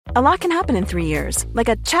A lot can happen in 3 years, like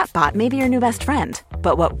a chatbot may be your new best friend.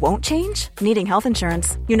 But what won't change? Needing health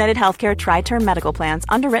insurance. United Healthcare Tri-Term Medical Plans,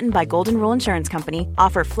 underwritten by Golden Rule Insurance Company,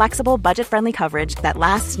 offer flexible, budget-friendly coverage that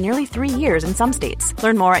lasts nearly 3 years in some states.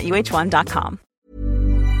 Learn more at uh1.com.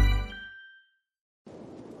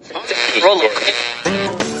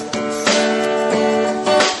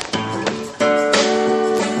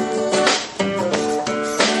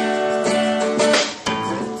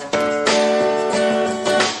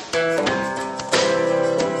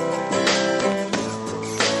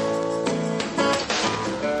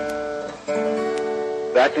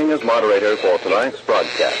 Acting as moderator for tonight's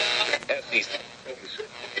broadcast.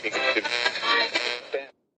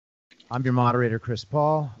 I'm your moderator, Chris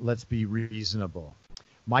Paul. Let's be reasonable.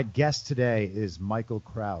 My guest today is Michael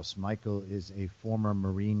Krause. Michael is a former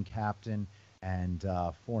Marine captain and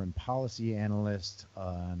foreign policy analyst,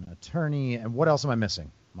 an attorney. And what else am I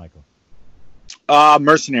missing, Michael?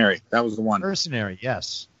 Mercenary. That was the one. Mercenary,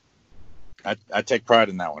 yes. I take pride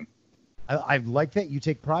in that one. I like that you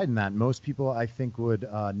take pride in that. Most people, I think, would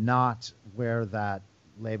not wear that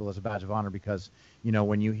label as a badge of honor because, you know,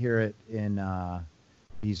 when you hear it in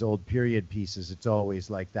these old period pieces, it's always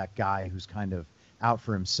like that guy who's kind of out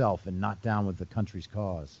for himself and not down with the country's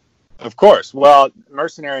cause. Of course. Well,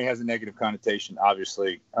 mercenary has a negative connotation,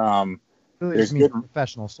 obviously. Really, it means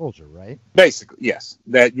professional soldier, right? Basically, yes.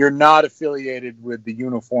 That you're not affiliated with the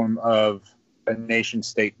uniform of a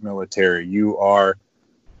nation-state military. You are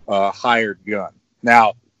hired gun.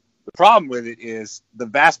 Now, the problem with it is the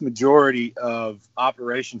vast majority of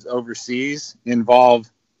operations overseas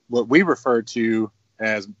involve what we refer to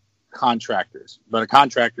as contractors. But a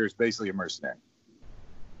contractor is basically a mercenary.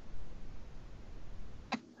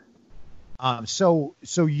 So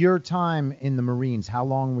your time in the Marines, how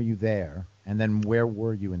long were you there? And then where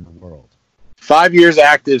were you in the world? 5 years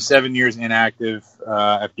active, 7 years inactive.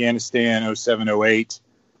 Afghanistan, 07, 08.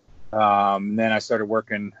 Then I started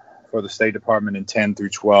working for the State Department in 10 through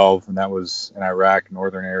 12, and that was in Iraq,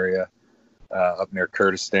 northern area, up near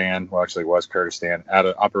Kurdistan. Well, actually, it was Kurdistan,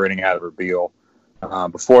 operating out of Erbil.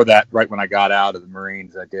 Before that, right when I got out of the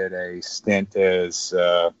Marines, I did a stint as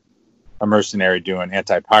a mercenary doing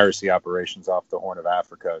anti-piracy operations off the Horn of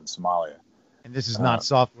Africa in Somalia. And this is not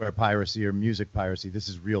software piracy or music piracy. This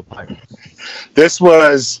is real piracy. This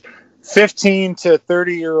was 15 to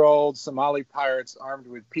 30-year-old Somali pirates armed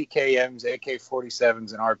with PKMs,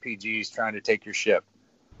 AK-47s, and RPGs trying to take your ship.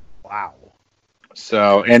 Wow.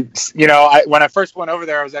 So, and, you know, when I first went over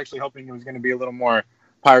there, I was actually hoping it was going to be a little more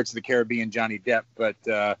Pirates of the Caribbean Johnny Depp, but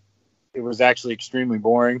it was actually extremely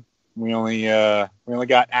boring. We only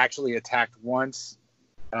got actually attacked once.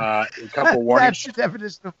 A couple warnings. That's the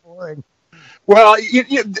definition of boring. Well,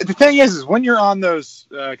 the thing is when you're on those,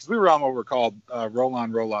 because we were on what were called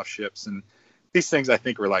roll-on, roll-off ships, and these things I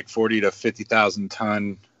think were like 40 to 50,000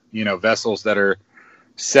 ton, you know, vessels that are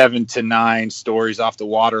 7 to 9 stories off the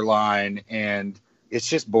waterline, and it's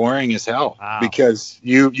just boring as hell. Wow. Because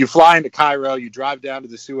you fly into Cairo, you drive down to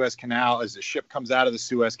the Suez Canal. As the ship comes out of the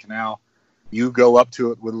Suez Canal, you go up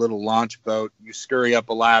to it with a little launch boat, you scurry up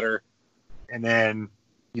a ladder, and then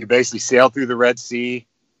you basically sail through the Red Sea,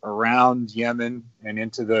 around Yemen and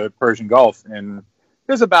into the Persian Gulf. And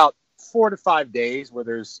there's about 4 to 5 days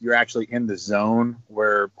where you're actually in the zone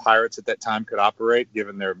where pirates at that time could operate,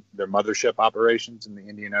 given their mothership operations in the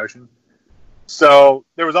Indian Ocean. So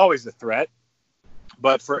there was always a threat.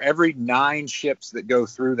 But for every 9 ships that go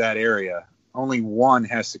through that area, only 1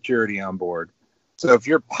 has security on board. So if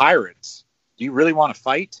you're pirates, do you really want to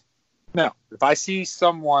fight? No. If I see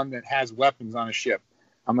someone that has weapons on a ship,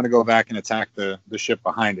 I'm going to go back and attack the ship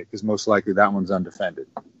behind it, because most likely that one's undefended.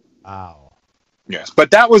 Wow. Yes.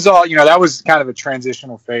 But that was all, that was kind of a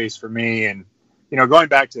transitional phase for me. And, going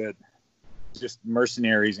back to just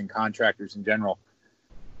mercenaries and contractors in general,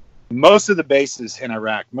 most of the bases in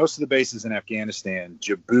Iraq, most of the bases in Afghanistan,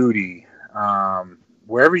 Djibouti,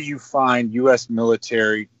 wherever you find U.S.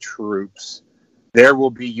 military troops, there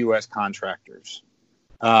will be U.S. contractors.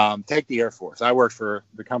 Take the Air Force. I worked for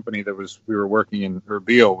the company we were working in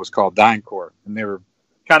Erbil was called DynCorp, and they were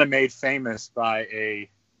kind of made famous by a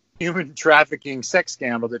human trafficking sex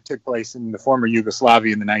scandal that took place in the former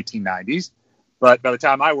Yugoslavia in the 1990s. But by the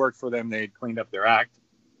time I worked for them, they had cleaned up their act.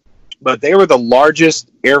 But they were the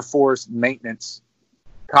largest Air Force maintenance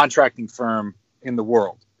contracting firm in the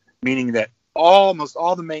world, meaning that almost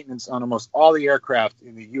all the maintenance on almost all the aircraft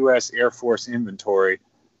in the U.S. Air Force inventory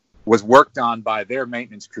was worked on by their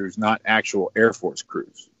maintenance crews, not actual Air Force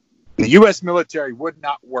crews. The U.S. military would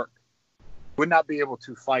not be able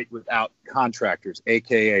to fight without contractors,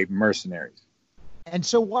 a.k.a. mercenaries. And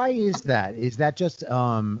so why is that? Is that just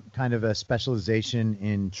kind of a specialization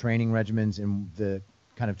in training regimens and the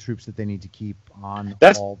kind of troops that they need to keep on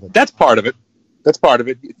all the That's part of it. That's part of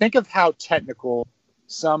it. Think of how technical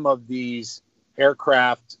some of these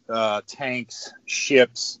aircraft, tanks,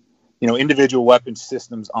 ships, individual weapon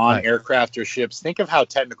systems on Right. aircraft or ships. Think of how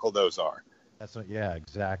technical those are. That's what, yeah,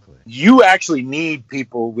 exactly. You actually need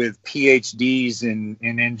people with PhDs in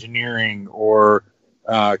engineering or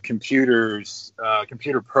computer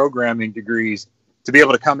programming degrees to be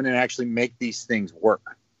able to come in and actually make these things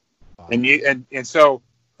work. Wow. And so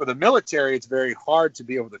for the military, it's very hard to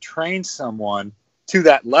be able to train someone to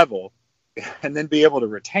that level and then be able to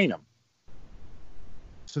retain them.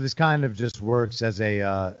 So this kind of just works as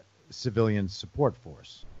a civilian support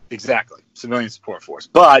force. Exactly, civilian support force.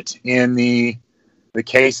 But in the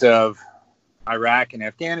case of Iraq and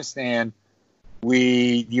Afghanistan,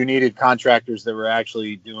 you needed contractors that were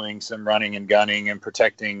actually doing some running and gunning and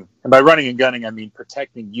protecting. And by running and gunning, I mean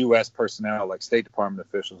protecting U.S. personnel, like State Department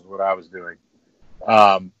officials, what I was doing.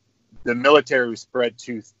 The military was spread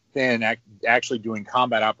too thin, actually doing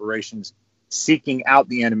combat operations, seeking out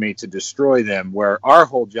the enemy to destroy them, where our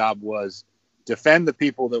whole job was defend the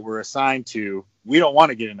people that we're assigned to. We don't want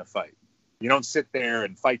to get in a fight. You don't sit there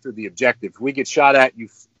and fight through the objective. If we get shot at, you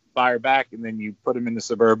fire back, and then you put them in the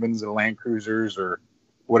Suburbans, the Land Cruisers, or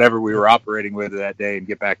whatever we were operating with that day, and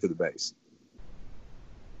get back to the base.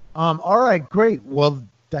 All right, great. Well,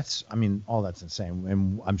 all that's insane,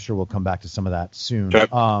 and I'm sure we'll come back to some of that soon. Okay.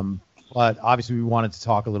 But obviously, we wanted to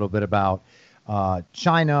talk a little bit about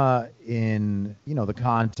China in the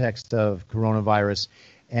context of coronavirus.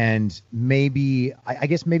 And maybe, I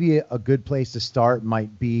guess maybe a good place to start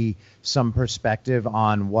might be some perspective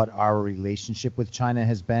on what our relationship with China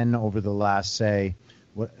has been over the last, say,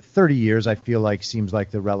 30 years, I feel like seems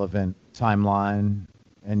like the relevant timeline.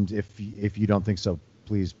 And if you don't think so,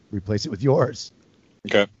 please replace it with yours.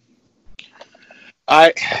 Okay.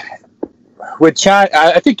 With China,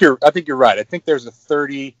 I think you're right. I think there's a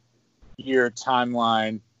 30-year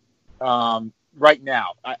timeline. Right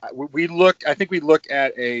now, we look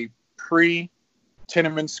at a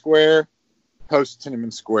pre-Tiananmen Square,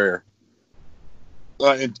 post-Tiananmen Square,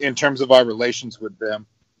 in terms of our relations with them,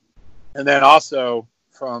 and then also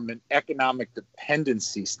from an economic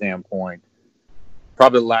dependency standpoint,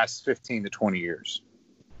 probably the last 15 to 20 years.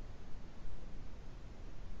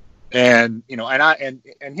 And and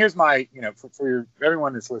here's my for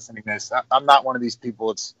everyone that's listening to this, I'm not one of these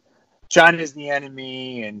people. It's China is the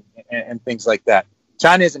enemy and things like that.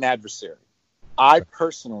 China is an adversary. I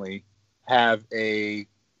personally have a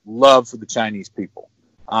love for the Chinese people.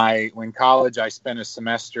 In college, I spent a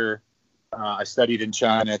semester. I studied in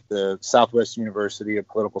China at the Southwest University of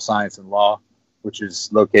Political Science and Law, which is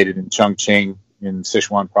located in Chongqing in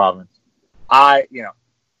Sichuan province. I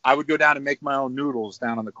would go down and make my own noodles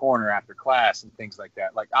down on the corner after class and things like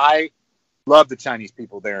that. Like, I love the Chinese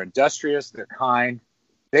people. They're industrious. They're kind.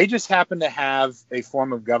 They just happen to have a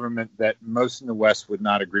form of government that most in the West would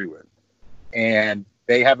not agree with. And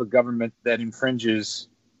they have a government that infringes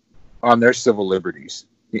on their civil liberties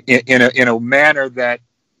in a manner that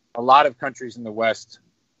a lot of countries in the West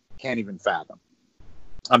can't even fathom.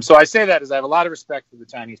 So I say that as I have a lot of respect for the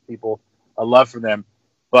Chinese people, a love for them.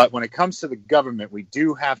 But when it comes to the government, we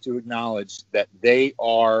do have to acknowledge that they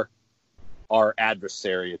are our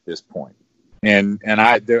adversary at this point. And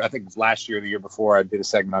I think it was last year or the year before, I did a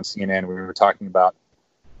segment on CNN where we were talking about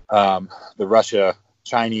the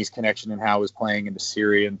Russia-Chinese connection and how it was playing into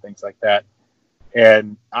Syria and things like that.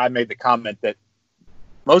 And I made the comment that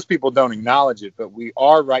most people don't acknowledge it, but we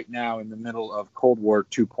are right now in the middle of Cold War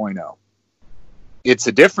 2.0. It's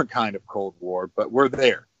a different kind of Cold War, but we're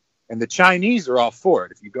there. And the Chinese are all for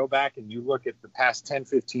it. If you go back and you look at the past 10,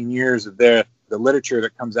 15 years of the literature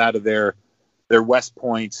that comes out of their West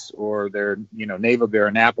Points or their naval their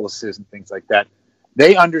Annapolises and things like that,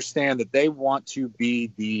 they understand that they want to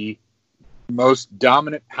be the most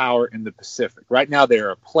dominant power in the Pacific. Right now, they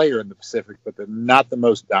are a player in the Pacific, but they're not the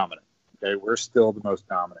most dominant. Okay, we're still the most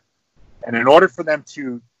dominant. And in order for them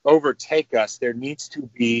to overtake us, there needs to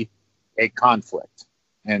be a conflict.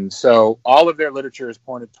 And so all of their literature is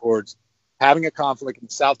pointed towards having a conflict in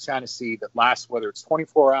the South China Sea that lasts, whether it's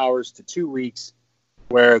 24 hours to 2 weeks,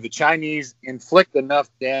 where the Chinese inflict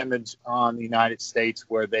enough damage on the United States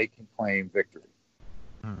where they can claim victory.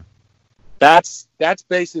 That's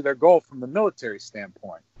basically their goal from the military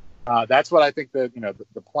standpoint. That's what I think the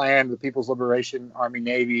plan, the People's Liberation Army,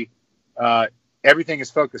 Navy, everything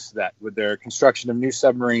is focused to that, with their construction of new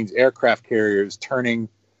submarines, aircraft carriers, turning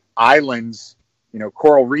islands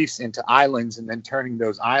coral reefs into islands and then turning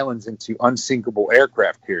those islands into unsinkable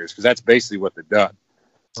aircraft carriers, because that's basically what they've done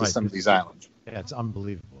to some of these islands. Yeah, it's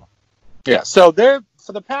unbelievable. Yeah, so they're,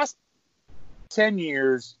 for the past 10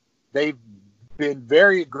 years, they've been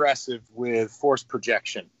very aggressive with force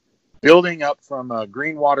projection, building up from a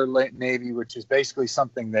green water navy, which is basically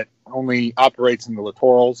something that only operates in the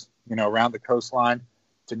littorals, around the coastline,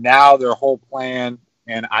 to now their whole plan.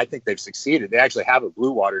 And I think they've succeeded. They actually have a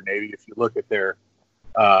blue water navy. If you look at their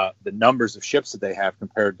the numbers of ships that they have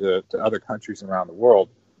compared to other countries around the world,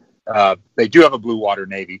 they do have a blue water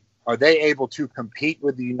navy. Are they able to compete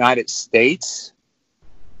with the United States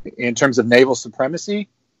in terms of naval supremacy?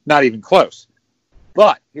 Not even close.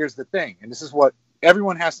 But here's the thing, and this is what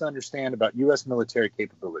everyone has to understand about U.S. military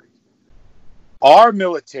capabilities. Our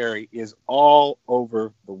military is all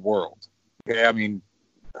over the world. Okay, I mean,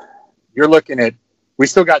 you're looking at, we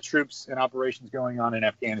still got troops and operations going on in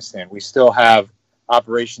Afghanistan. We still have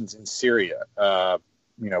operations in Syria.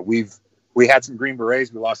 We had some Green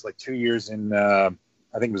Berets. We lost like 2 years in, I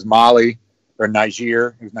think it was Mali or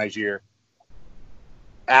Niger. It was Niger.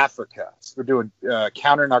 Africa. So we're doing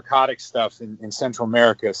counter narcotic stuff in Central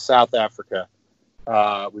America, South Africa.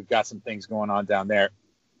 We've got some things going on down there.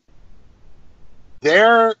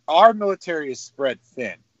 Our military is spread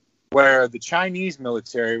thin, where the Chinese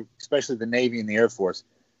military, especially the Navy and the Air Force,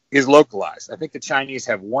 is localized. I think the Chinese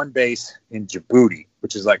have one base in Djibouti,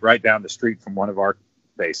 which is like right down the street from one of our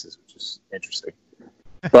bases, which is interesting.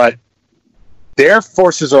 But their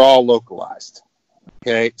forces are all localized.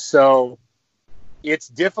 Okay, so it's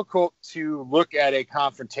difficult to look at a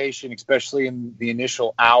confrontation, especially in the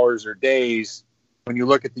initial hours or days. When you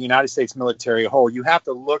look at the United States military as a whole, you have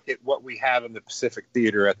to look at what we have in the Pacific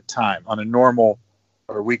theater at the time on a normal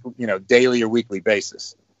or weekly, daily or weekly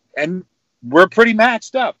basis. And we're pretty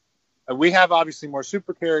matched up. We have obviously more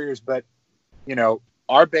super carriers, but,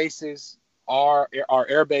 our bases, our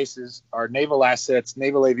air bases, our naval assets,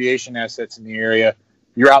 naval aviation assets in the area,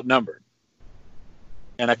 you're outnumbered.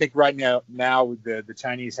 And I think right now the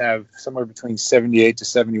Chinese have somewhere between 78 to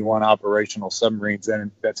 71 operational submarines,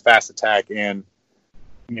 and that's fast attack and,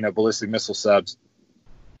 ballistic missile subs.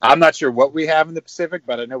 I'm not sure what we have in the Pacific,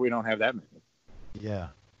 but I know we don't have that many. Yeah.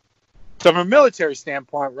 So from a military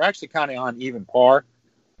standpoint, we're actually kind of on even par.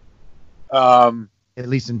 At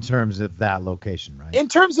least in terms of that location, right? In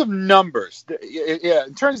terms of numbers,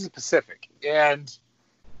 in terms of the Pacific. And,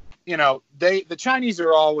 the Chinese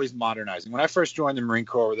are always modernizing. When I first joined the Marine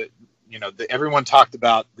Corps, everyone talked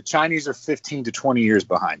about the Chinese are 15 to 20 years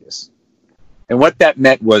behind us. And what that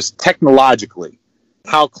meant was technologically,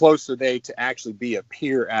 how close are they to actually be a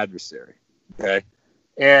peer adversary? Okay.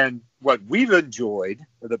 And what we've enjoyed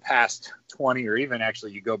for the past 20, or even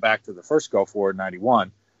actually you go back to the first Gulf War in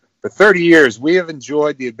 91, for 30 years, we have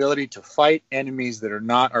enjoyed the ability to fight enemies that are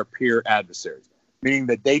not our peer adversaries, meaning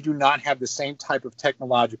that they do not have the same type of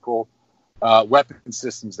technological weapon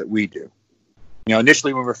systems that we do.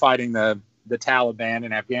 Initially when we were fighting the Taliban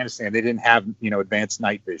in Afghanistan, they didn't have, advanced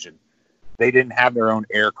night vision. They didn't have their own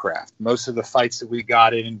aircraft. Most of the fights that we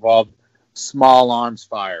got in involved small arms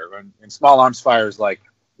fire. And small arms fire is like,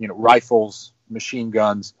 rifles, machine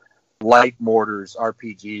guns, light mortars,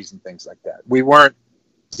 RPGs, and things like that. We weren't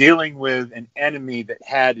dealing with an enemy that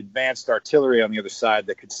had advanced artillery on the other side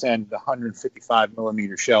that could send the 155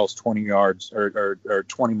 millimeter shells 20 yards or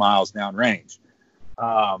 20 miles downrange.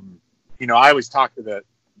 I always talk to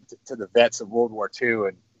the vets of World War II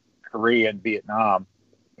and Korea and Vietnam,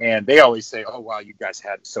 and they always say, "Oh wow, you guys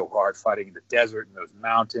had it so hard fighting in the desert and those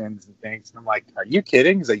mountains and things." And I'm like, "Are you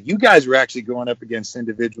kidding?" It's like, you guys were actually going up against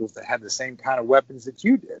individuals that had the same kind of weapons that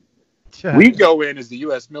you did. Sure. We go in as the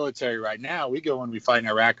U.S. military right now. We go in, we fight in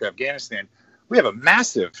Iraq or Afghanistan. We have a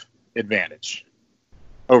massive advantage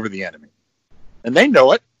over the enemy, and they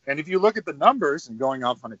know it. And if you look at the numbers, and going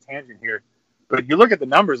off on a tangent here, but you look at the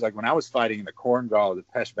numbers, like when I was fighting in the Korengal or the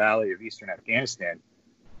Pesh Valley of eastern Afghanistan,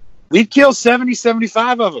 we'd kill 70,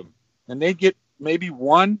 75 of them, and they'd get maybe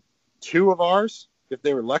 1, 2 of ours if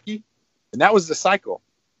they were lucky, and that was the cycle.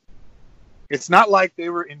 It's not like we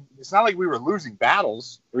were losing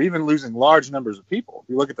battles or even losing large numbers of people. If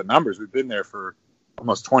you look at the numbers, we've been there for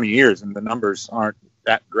almost 20 years, and the numbers aren't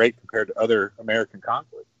that great compared to other American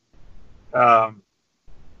conflicts.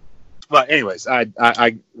 But anyways,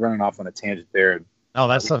 I running off on a tangent there. Oh,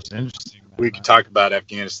 that stuff's interesting. We can talk about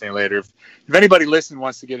Afghanistan later. If anybody listening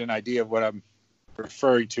wants to get an idea of what I'm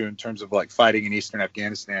referring to in terms of like fighting in eastern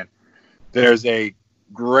Afghanistan, there's a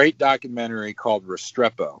great documentary called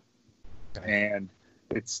Restrepo. And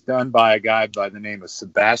it's done by a guy by the name of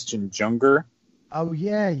Sebastian Junger. Oh,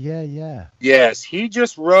 yeah. Yes, he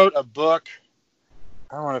just wrote a book.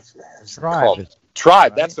 I don't know if it's called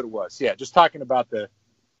Tribe, right? That's what it was. Yeah, just talking about the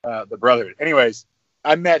Brotherhood. Anyways,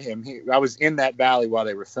 I met him. I was in that valley while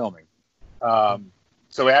they were filming.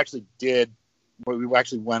 So we actually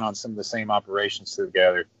went on some of the same operations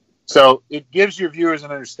together. So it gives your viewers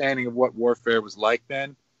an understanding of what warfare was like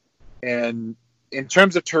then. And in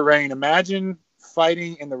terms of terrain, imagine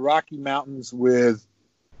fighting in the Rocky Mountains with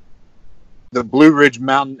the Blue Ridge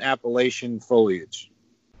Mountain Appalachian foliage.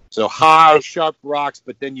 So high, sharp rocks,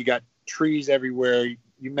 but then you got trees everywhere.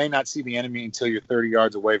 You may not see the enemy until you're 30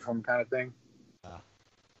 yards away from them, kind of thing.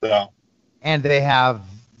 So. And they have,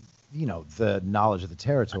 the knowledge of the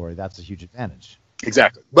territory. That's a huge advantage.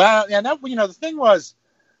 Exactly. Well, and that, the thing was,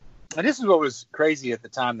 and this is what was crazy at the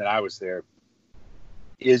time that I was there,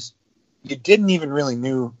 is you really didn't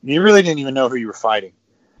even know who you were fighting.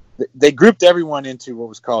 They grouped everyone into what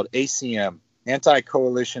was called ACM,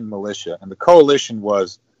 Anti-Coalition Militia, and the coalition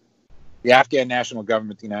was the Afghan national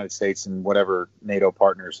government, the United States, and whatever NATO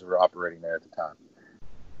partners were operating there at the time.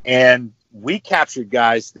 And we captured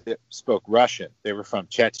guys that spoke Russian. They were from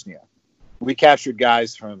Chechnya. We captured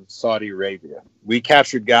guys from Saudi Arabia. We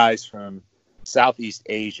captured guys from Southeast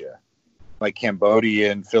Asia, like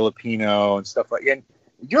Cambodia and Filipino and stuff like that. And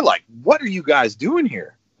you're like, what are you guys doing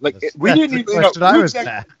here? Like, we didn't even,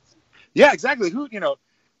 yeah, exactly.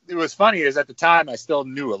 It was funny is at the time I still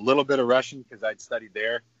knew a little bit of Russian because I'd studied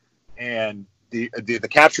there. And the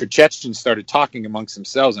captured Chechens started talking amongst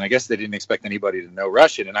themselves, and I guess they didn't expect anybody to know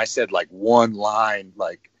Russian. And I said like one line,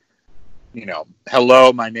 like,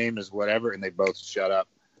 hello, my name is whatever, and they both shut up.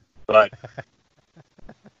 But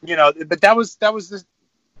but that was this,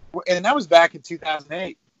 and that was back in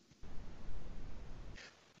 2008.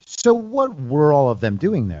 So what were all of them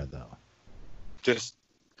doing there, though? Just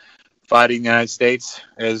fighting the United States,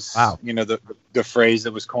 as wow. The phrase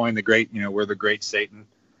that was coined, the great, we're the great Satan.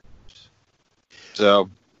 So,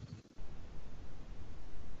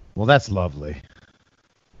 well, that's lovely.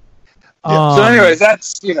 Yeah. So, anyways,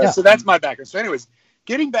 that's so that's my background. So, anyways,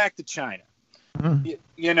 getting back to China, and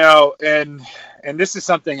this is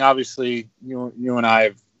something obviously you and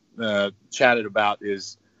I have chatted about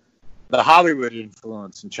is the Hollywood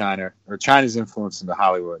influence in China, or China's influence into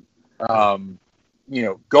Hollywood.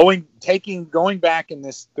 Going back in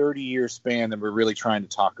this 30-year span that we're really trying to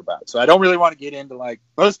talk about. So I don't really want to get into, like,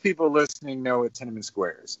 most people listening know what Tiananmen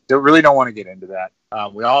Square is. They really don't want to get into that.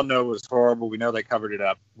 We all know it was horrible. We know they covered it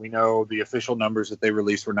up. We know the official numbers that they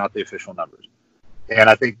released were not the official numbers. And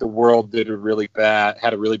I think the world had a really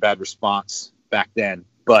bad response back then.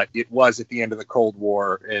 But it was at the end of the Cold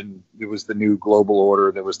War, and it was the new global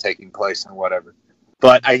order that was taking place and whatever.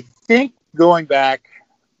 But I think going back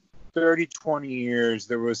 30, 20 years,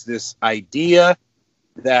 there was this idea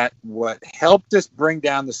that what helped us bring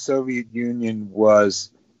down the Soviet Union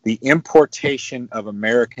was the importation of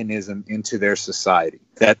Americanism into their society.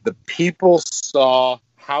 That the people saw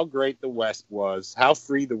how great the West was, how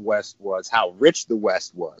free the West was, how rich the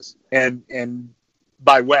West was. And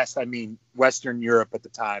by West, I mean Western Europe at the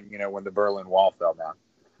time, when the Berlin Wall fell down.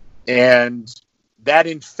 And that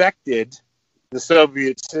infected the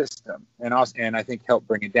Soviet system, and I think helped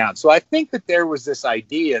bring it down. So I think that there was this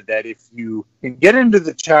idea that if you can get into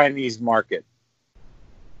the Chinese market,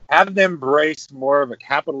 have them embrace more of a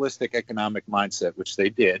capitalistic economic mindset, which they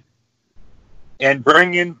did, and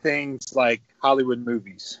bring in things like Hollywood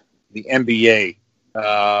movies, the NBA.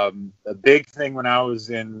 A big thing when I was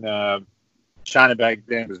in China back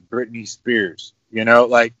then was Britney Spears.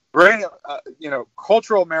 Bring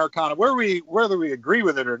cultural Americana, whether we agree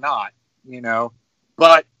with it or not.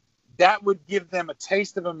 But that would give them a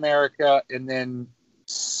taste of America and then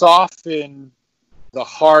soften the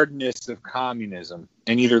hardness of communism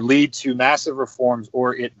and either lead to massive reforms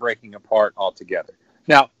or it breaking apart altogether.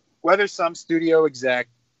 Now, whether some studio exec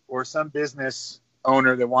or some business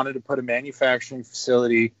owner that wanted to put a manufacturing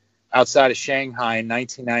facility outside of Shanghai in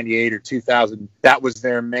 1998 or 2000, that was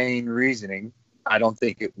their main reasoning. I don't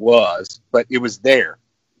think it was, but it was there.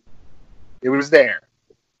 It was there.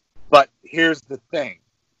 But here's the thing.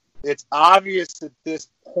 It's obvious at this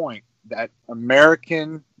point that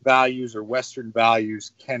American values or Western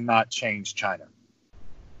values cannot change China.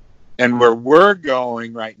 And where we're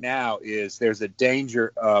going right now is there's a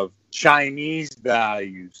danger of Chinese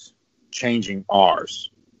values changing ours.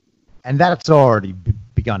 And that's already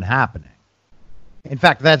begun happening. In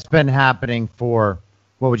fact, that's been happening for,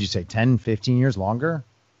 what would you say, 10, 15 years longer?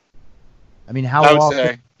 I mean, how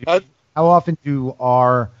often do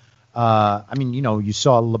our... you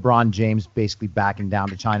saw LeBron James basically backing down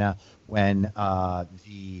to China when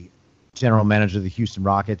the general manager of the Houston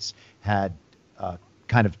Rockets had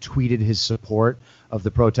kind of tweeted his support of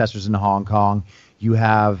the protesters in Hong Kong. You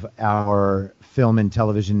have our film and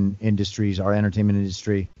television industries, our entertainment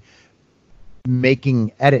industry,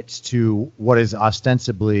 making edits to what is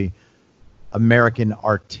ostensibly American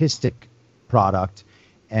artistic product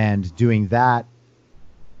and doing that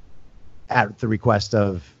at the request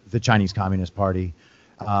of the Chinese Communist Party.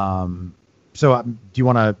 So do you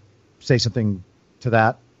want to say something to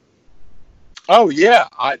that? Oh yeah,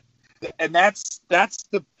 and that's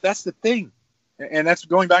the thing, and that's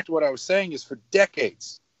going back to what I was saying is for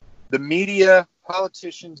decades, the media,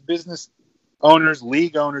 politicians, business owners,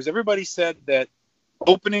 league owners, everybody said that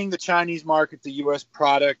opening the Chinese market to U.S.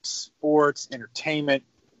 products, sports, entertainment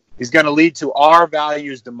is going to lead to our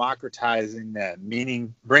values democratizing them,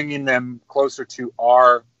 meaning bringing them closer to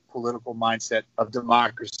our political mindset of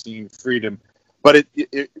democracy and freedom. But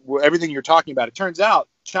everything you're talking about, it turns out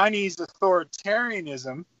Chinese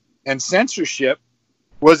authoritarianism and censorship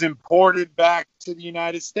was imported back to the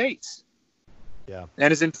United States. Yeah.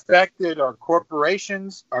 And has infected our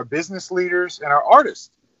corporations, our business leaders, and our artists.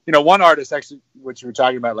 You know, one artist, actually, which you were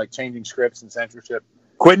talking about, like changing scripts and censorship,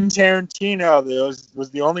 Quentin Tarantino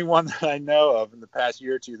was the only one that I know of in the past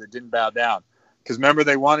year or two that didn't bow down. Because remember,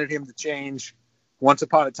 they wanted him to change Once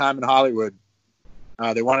Upon a Time in Hollywood.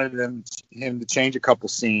 They wanted him to change a couple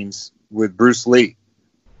scenes with Bruce Lee.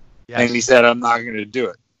 Yes. And he said, I'm not going to do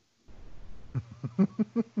it.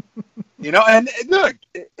 You know, and look,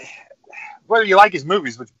 whether you like his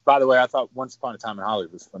movies, which, by the way, I thought Once Upon a Time in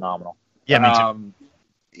Hollywood was phenomenal. Yeah, me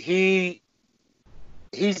too.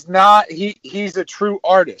 He's a true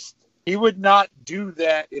artist. He would not do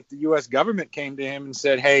that if the U.S. government came to him and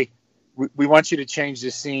said, hey, we want you to change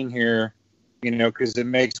this scene here, you know, because it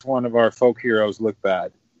makes one of our folk heroes look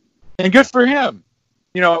bad. And good for him.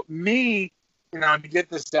 You know, to get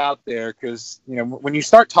this out there, because, you know, when you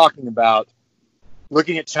start talking about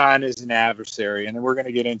looking at China as an adversary, and then we're going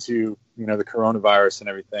to get into, you know, the coronavirus and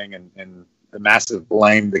everything and the massive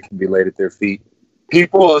blame that can be laid at their feet.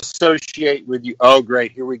 People associate with you, oh,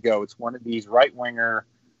 great, here we go. It's one of these right-winger,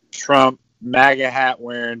 Trump, MAGA hat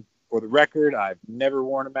wearing. For the record, I've never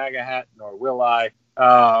worn a MAGA hat, nor will I.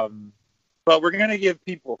 But we're going to give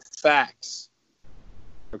people facts,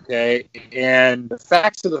 okay? And the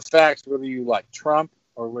facts are the facts, whether you like Trump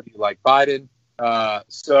or whether you like Biden.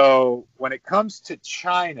 So when it comes to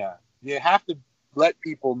China, you have to let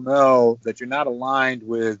people know that you're not aligned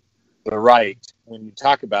with the right when you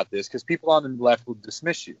talk about this, because people on the left will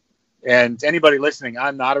dismiss you. And to anybody listening,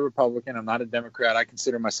 I'm not a Republican. I'm not a Democrat. I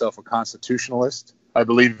consider myself a constitutionalist. I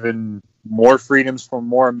believe in more freedoms for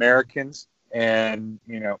more Americans. And,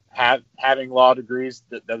 you know, having law degrees,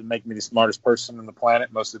 that doesn't make me the smartest person on the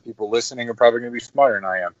planet. Most of the people listening are probably going to be smarter than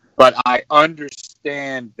I am. But I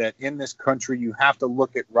understand that in this country, you have to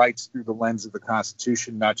look at rights through the lens of the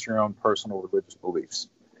Constitution, not your own personal religious beliefs.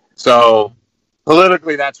 So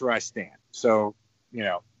politically, that's where I stand. So, you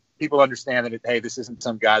know, people understand that, hey, this isn't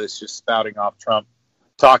some guy that's just spouting off Trump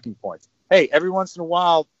talking points. Hey, every once in a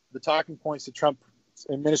while, the talking points the Trump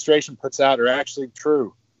administration puts out are actually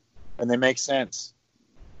true, and they make sense.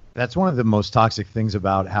 That's one of the most toxic things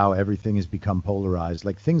about how everything has become polarized.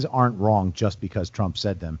 Like, things aren't wrong just because Trump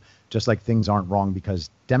said them, just like things aren't wrong because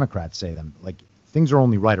Democrats say them. Like, things are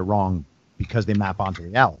only right or wrong because they map onto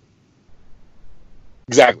reality.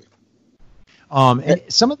 Exactly. And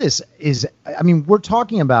some of this is, I mean, we're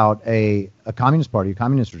talking about a communist party, a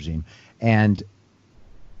communist regime, and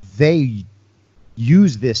they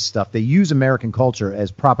use this stuff. They use American culture as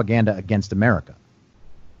propaganda against America.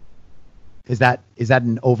 Is that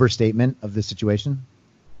an overstatement of the situation?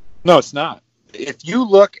 No, it's not. If you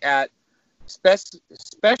look at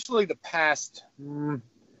especially the past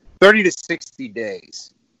 30 to 60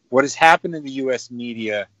 days, what has happened in the U.S.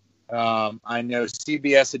 media, I know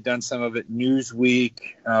CBS had done some of it, Newsweek.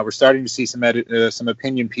 We're starting to see some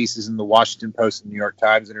opinion pieces in the Washington Post and New York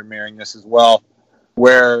Times that are mirroring this as well,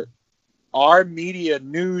 where our media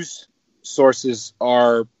news sources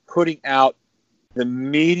are putting out the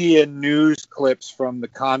media news clips from the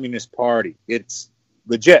Communist Party. It's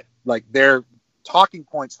legit. Like, they're talking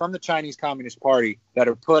points from the Chinese Communist Party that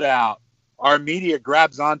are put out. Our media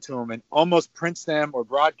grabs onto them and almost prints them or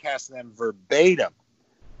broadcasts them verbatim.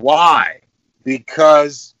 Why?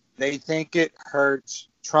 Because they think it hurts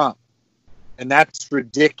Trump. And that's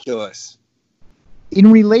ridiculous.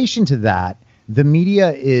 In relation to that, the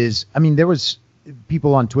media is, I mean, there was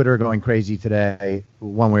people on Twitter going crazy today,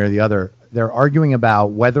 one way or the other. They're arguing about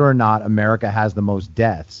whether or not America has the most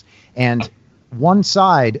deaths. And one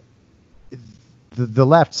side, the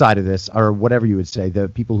left side of this, or whatever you would say, the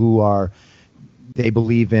people who they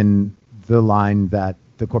believe in the line that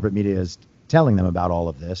the corporate media is telling them about all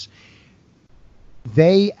of this,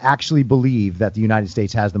 they actually believe that the United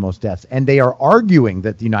States has the most deaths, and they are arguing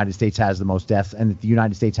that the United States has the most deaths and that the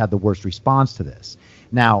United States had the worst response to this.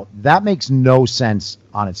 Now, that makes no sense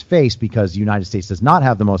on its face because the United States does not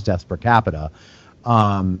have the most deaths per capita,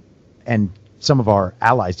 and some of our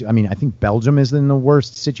allies do. I mean, I think Belgium is in the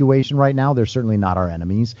worst situation right now. They're certainly not our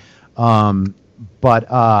enemies.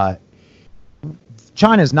 But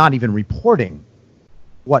China's not even reporting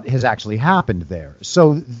what has actually happened there.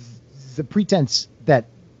 So the pretense that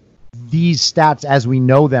these stats as we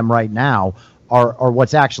know them right now are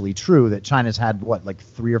what's actually true, that China's had, what, like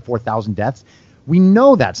 3,000 or 4,000 deaths, we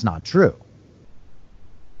know that's not true.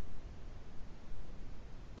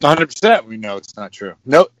 100% we know it's not true.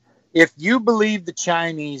 No, if you believe the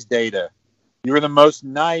Chinese data, you're the most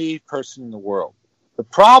naive person in the world. The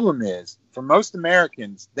problem is, for most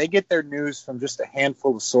Americans, they get their news from just a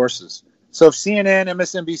handful of sources. So if CNN,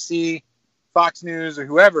 MSNBC, Fox News, or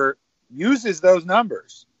whoever uses those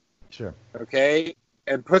numbers, sure, okay,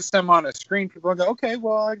 and puts them on a screen, people go, okay,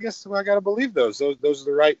 well, I guess I got to believe those. Those are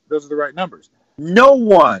the right numbers. No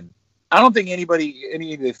one, I don't think any of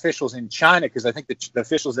the officials in China, because I think the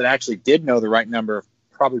officials that actually did know the right number have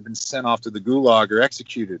probably been sent off to the gulag or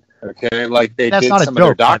executed. Okay, like they that's did not some a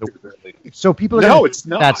joke, of their doctors. So people are no, it's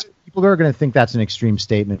not. People are going to think that's an extreme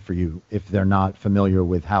statement for you if they're not familiar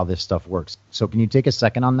with how this stuff works. So can you take a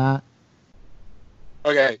second on that?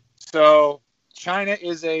 Okay, so China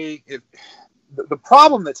is the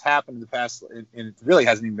problem that's happened in the past, and it really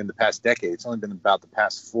hasn't even been the past decade. It's only been about the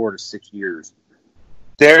past 4 to 6 years.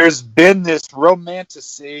 There's been this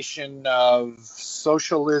romanticization of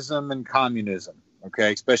socialism and communism,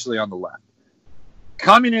 okay, especially on the left.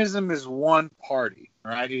 Communism is one party,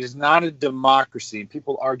 right? It is not a democracy. And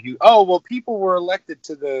people argue, oh, well, people were elected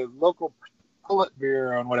to the local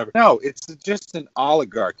Politburo and whatever. No, it's just an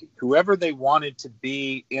oligarchy. Whoever they wanted to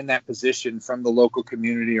be in that position from the local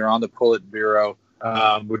community or on the Politburo,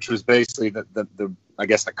 which was basically the I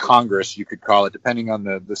guess the Congress, you could call it, depending on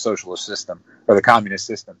the socialist system or the communist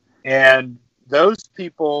system. And those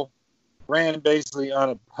people ran basically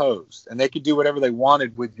unopposed, and they could do whatever they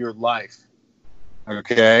wanted with your life.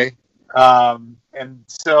 Okay? And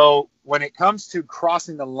so when it comes to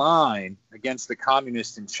crossing the line against the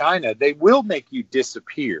communists in China, they will make you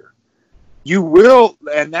disappear. You will,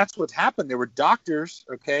 and that's what's happened. There were doctors,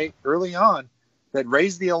 okay, early on that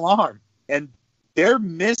raised the alarm, and they're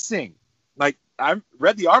missing. Like, I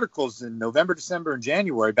read the articles in November, December, and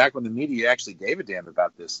January, back when the media actually gave a damn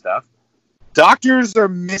about this stuff. Doctors are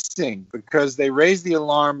missing because they raised the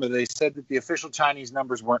alarm, and they said that the official Chinese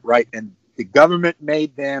numbers weren't right, and the government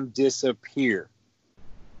made them disappear.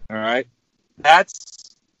 All right?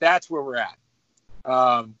 That's where we're at.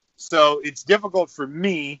 So it's difficult for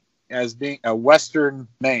me, as being a Western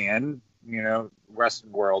man,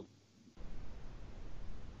 Western world,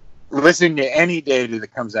 listening to any data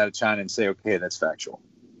that comes out of China and say, okay, that's factual.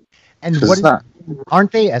 And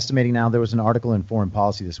aren't they estimating now? There was an article in Foreign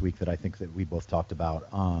Policy this week that I think that we both talked about.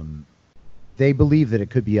 They believe that it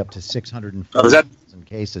could be up to 640,000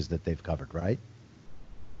 cases that they've covered, right?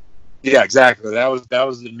 Yeah, exactly. That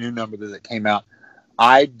was the new number that came out.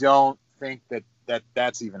 I don't think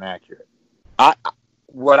that's even accurate.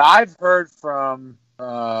 What I've heard from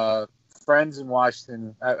friends in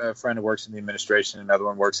Washington, a friend who works in the administration, another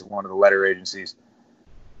one works at one of the letter agencies,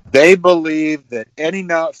 they believe that any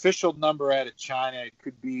official number out of China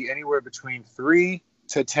could be anywhere between 3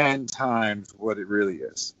 to 10 times what it really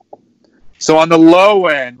is. So on the low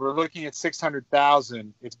end, we're looking at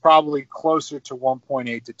 600,000. It's probably closer to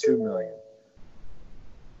 1.8 to 2 million.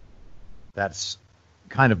 That's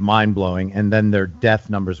kind of mind-blowing. And then their death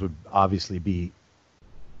numbers would obviously be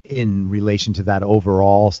in relation to that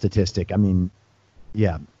overall statistic. I mean,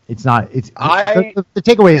 yeah, it's not. The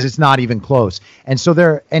takeaway is it's not even close. And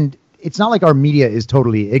so and it's not like our media is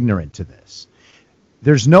totally ignorant to this.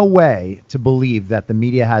 There's no way to believe that the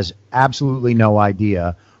media has absolutely no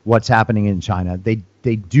idea what's happening in China.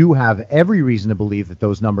 They do have every reason to believe that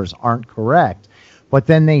those numbers aren't correct, but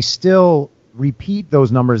then they still repeat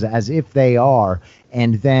those numbers as if they are,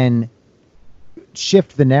 and then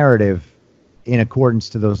shift the narrative in accordance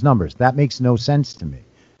to those numbers. That makes no sense to me.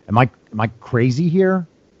 Am I crazy here?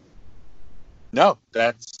 No,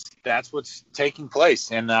 that's what's taking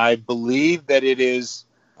place, and I believe that it is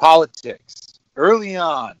politics. Early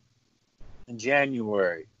on in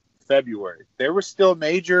January, February, there were still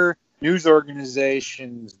major news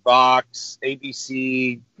organizations, Vox,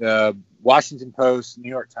 ABC, Washington Post, New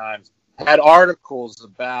York Times, had articles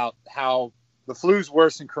about how the flu's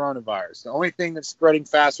worse than coronavirus. The only thing that's spreading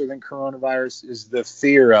faster than coronavirus is the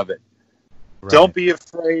fear of it. Right. Don't be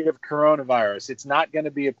afraid of coronavirus. It's not going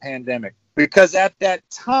to be a pandemic. because at that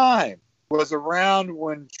time was around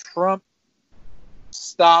when Trump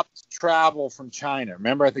stopped travel from China.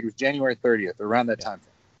 Remember, I think it was January 30th, around that time.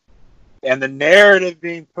 And the narrative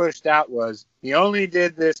being pushed out was he only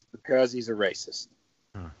did this because he's a racist.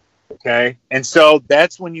 Okay. And so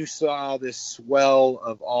that's when you saw this swell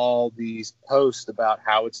of all these posts about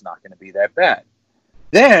how it's not going to be that bad.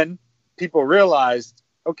 Then people realized,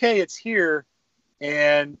 okay, it's here.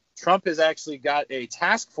 And Trump has actually got a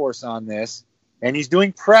task force on this, and he's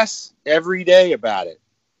doing press every day about it.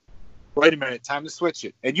 Wait a minute, time to switch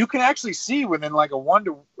it. And you can actually see within like a 1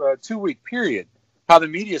 to 2 week period how the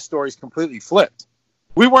media stories completely flipped.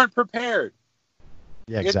 We weren't prepared.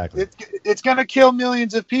 Yeah, exactly. It's going to kill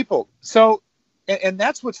millions of people. So, and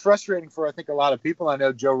that's what's frustrating for, I think, a lot of people. I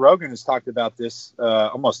know Joe Rogan has talked about this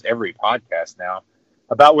almost every podcast now,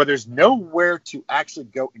 about where there's nowhere to actually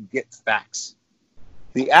go and get facts.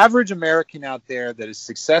 The average American out there that is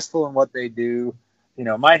successful in what they do, you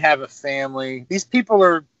know, might have a family. These people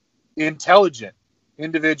are intelligent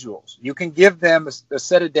individuals. You can give them a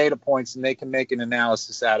set of data points and they can make an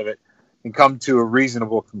analysis out of it and come to a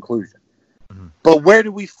reasonable conclusion. Mm-hmm. But where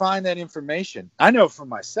do we find that information? I know for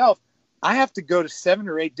myself, I have to go to 7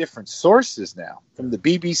 or 8 different sources now, from the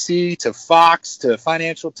BBC to Fox to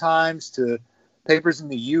Financial Times to papers in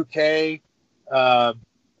the UK,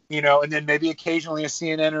 you know, and then maybe occasionally a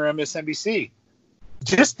CNN or MSNBC,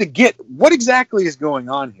 just to get what exactly is going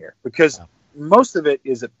on here, because most of it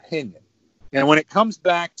is opinion. And when it comes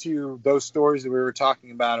back to those stories that we were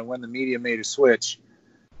talking about and when the media made a switch,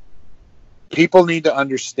 people need to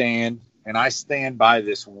understand, and I stand by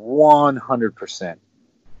this 100%.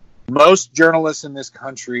 Most journalists in this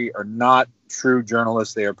country are not true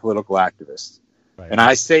journalists. They are political activists. Right. And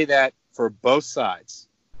I say that for both sides.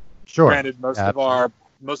 Sure. Granted, most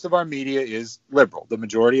of our media is liberal. The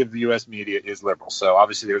majority of the U.S. media is liberal. So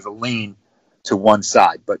obviously there's a lean to one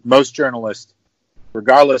side. But most journalists,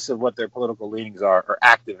 regardless of what their political leanings are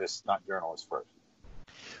activists, not journalists first.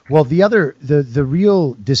 Well, the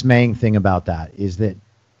real dismaying thing about that is that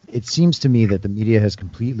it seems to me that the media has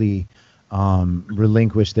completely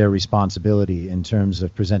relinquished their responsibility in terms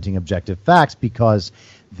of presenting objective facts, because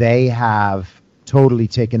they have totally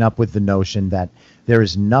taken up with the notion that there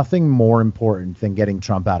is nothing more important than getting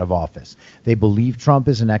Trump out of office. They believe Trump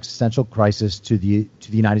is an existential crisis to the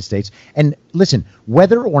United States. And listen,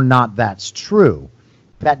 whether or not that's true,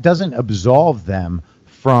 that doesn't absolve them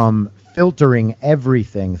from filtering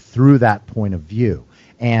everything through that point of view.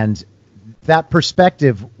 And that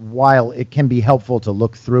perspective, while it can be helpful to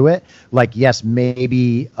look through it, like, yes,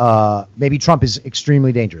 maybe Trump is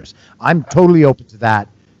extremely dangerous. I'm totally open to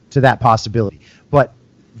that possibility. But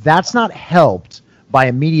that's not helped by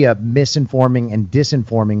a media misinforming and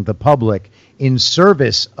disinforming the public in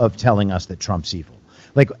service of telling us that Trump's evil.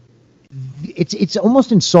 Like, it's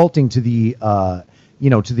almost insulting to the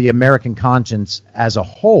to the American conscience as a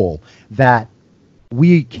whole, that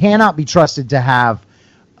we cannot be trusted to have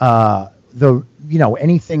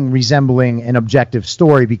anything resembling an objective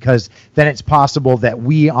story, because then it's possible that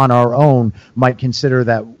we on our own might consider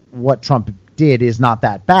that what Trump did is not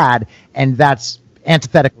that bad, and that's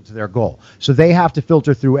antithetical to their goal. So they have to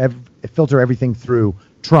filter everything through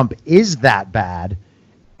Trump is that bad,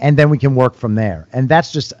 and then we can work from there. And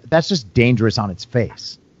that's just dangerous on its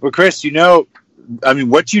face. Well, Chris,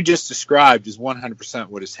 what you just described is 100%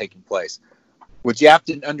 what is taking place. What you have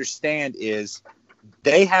to understand is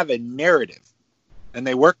they have a narrative, and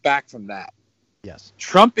they work back from that. Yes.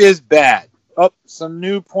 Trump is bad. Oh, some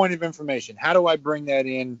new point of information. How do I bring that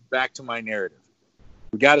in back to my narrative?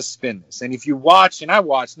 We got to spin this. And if you watch, and I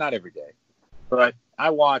watch, not every day, but I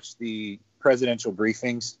watch the presidential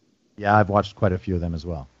briefings. Yeah, I've watched quite a few of them as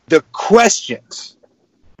well. The questions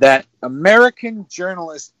that American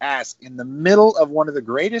journalists ask in the middle of one of the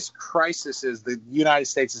greatest crises the United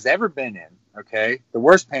States has ever been in, okay, the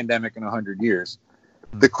worst pandemic in 100 years,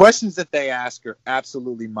 the questions that they ask are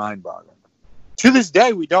absolutely mind-boggling. To this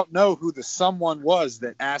day, we don't know who the someone was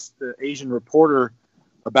that asked the Asian reporter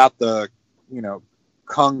about the,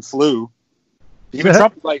 Kung flu. Even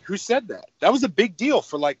Trump was like, who said that? That was a big deal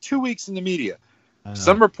for like 2 weeks in the media.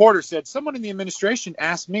 Some reporter said, someone in the administration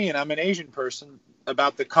asked me, and I'm an Asian person,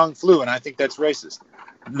 about the Kung flu, and I think that's racist.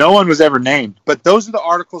 No one was ever named, but those are the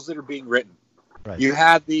articles that are being written. Right. You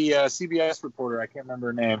had the CBS reporter, I can't remember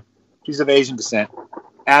her name, she's of Asian descent,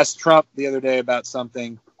 asked Trump the other day about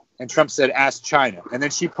something, and Trump said, ask China. And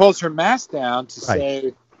then she pulls her mask down to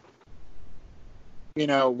say,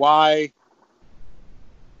 why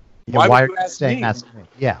are you saying that to me?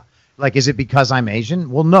 Yeah. Like, is it because I'm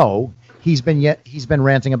Asian? Well, no. He's been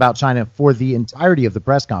ranting about China for the entirety of the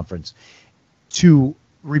press conference to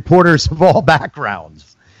reporters of all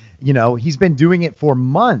backgrounds. He's been doing it for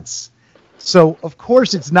months. So, of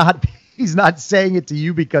course, he's not saying it to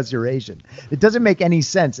you because you're Asian. It doesn't make any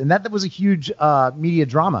sense. And that was a huge media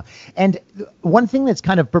drama. And one thing that's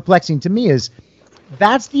kind of perplexing to me is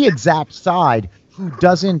that's the exact side who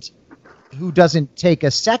doesn't take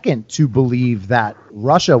a second to believe that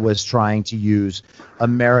Russia was trying to use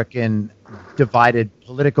American divided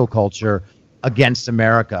political culture against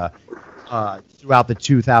America throughout the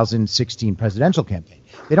 2016 presidential campaign.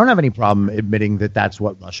 They don't have any problem admitting that that's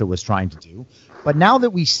what Russia was trying to do. But now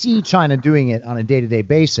that we see China doing it on a day-to-day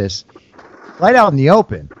basis, right out in the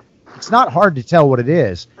open, it's not hard to tell what it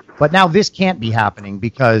is. But now this can't be happening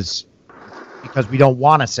because we don't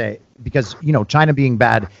want to say, because, China being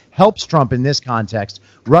bad helps Trump in this context.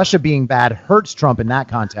 Russia being bad hurts Trump in that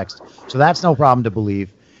context. So that's no problem to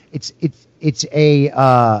believe. It's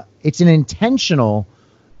an intentional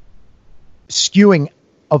skewing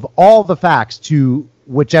of all the facts to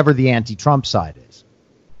whichever the anti-Trump side is.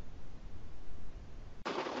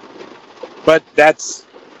 But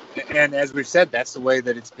and as we've said, that's the way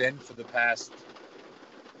that it's been for the past,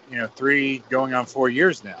 3 going on 4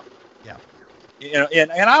 years now. Yeah.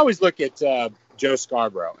 And I always look at Joe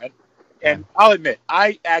Scarborough, and I'll admit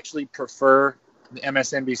I actually prefer the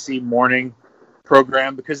MSNBC morning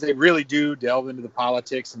program because they really do delve into the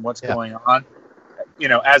politics and what's going on,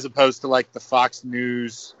 as opposed to like the Fox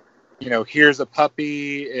News, here's a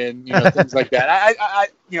puppy and things like that.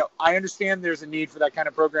 I understand there's a need for that kind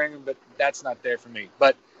of programming, but that's not there for me.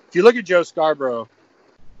 But if you look at Joe Scarborough,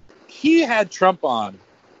 he had Trump on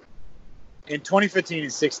in 2015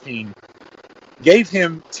 and 16. Gave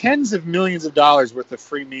him tens of millions of dollars worth of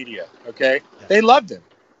free media, okay? Yeah. They loved him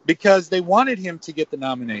because they wanted him to get the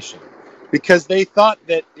nomination, because they thought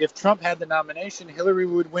that if Trump had the nomination, Hillary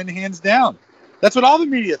would win hands down. That's what all the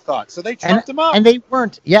media thought, so they trumped him up. And they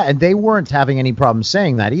weren't having any problem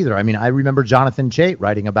saying that either. I mean, I remember Jonathan Chait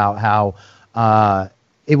writing about how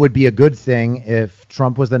it would be a good thing if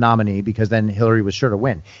Trump was the nominee because then Hillary was sure to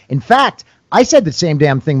win. In fact, I said the same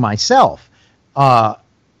damn thing myself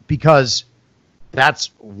because that's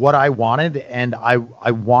what I wanted, and I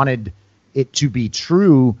wanted it to be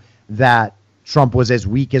true that Trump was as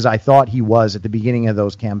weak as I thought he was at the beginning of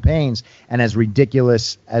those campaigns and as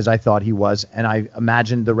ridiculous as I thought he was. And I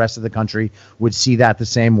imagined the rest of the country would see that the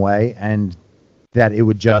same way and that it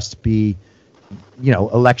would just be,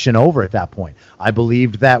 election over at that point. I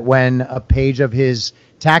believed that when a page of his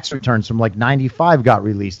tax returns from like 95 got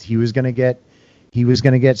released, he was going to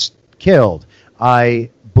get killed. I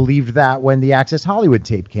believed that when the Access Hollywood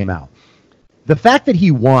tape came out. The fact that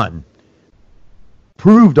he won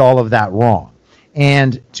proved all of that wrong.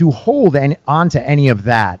 And to hold on to any of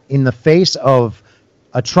that in the face of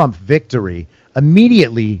a Trump victory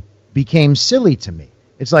immediately became silly to me.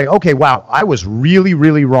 It's like, okay, wow, I was really,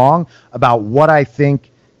 really wrong about what I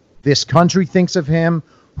think this country thinks of him,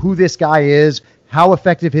 who this guy is, how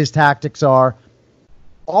effective his tactics are.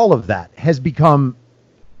 All of that has become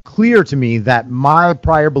clear to me that my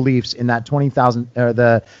prior beliefs in that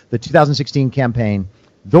the 2016 campaign,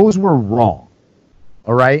 those were wrong.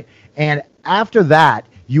 All right. And after that,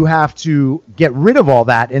 you have to get rid of all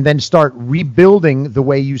that and then start rebuilding the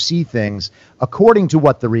way you see things according to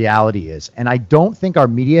what the reality is. And I don't think our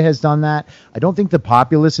media has done that. I don't think the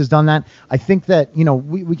populace has done that. I think that,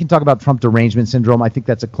 we can talk about Trump derangement syndrome. I think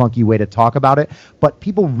that's a clunky way to talk about it. But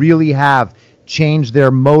people really have changed their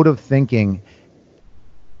mode of thinking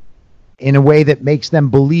in a way that makes them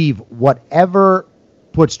believe whatever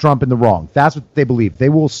puts Trump in the wrong. That's what they believe. They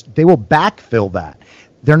will backfill that.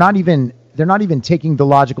 They're not even taking the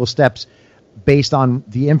logical steps based on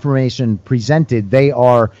the information presented. They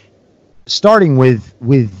are starting with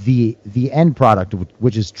the end product,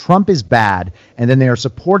 which is Trump is bad, and then they are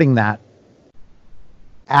supporting that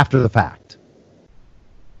after the fact.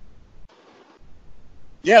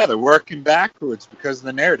 Yeah, they're working backwards because of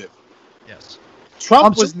the narrative. Yes.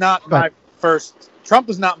 Trump was not my first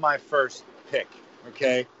pick,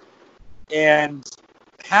 okay? And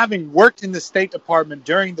having worked in the State Department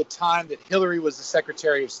during the time that Hillary was the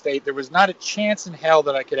Secretary of State, there was not a chance in hell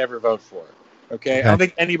that I could ever vote for her, okay? I don't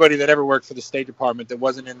think anybody that ever worked for the State Department that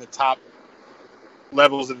wasn't in the top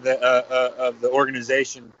levels of the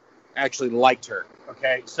organization actually liked her,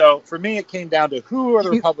 okay? So for me, it came down to who are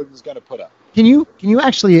the Republicans going to put up? Can you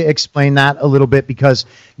actually explain that a little bit? Because,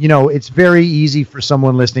 it's very easy for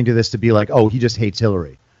someone listening to this to be like, oh, he just hates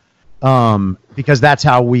Hillary. Because that's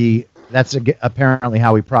apparently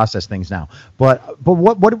how we process things now. But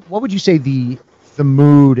what would you say the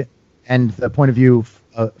mood and the point of view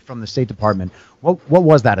from the State Department, what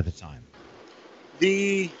was that at the time?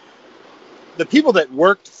 the people that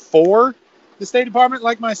worked for the State Department,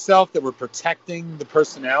 like myself, that were protecting the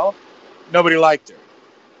personnel, nobody liked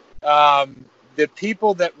her. The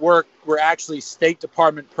people that were actually State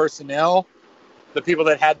Department personnel, the people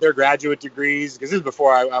that had their graduate degrees, because this is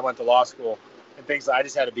before I went to law school and things. I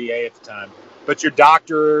just had a BA at the time. But your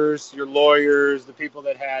doctors, your lawyers, the people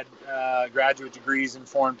that had graduate degrees in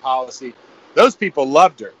foreign policy, those people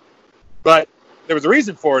loved her. But there was a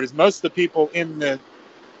reason for it, is most of the people in the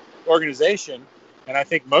organization, and I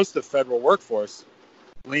think most of the federal workforce,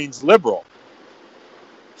 leans liberal.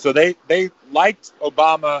 So they liked the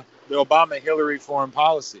Obama-Hillary foreign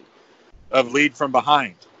policy of lead from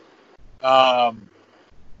behind. I've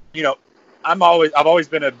always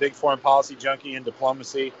been a big foreign policy junkie in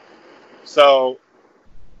diplomacy. So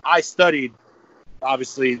I studied,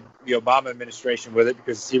 obviously, the Obama administration with it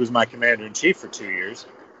because he was my commander in chief for 2 years.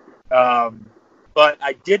 But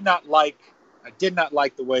I did not like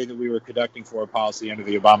the way that we were conducting foreign policy under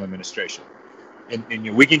the Obama administration.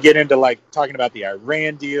 And we can get into like talking about the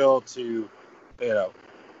Iran deal to,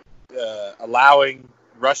 allowing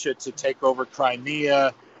Russia to take over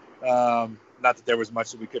Crimea. Not that there was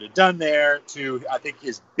much that we could have done there. To, I think,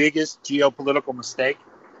 his biggest geopolitical mistake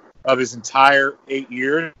of his entire 8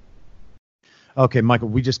 years. Okay, Michael,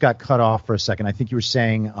 we just got cut off for a second. I think you were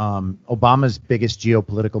saying Obama's biggest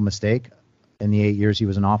geopolitical mistake in the 8 years he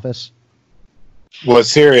was in office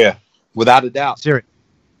was Syria, without a doubt. Syria.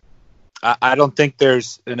 I don't think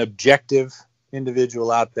there's an objective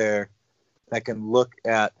individual out there that can look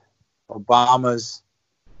at Obama's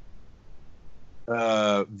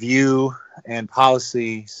view and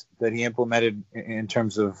policies that he implemented in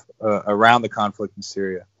terms of around the conflict in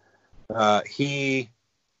Syria. He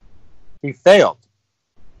failed.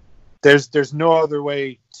 There's no other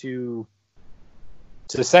way to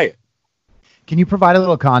say it. Can you provide a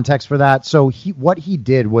little context for that? So what he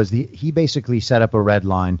did was he basically set up a red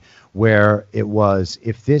line where it was,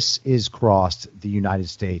 if this is crossed, the United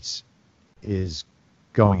States is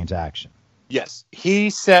going into action. Yes, he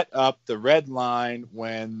set up the red line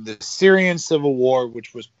when the Syrian civil war,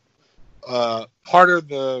 which was part of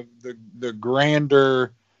the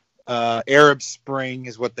grander Arab Spring,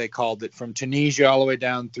 is what they called it, from Tunisia all the way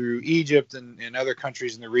down through Egypt and other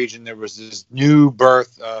countries in the region. There was this new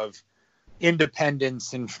birth of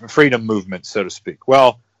independence and freedom movement, so to speak.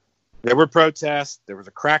 Well, there were protests. There was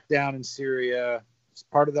a crackdown in Syria.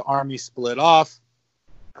 Part of the army split off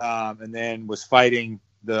and then was fighting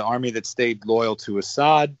the army that stayed loyal to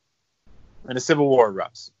Assad, and a civil war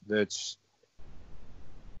erupts.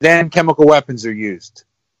 Then chemical weapons are used.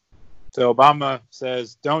 So Obama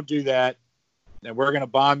says, don't do that, and we're going to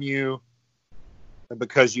bomb you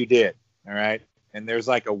because you did, all right? And there's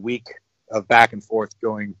like a week of back and forth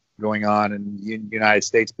going on, and the United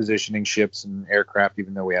States positioning ships and aircraft,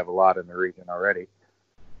 even though we have a lot in the region already.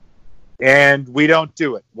 And we don't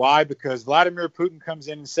do it. Why? Because Vladimir Putin comes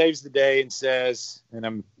in and saves the day and says, and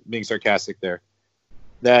I'm being sarcastic there,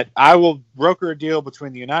 that I will broker a deal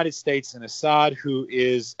between the United States and Assad, who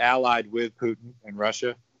is allied with Putin and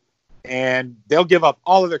Russia, and they'll give up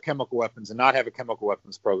all of their chemical weapons and not have a chemical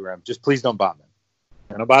weapons program. Just please don't bomb them.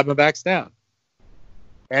 And Obama backs down.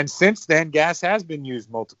 And since then, gas has been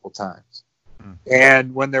used multiple times.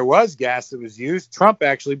 And when there was gas that was used, Trump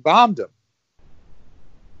actually bombed them.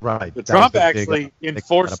 Right. But Trump actually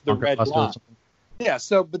enforced the red line. Yeah.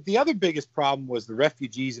 So, but the other biggest problem was the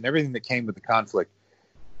refugees and everything that came with the conflict.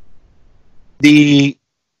 The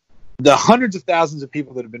hundreds of thousands of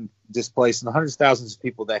people that have been displaced and the hundreds of thousands of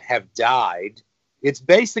people that have died. It's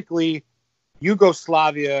basically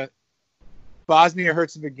Yugoslavia,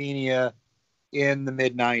 Bosnia-Herzegovina in the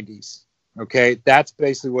mid-90s. Okay, that's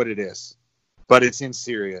basically what it is. But it's in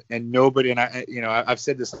Syria, and nobody. And I've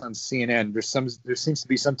said this on CNN. There seems to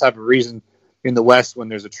be some type of reason in the West when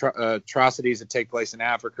there's atrocities that take place in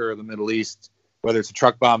Africa or the Middle East, whether it's a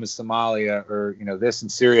truck bomb in Somalia or this in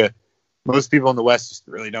Syria. Most people in the West just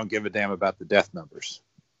really don't give a damn about the death numbers.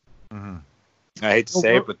 Mm-hmm. I hate to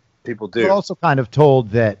say it, but people do. We're also kind of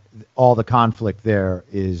told that all the conflict there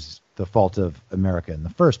is the fault of America in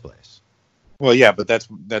the first place. Well, yeah, but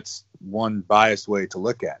that's one biased way to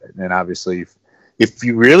look at it. And obviously, if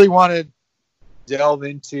you really want to delve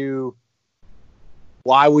into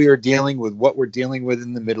why we are dealing with what we're dealing with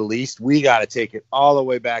in the Middle East, we got to take it all the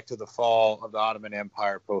way back to the fall of the Ottoman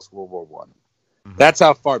Empire post World War I. Mm-hmm. That's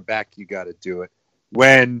how far back you got to do it.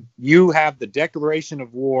 When you have the declaration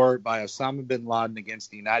of war by Osama bin Laden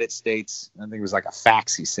against the United States, I think it was like a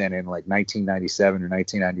fax he sent in like 1997 or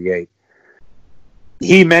 1998.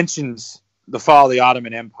 He mentions the fall of the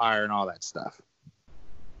Ottoman Empire and all that stuff.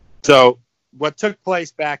 So what took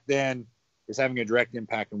place back then is having a direct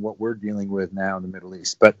impact on what we're dealing with now in the Middle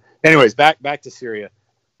East. But anyways, back to Syria.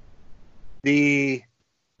 The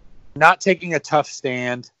not taking a tough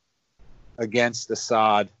stand against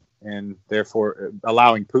Assad and therefore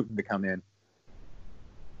allowing Putin to come in.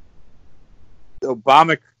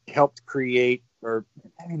 Obama helped create, or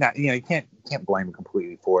I mean, not, you can't blame him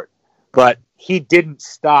completely for it, but he didn't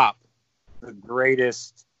stop the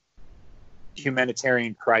greatest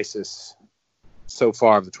humanitarian crisis so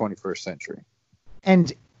far of the 21st century.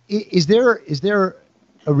 And is there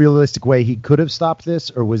a realistic way he could have stopped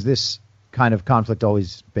this, or was this kind of conflict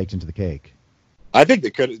always baked into the cake? I think they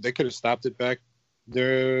could have stopped it back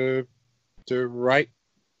the right.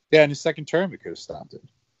 Yeah, in his second term, it could have stopped it.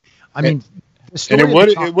 I mean, and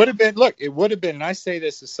it would have been. Look, it would have been. And I say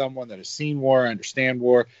this as someone that has seen war, I understand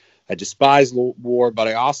war, I despise war, but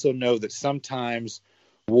I also know that sometimes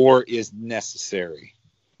war is necessary.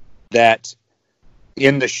 That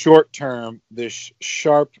in the short term, this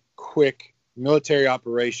sharp, quick military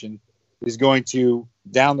operation is going to,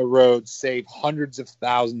 down the road, save hundreds of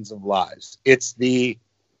thousands of lives. It's the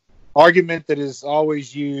argument that is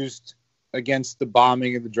always used against the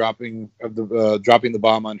bombing and the dropping the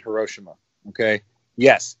bomb on Hiroshima. Okay.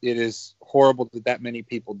 Yes, it is horrible that many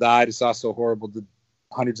people died. It's also horrible that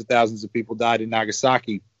hundreds of thousands of people died in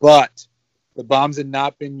Nagasaki. But the bombs had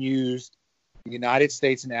not been used. The United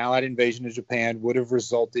States and Allied invasion of Japan would have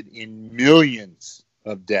resulted in millions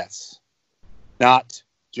of deaths, not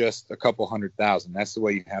just a couple 100,000. That's the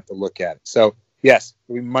way you have to look at it. So, yes,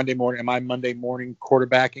 Monday morning. Am I Monday morning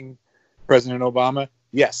quarterbacking President Obama?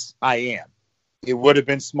 Yes, I am. It would have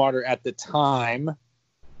been smarter at the time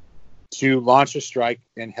to launch a strike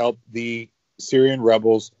and help the Syrian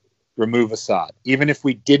rebels remove Assad, even if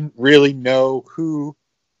we didn't really know who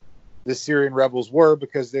the Syrian rebels were,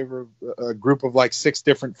 because they were a group of like 6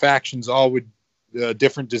 different factions, all with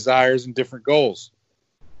different desires and different goals.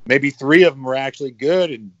 Maybe 3 of them are actually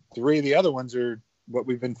good, and 3 of the other ones are what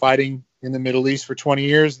we've been fighting in the Middle East for 20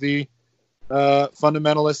 years, the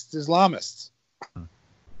fundamentalist Islamists.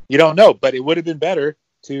 You don't know, but it would have been better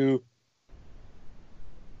to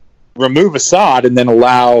remove Assad and then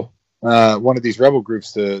allow one of these rebel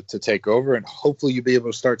groups to take over, and hopefully you'll be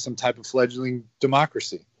able to start some type of fledgling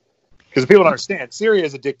democracy. Because people don't understand, Syria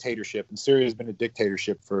is a dictatorship, and Syria has been a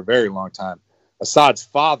dictatorship for a very long time. Assad's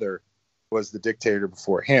father was the dictator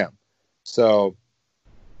before him. So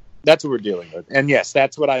that's what we're dealing with. And yes,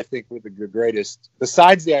 that's what I think was the greatest.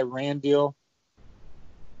 Besides the Iran deal,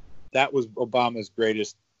 that was Obama's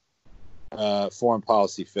greatest foreign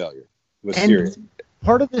policy failure, was Syria.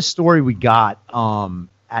 Part of the story we got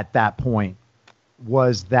at that point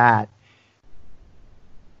was that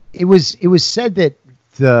it was said that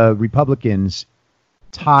the Republicans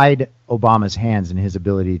tied Obama's hands in his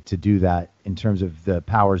ability to do that in terms of the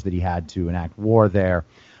powers that he had to enact war there.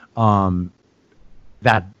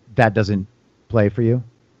 That doesn't play for you?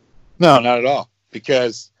 No, not at all.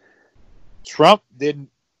 Because Trump didn't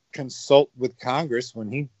consult with Congress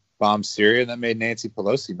when he bombed Syria. That made Nancy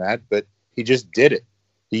Pelosi mad, but he just did it.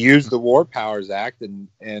 He used the War Powers Act and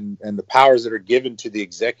the powers that are given to the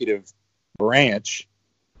executive branch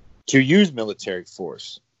to use military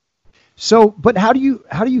force. So, but how do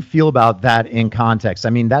you feel about that in context?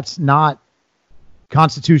 I mean, that's not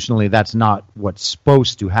constitutionally, that's not what's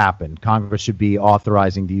supposed to happen. Congress should be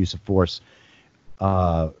authorizing the use of force.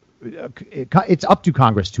 It's up to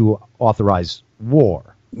Congress to authorize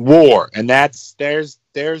war. And there's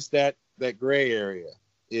that gray area.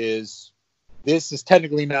 This is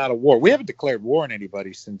technically not a war. We haven't declared war on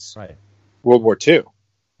anybody since World War II.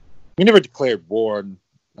 We never declared war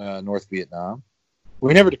on North Vietnam.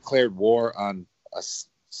 We never declared war on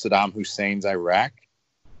Saddam Hussein's Iraq.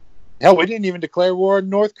 Hell, we didn't even declare war on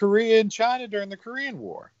North Korea and China during the Korean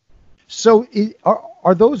War. So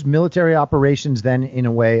are those military operations then in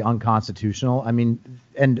a way unconstitutional? I mean,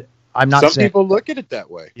 and I'm not saying... Some people look at it that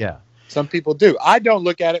way. Yeah. Some people do. I don't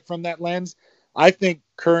look at it from that lens. I think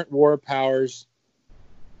current war powers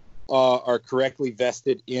are correctly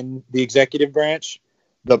vested in the executive branch.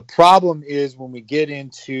 The problem is when we get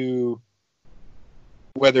into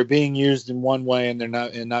whether being used in one way and they're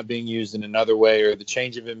not being used in another way, or the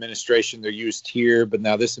change of administration, they're used here, but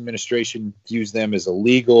now this administration views them as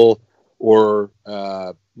illegal, or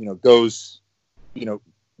goes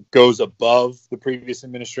above the previous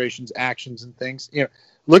administration's actions and things.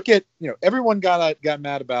 Look at everyone got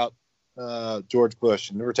mad about George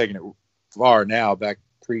Bush, and we're taking it far now, back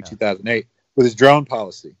pre-2008 with his drone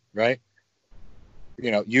policy, right?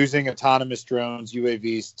 Using autonomous drones,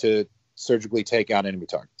 UAVs, to surgically take out enemy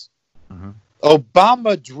targets. Mm-hmm.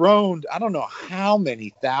 Obama droned, I don't know how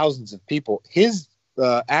many thousands of people. His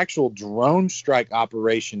actual drone strike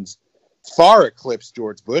operations far eclipsed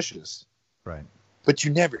George Bush's. Right. But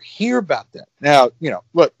you never hear about that. Now,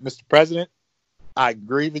 look, Mr. President, I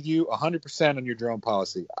agree with you 100% on your drone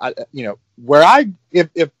policy. If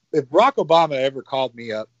Barack Obama ever called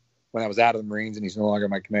me up when I was out of the Marines and he's no longer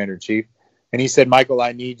my commander in chief, and he said, Michael,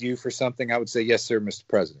 I need you for something, I would say, yes, sir, Mr.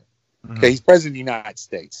 President. Mm-hmm. Okay, he's president of the United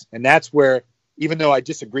States. And that's where, even though I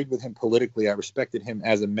disagreed with him politically, I respected him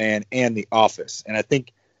as a man and the office. And I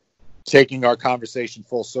think taking our conversation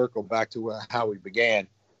full circle back to how we began,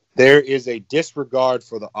 there is a disregard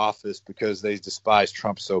for the office because they despise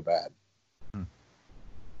Trump so bad.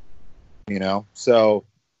 So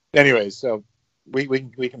anyways, so we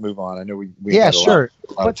can move on. I know we yeah, sure.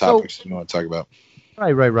 A lot of topics you want to talk about.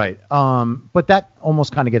 Right. But that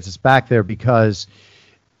almost kind of gets us back there, because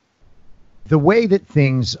the way that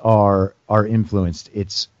things are influenced,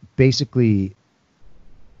 it's basically,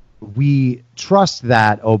 we trust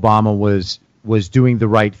that Obama was doing the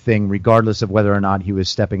right thing, regardless of whether or not he was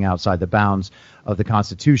stepping outside the bounds of the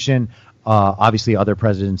Constitution. Obviously, other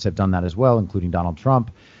presidents have done that as well, including Donald Trump.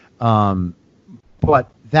 But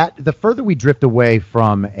the further we drift away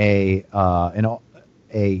from a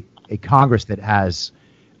Congress that has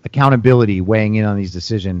accountability, weighing in on these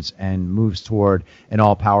decisions, and moves toward an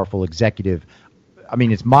all-powerful executive, I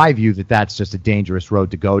mean, it's my view that that's just a dangerous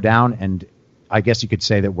road to go down, and I guess you could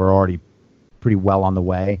say that we're already pretty well on the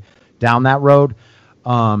way down that road.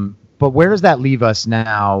 But where does that leave us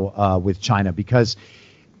now with China? Because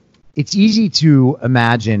it's easy to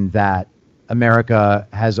imagine that America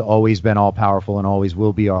has always been all-powerful and always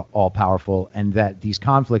will be all-powerful, and that these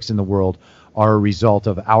conflicts in the world are a result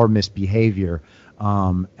of our misbehavior.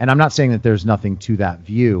 And I'm not saying that there's nothing to that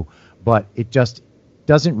view, but it just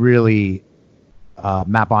doesn't really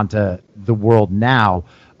map onto the world now.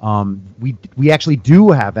 We actually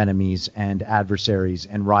do have enemies and adversaries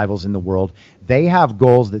and rivals in the world. They have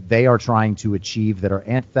goals that they are trying to achieve that are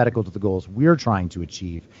antithetical to the goals we're trying to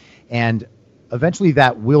achieve. And eventually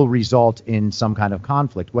that will result in some kind of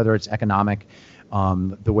conflict, whether it's economic,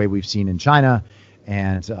 the way we've seen in China.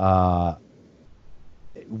 And,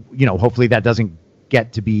 hopefully that doesn't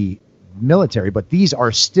get to be military, but these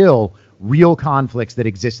are still real conflicts that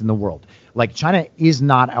exist in the world. Like, China is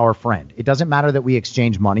not our friend. It doesn't matter that we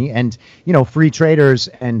exchange money, and, free traders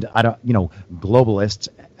and, globalists.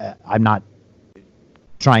 I'm not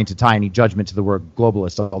trying to tie any judgment to the word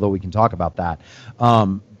globalist, although we can talk about that.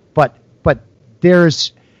 But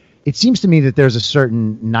it seems to me that there's a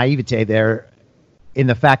certain naivete there in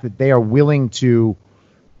the fact that they are willing to,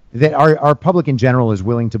 that our public in general is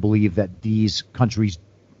willing to believe that these countries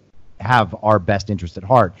have our best interest at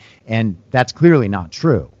heart. And that's clearly not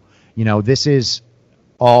true. This is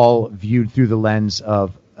all viewed through the lens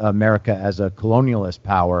of America as a colonialist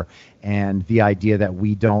power, and the idea that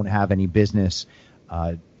we don't have any business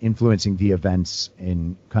influencing the events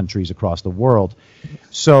in countries across the world.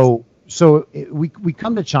 So we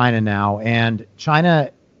come to China now, and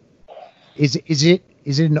China, is it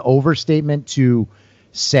an overstatement to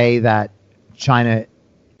say that China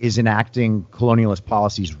is enacting colonialist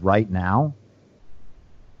policies right now?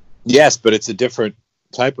 Yes, but it's a different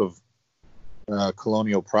type of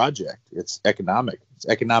colonial project. It's economic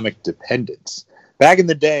dependence. Back in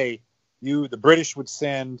the day, the British would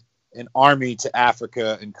send an army to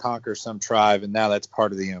Africa and conquer some tribe, and now that's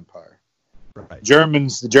part of the empire. Right.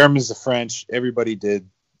 The Germans, the French, everybody did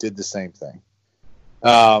the same thing.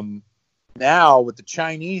 Now, what the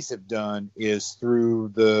Chinese have done is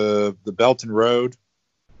through the Belt and Road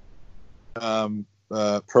program,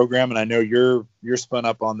 and I know you're spun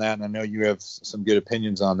up on that, and I know you have some good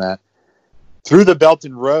opinions on that. Through the Belt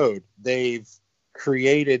and Road, they've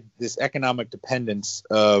created this economic dependence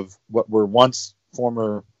of what were once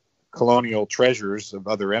former colonial treasures of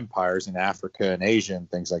other empires in Africa and Asia and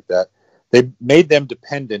things like that. They made them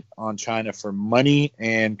dependent on China for money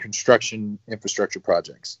and construction infrastructure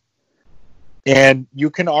projects. And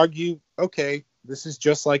you can argue, okay, this is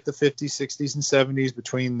just like the 50s, 60s, and 70s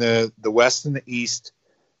between the West and the East,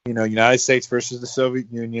 United States versus the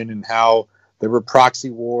Soviet Union, and how there were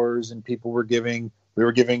proxy wars and we were giving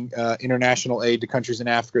international aid to countries in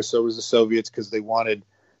Africa. So was the Soviets, because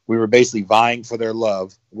we were basically vying for their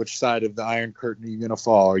love. Which side of the Iron Curtain are you going to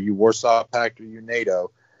fall? Are you Warsaw Pact or are you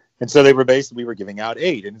NATO? And so we were giving out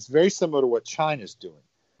aid. And it's very similar to what China's doing.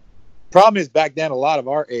 Problem is, back then, a lot of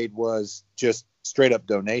our aid was just straight up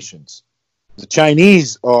donations. The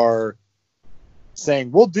Chinese are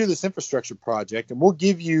saying, we'll do this infrastructure project and we'll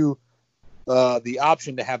give you the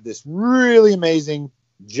option to have this really amazing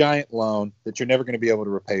giant loan that you're never going to be able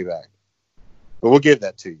to repay back. But we'll give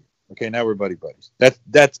that to you. Okay, now we're buddies.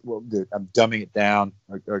 That's well, dude, I'm dumbing it down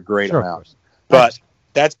a great Sure, amount, but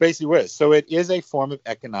that's basically what it is. So it is a form of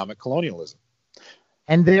economic colonialism.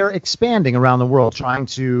 And they're expanding around the world, trying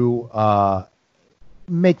to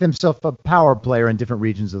make themselves a power player in different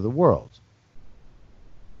regions of the world.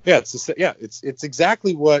 Yeah, it's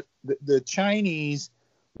exactly what the Chinese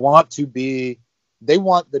want to be. They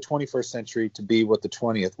want the 21st century to be what the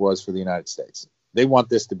 20th was for the United States. They want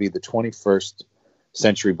this to be the 21st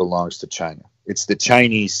century belongs to China. It's the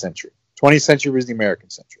Chinese century. 20th century was the American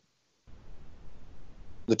century.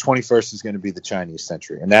 The 21st is going to be the Chinese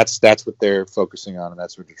century. And that's what they're focusing on, and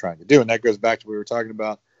that's what they're trying to do. And that goes back to what we were talking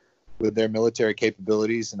about with their military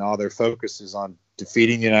capabilities, and all their focus is on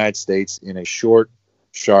defeating the United States in a short,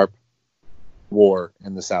 sharp war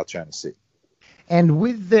in the South China Sea. And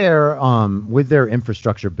with their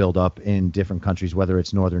infrastructure build up in different countries, whether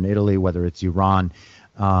it's northern Italy, whether it's Iran,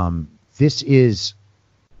 this is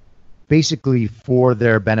basically for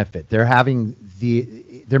their benefit.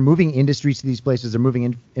 They're moving industries to these places. They're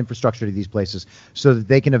moving infrastructure to these places so that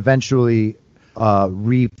they can eventually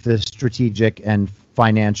reap the strategic and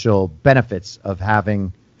financial benefits of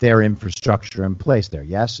having their infrastructure in place there.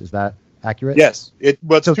 Yes, is that accurate? Yes, it's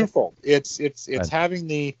twofold. It's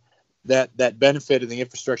having that benefit of the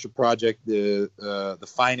infrastructure project, the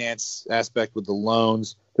finance aspect with the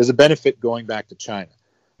loans. There's a benefit going back to China.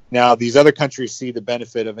 Now, these other countries see the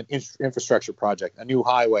benefit of an infrastructure project, a new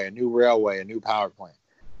highway, a new railway, a new power plant.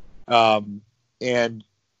 And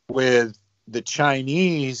with the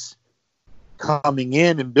Chinese coming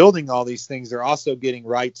in and building all these things, they're also getting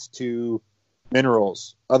rights to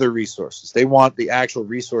minerals, other resources. They want the actual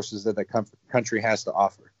resources that the country has to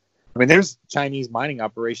offer. I mean, there's Chinese mining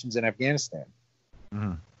operations in Afghanistan.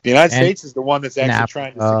 Mm-hmm. The United States is the one that's actually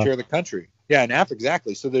trying to secure the country. Yeah, in Africa,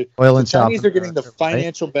 exactly. So the Chinese are getting the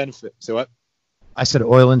financial benefit. So what? I said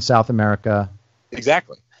oil in South America.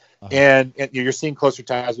 Exactly. And you're seeing closer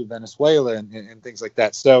ties with Venezuela and things like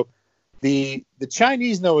that. So the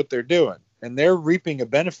Chinese know what they're doing, and they're reaping a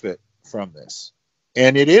benefit from this.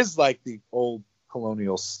 And it is like the old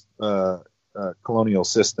colonial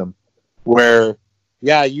system where,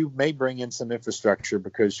 yeah, you may bring in some infrastructure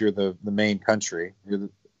because you're the main country,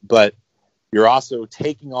 but you're also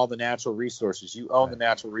taking all the natural resources. You own the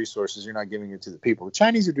natural resources. You're not giving it to the people. The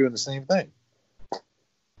Chinese are doing the same thing.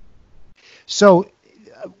 So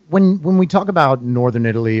when we talk about northern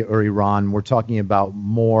Italy or Iran, we're talking about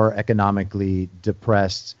more economically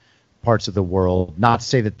depressed parts of the world. Not to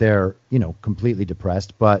say that they're, completely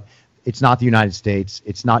depressed, but it's not the United States.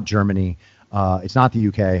 It's not Germany. It's not the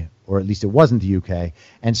UK, or at least it wasn't the UK.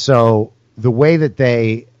 And so the way that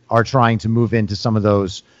they are trying to move into some of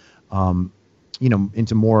those,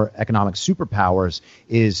 into more economic superpowers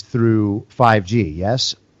is through 5G.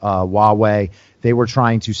 Yes. Huawei, they were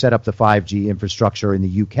trying to set up the 5G infrastructure in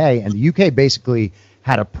the UK, and the UK basically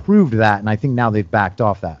had approved that. And I think now they've backed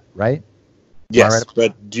off that, right? Yes.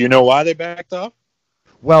 But do you know why they backed off?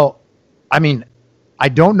 Well, I mean, I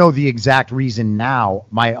don't know the exact reason now.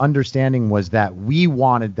 My understanding was that we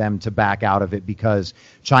wanted them to back out of it because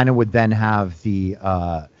China would then have the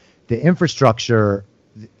infrastructure,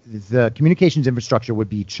 the communications infrastructure would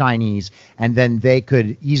be Chinese, and then they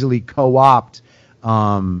could easily co-opt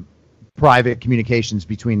private communications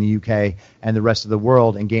between the UK and the rest of the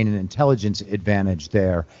world and gain an intelligence advantage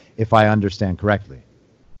there, if I understand correctly.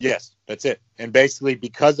 Yes, that's it. And basically,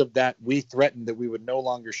 because of that, we threatened that we would no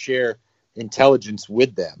longer share intelligence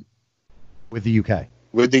with them. With the UK.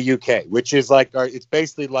 With the UK, which is like it's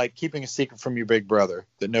basically like keeping a secret from your big brother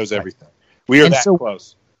that knows everything. We are that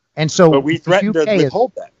close. And so, but we threatened to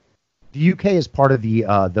withhold that. The UK is part of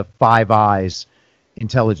the Five Eyes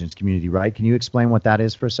intelligence community, right? Can you explain what that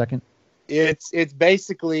is for a second? It's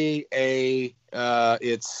basically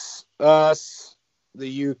it's us,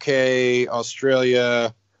 the UK,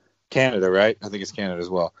 Australia, Canada, right? I think it's Canada as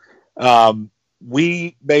well.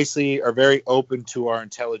 We basically are very open to our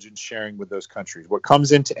intelligence sharing with those countries. What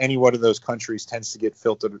comes into any one of those countries tends to get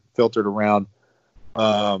filtered around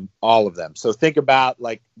all of them. So think about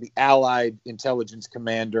like the Allied Intelligence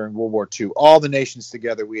Command during World War II. All the nations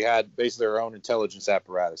together, we had basically our own intelligence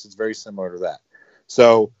apparatus. It's very similar to that.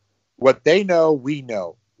 So what they know, we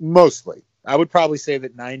know, mostly. I would probably say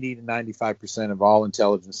that 90 to 95% of all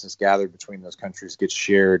intelligence that's gathered between those countries gets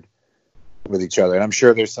shared with each other. And I'm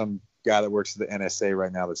sure there's some guy that works at the NSA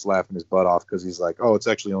right now that's laughing his butt off because he's like, oh, it's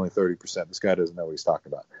actually only 30%. This guy doesn't know what he's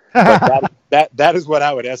talking about. But that is what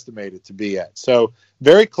I would estimate it to be at. So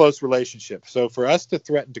very close relationship. So for us to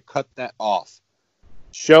threaten to cut that off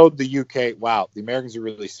showed the UK, wow, the Americans are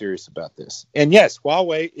really serious about this. And yes,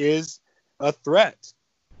 Huawei is a threat.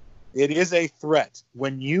 It is a threat.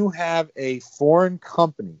 When you have a foreign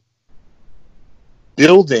company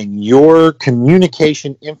building your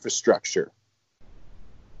communication infrastructure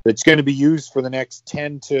that's going to be used for the next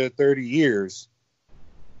 10 to 30 years,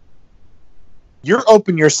 you're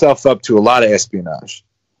opening yourself up to a lot of espionage.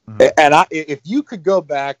 Mm-hmm. And if you could go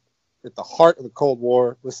back at the heart of the Cold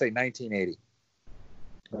War, let's say 1980.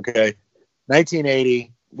 Okay,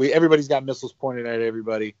 1980, everybody's got missiles pointed at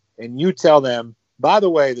everybody, and you tell them, by the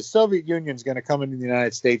way, the Soviet Union is going to come into the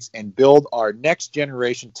United States and build our next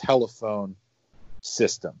generation telephone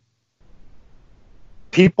system.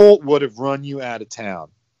 People would have run you out of town.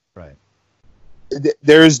 Right.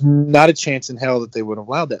 There's not a chance in hell that they would have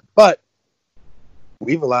allowed that. But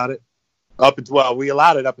we've allowed it we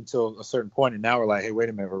allowed it up until a certain point, and now we're like, hey, wait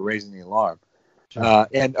a minute, we're raising the alarm. Sure.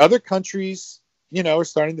 And other countries, are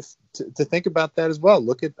starting to think about that as well.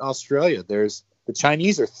 Look at Australia. The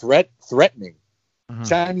Chinese are threatening. Mm-hmm.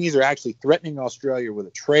 Chinese are actually threatening Australia with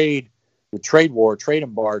a trade war, trade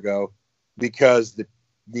embargo, because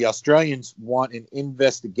the Australians want an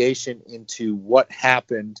investigation into what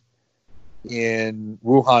happened in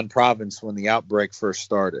Wuhan province when the outbreak first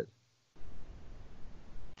started.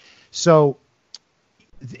 So,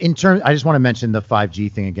 I just want to mention the 5G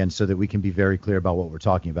thing again so that we can be very clear about what we're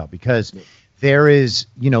talking about, because there is,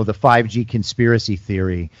 the 5G conspiracy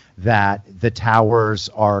theory that the towers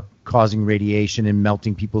are causing radiation and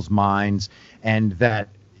melting people's minds, and that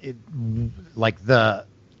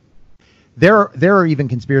there are even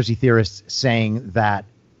conspiracy theorists saying that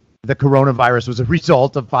the coronavirus was a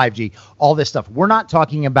result of 5G, all this stuff. We're not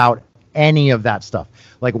talking about any of that stuff.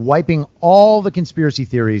 Like, wiping all the conspiracy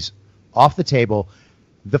theories off the table.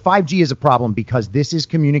 The 5G is a problem because this is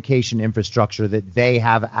communication infrastructure that they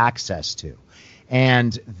have access to.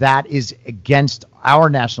 And that is against our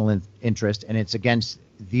national interest, and it's against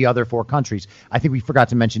the other four countries. I think we forgot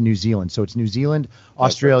to mention New Zealand. So it's New Zealand,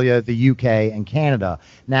 Australia, the UK, and Canada.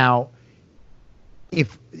 Now,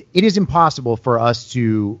 if it is impossible for us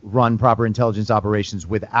to run proper intelligence operations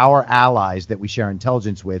with our allies that we share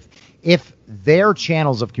intelligence with, if their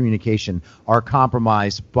channels of communication are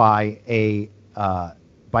compromised by a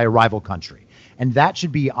rival country, and that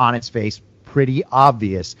should be on its face pretty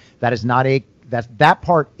obvious. That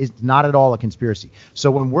part is not at all a conspiracy. So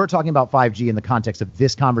when we're talking about 5G in the context of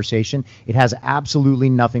this conversation, it has absolutely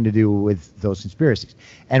nothing to do with those conspiracies.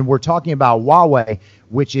 And we're talking about Huawei,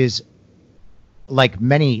 which is, like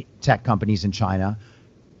many tech companies in China,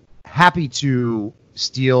 happy to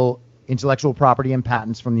steal intellectual property and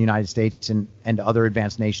patents from the United States and other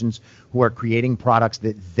advanced nations who are creating products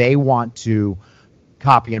that they want to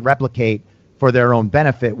copy and replicate for their own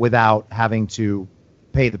benefit without having to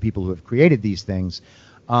pay the people who have created these things.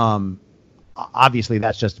 Obviously,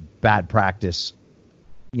 that's just bad practice,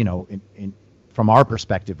 from our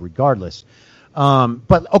perspective, regardless.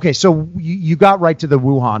 But okay, so you got right to the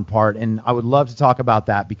Wuhan part, and I would love to talk about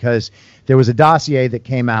that because there was a dossier that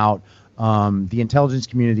came out. The intelligence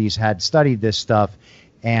communities had studied this stuff,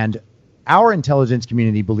 and our intelligence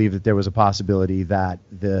community believed that there was a possibility that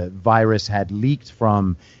the virus had leaked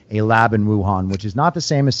from a lab in Wuhan, which is not the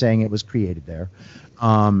same as saying it was created there.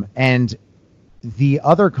 And the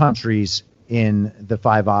other countries in the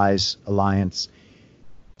Five Eyes Alliance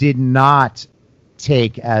did not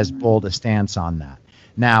take as bold a stance on that.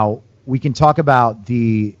 Now, we can talk about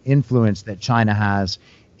the influence that China has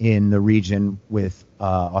in the region with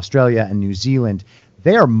Australia and New Zealand.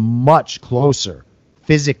 They are much closer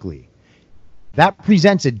physically. That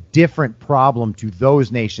presents a different problem to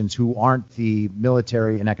those nations who aren't the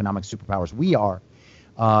military and economic superpowers we are.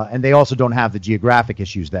 And they also don't have the geographic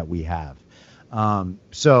issues that we have.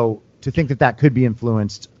 So to think that could be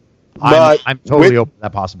influenced, I'm totally open to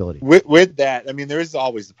that possibility. With that, I mean, there is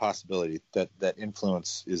always the possibility that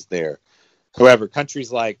influence is there. However,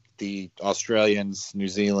 countries like the Australians, New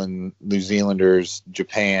Zealanders,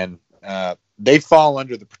 Japan, they fall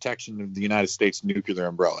under the protection of the United States nuclear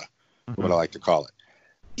umbrella, what I like to call it.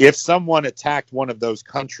 If someone attacked one of those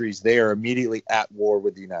countries, they are immediately at war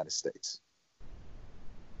with the United States.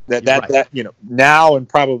 That now and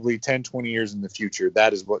probably 10, 20 years in the future,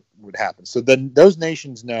 that is what would happen. So then those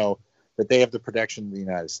nations know that they have the protection of the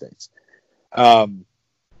United States.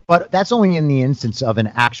 But that's only in the instance of an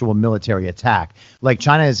actual military attack. Like,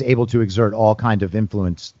 China is able to exert all kind of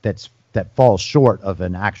influence that falls short of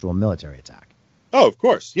an actual military attack. Oh, of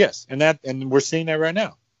course, yes, and we're seeing that right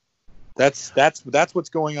now. That's what's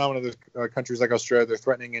going on with other countries like Australia. They're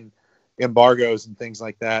threatening embargoes and things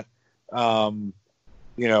like that.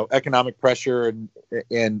 Economic pressure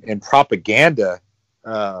and propaganda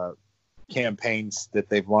campaigns that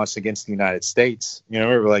they've launched against the United States.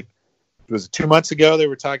 We're like, was it 2 months ago? They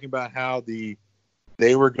were talking about how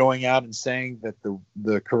they were going out and saying that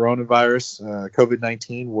the coronavirus,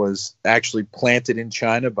 COVID-19, was actually planted in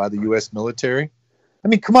China by the U.S. military. I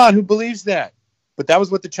mean, come on, who believes that? But that was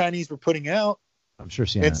what the Chinese were putting out. I'm sure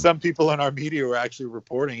CNN. And some people in our media were actually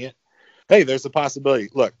reporting it. Hey, there's a possibility.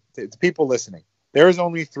 Look, to people listening, there is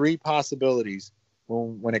only 3 possibilities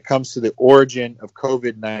when it comes to the origin of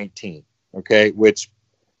COVID-19, okay, which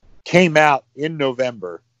came out in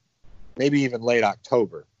November, maybe even late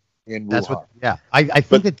October in Wuhan. I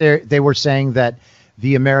think that they were saying that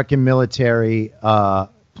the American military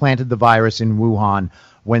planted the virus in Wuhan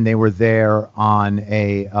when they were there on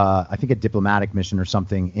I think a diplomatic mission or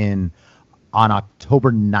something on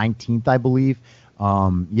October 19th, I believe.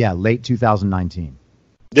 Late 2019.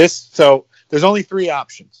 So there's only 3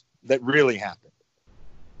 options that really happened.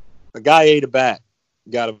 A guy ate a bat,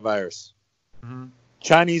 got a virus. Mm-hmm.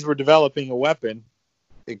 Chinese were developing a weapon.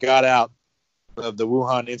 It got out of the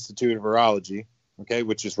Wuhan Institute of Virology, okay,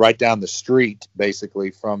 which is right down the street,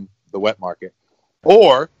 basically, from the wet market.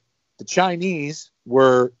 Or the Chinese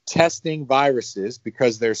were testing viruses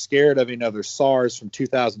because they're scared of another SARS from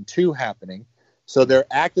 2002 happening. So they're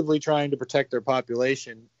actively trying to protect their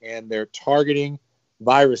population, and they're targeting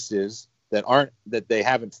viruses that they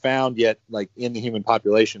haven't found yet, like in the human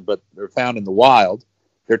population, but they're found in the wild.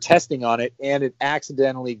 They're testing on it, and it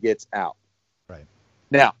accidentally gets out. Right.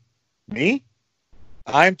 Now, me,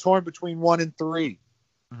 I'm torn between 1 and 3,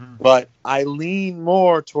 but I lean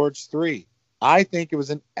more towards 3. I think it was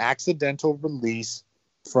an accidental release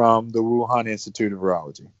from the Wuhan Institute of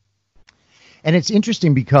Virology. And it's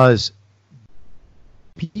interesting because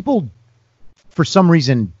people, for some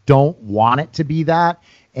reason, don't want it to be that.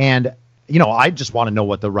 And, I just want to know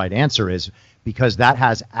what the right answer is, because that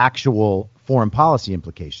has actual foreign policy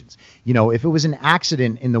implications. If it was an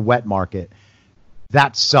accident in the wet market,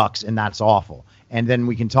 that sucks and that's awful. And then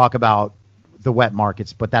we can talk about the wet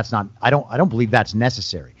markets, but that's not, I don't believe that's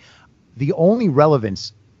necessary. The only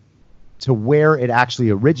relevance to where it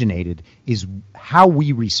actually originated is how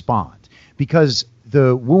we respond, because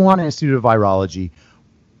the Wuhan Institute of Virology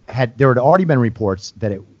there had already been reports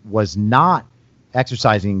that it was not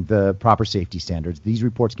exercising the proper safety standards. These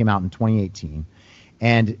reports came out in 2018.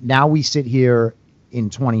 And now we sit here in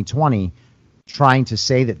 2020 trying to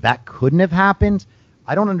say that couldn't have happened.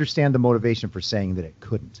 I don't understand the motivation for saying that it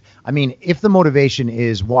couldn't. I mean, if the motivation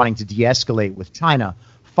is wanting to de-escalate with China,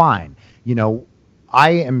 fine. I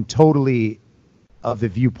am totally of the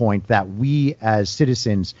viewpoint that we as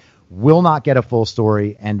citizens will not get a full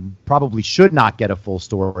story, and probably should not get a full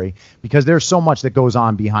story, because there's so much that goes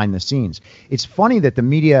on behind the scenes. It's funny that the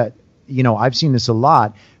media, I've seen this a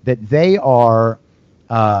lot, that they are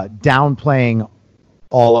downplaying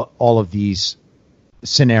all of these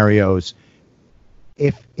scenarios.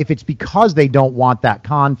 If it's because they don't want that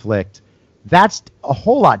conflict, that's a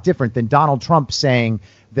whole lot different than Donald Trump saying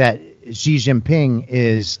that Xi Jinping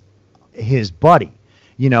is his buddy.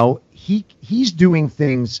 He's doing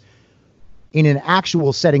things in an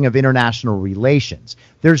actual setting of international relations.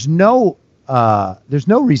 There's no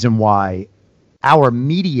reason why our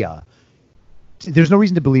media, there's no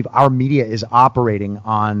reason to believe our media is operating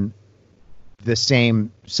on the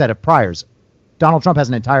same set of priors. Donald Trump has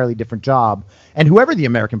an entirely different job, and whoever the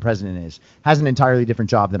American president is has an entirely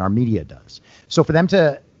different job than our media does. So for them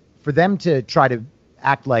to try to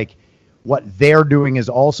act like what they're doing is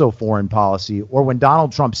also foreign policy, or when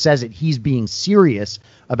Donald Trump says it, he's being serious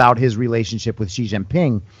about his relationship with Xi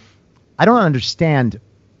Jinping, I don't understand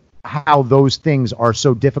how those things are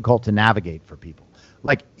so difficult to navigate for people.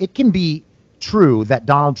 Like, it can be true that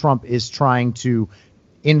Donald Trump is trying to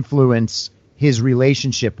influence his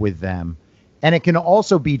relationship with them, and it can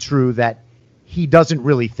also be true that he doesn't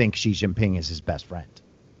really think Xi Jinping is his best friend.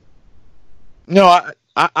 No,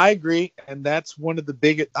 I agree, and that's one of the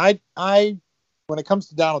biggest. I when it comes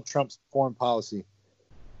to Donald Trump's foreign policy,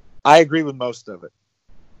 I agree with most of it.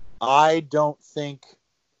 I don't think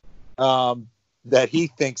that he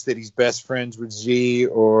thinks that he's best friends with Xi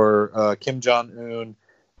or Kim Jong-un.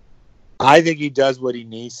 I think he does what he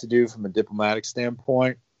needs to do from a diplomatic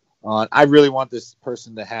standpoint. I really want this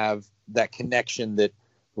person to have that connection that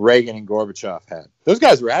Reagan and Gorbachev had. Those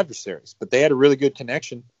guys were adversaries, but they had a really good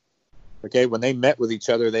connection. Okay, when they met with each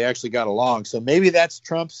other, they actually got along. So maybe that's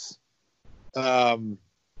Trump's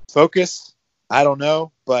focus. I don't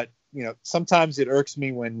know, but sometimes it irks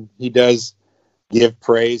me when he does give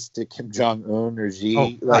praise to Kim Jong-un or Xi.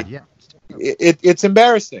 Oh, God, yeah. It's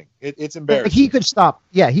embarrassing. It's embarrassing. He could stop.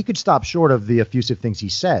 Yeah, he could stop short of the effusive things he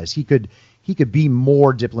says. He could be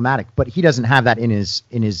more diplomatic, but he doesn't have that in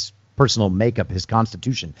his personal makeup, his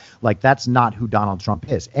constitution. Like, that's not who Donald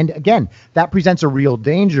Trump is. And again, that presents a real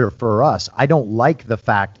danger for us. I don't like the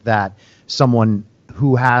fact that someone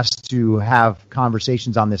who has to have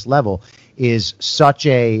conversations on this level is such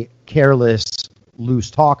a careless, loose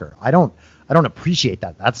talker. I don't appreciate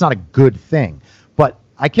that. That's not a good thing. But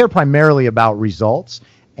I care primarily about results,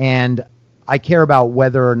 and I care about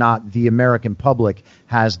whether or not the American public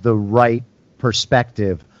has the right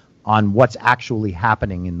perspective on what's actually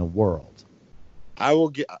happening in the world. I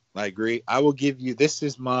agree. I will give you, this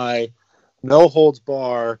is my no holds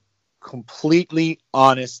bar, completely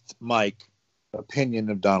honest, Mike,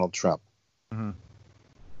 opinion of Donald Trump. Mm-hmm.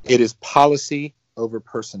 It is policy over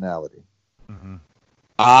personality. Mm-hmm.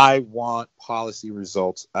 I want policy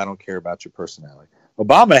results. I don't care about your personality.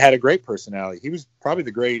 Obama had a great personality. He was probably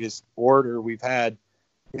the greatest orator we've had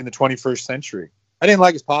in the 21st century. I didn't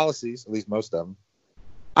like his policies, at least most of them.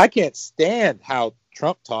 I can't stand how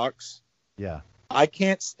Trump talks. Yeah. I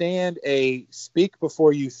can't stand a speak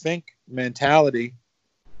before you think mentality.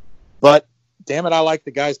 But damn it, I like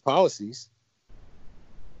the guy's policies.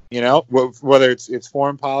 You know, whether it's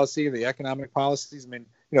foreign policy or the economic policies. I mean,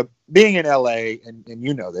 you know, being in LA, and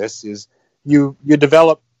you know this, is you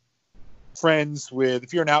develop friends with,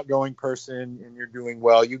 if you're an outgoing person and you're doing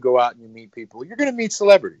well, you go out and you meet people. You're going to meet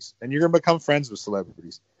celebrities, and you're going to become friends with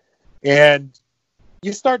celebrities. And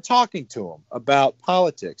you start talking to them about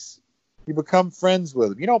politics. You become friends with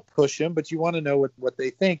them. You don't push them, but you want to know what they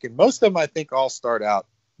think. And most of them, I think, all start out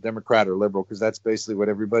Democrat or liberal, because that's basically what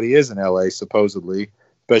everybody is in LA, supposedly,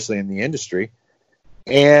 especially in the industry.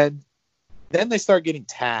 And then they start getting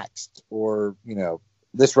taxed, or, you know,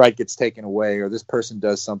 this right gets taken away, or this person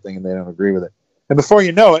does something and they don't agree with it. And before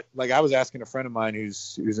you know it, like I was asking a friend of mine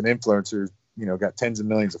who's an influencer, you know, got tens of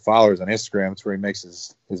millions of followers on Instagram. That's where he makes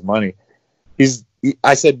his money.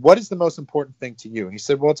 I said, what is the most important thing to you? And he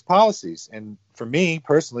said, well, it's policies. And for me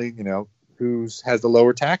personally, you know, who has the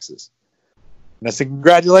lower taxes? And I said,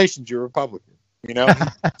 congratulations, you're a Republican. You know,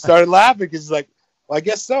 he started laughing because he's like, well, I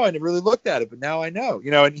guess so. I never really looked at it, but now I know.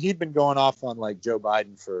 You know, and he'd been going off on like Joe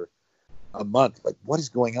Biden for a month. Like, what is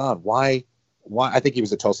going on? Why? I think he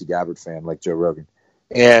was a Tulsi Gabbard fan, like Joe Rogan.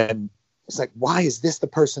 And it's like, why is this the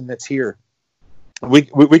person that's here? We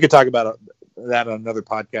could talk about that on another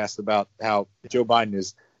podcast, about how Joe Biden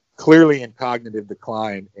is clearly in cognitive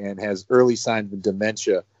decline and has early signs of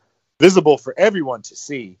dementia visible for everyone to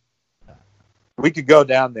see. We could go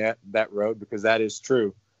down that road, because that is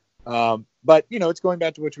true. But, you know, it's going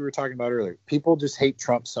back to what we were talking about earlier. People just hate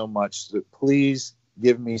Trump so much that please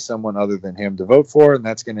give me someone other than him to vote for, and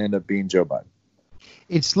that's going to end up being Joe Biden.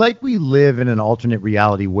 It's like we live in an alternate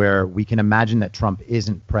reality where we can imagine that Trump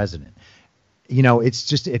isn't president. You know, it's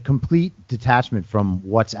just a complete detachment from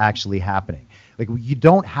what's actually happening. Like, you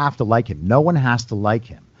don't have to like him. No one has to like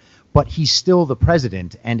him. But he's still the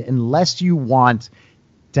president, and unless you want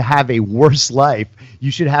to have a worse life, you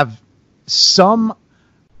should have some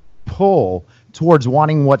pull towards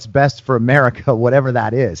wanting what's best for America, whatever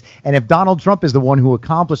that is. And if Donald Trump is the one who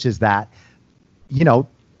accomplishes that, you know,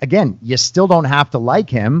 again, you still don't have to like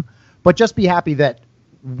him, but just be happy that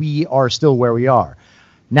we are still where we are.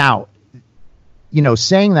 Now, you know,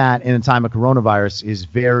 saying that in a time of coronavirus is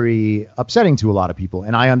very upsetting to a lot of people,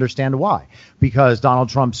 and I understand why. Because Donald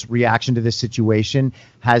Trump's reaction to this situation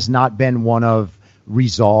has not been one of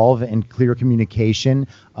resolve and clear communication,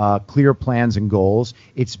 clear plans and goals.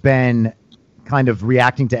 It's been kind of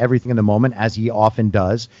reacting to everything in the moment, as he often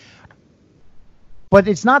does. But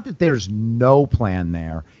it's not that there's no plan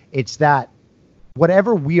there. It's that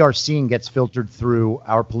whatever we are seeing gets filtered through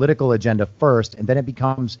our political agenda first, and then it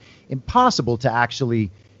becomes impossible to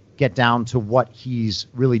actually get down to what he's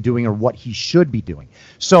really doing or what he should be doing.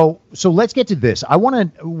 So let's get to this.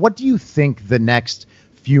 What do you think the next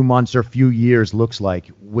few months or few years looks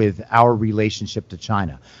like with our relationship to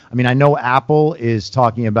China? I mean, I know Apple is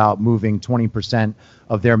talking about moving 20%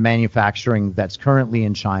 of their manufacturing that's currently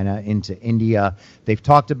in China into India. They've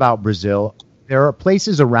talked about Brazil. There are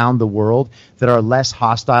places around the world that are less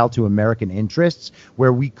hostile to American interests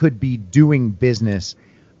where we could be doing business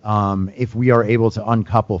if we are able to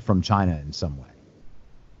uncouple from China in some way.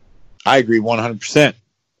 I agree 100%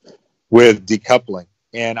 with decoupling.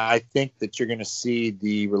 And I think that you're going to see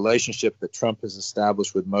the relationship that Trump has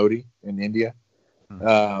established with Modi in India.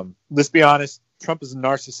 Let's be honest, Trump is a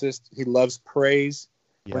narcissist. He loves praise.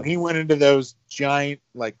 Yep. When he went into those giant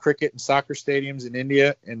like cricket and soccer stadiums in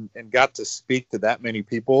India and got to speak to that many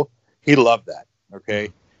people, he loved that.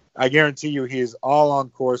 Okay. I guarantee you he is all on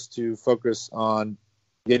course to focus on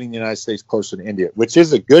getting the United States closer to India, which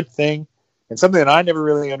is a good thing. And something that I never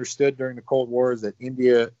really understood during the Cold War is that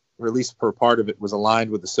India or at least for part of it, was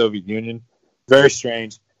aligned with the Soviet Union. Very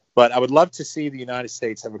strange. But I would love to see the United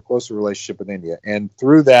States have a closer relationship with India, and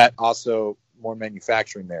through that, also more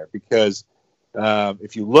manufacturing there. Because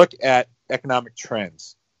if you look at economic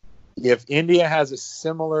trends, if India has a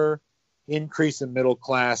similar increase in middle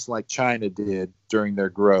class like China did during their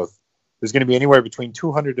growth, there's going to be anywhere between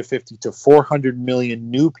 250 to 400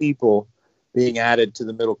 million new people being added to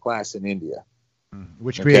the middle class in India.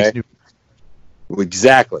 Which creates new.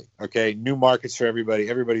 Exactly. Okay. New markets for everybody.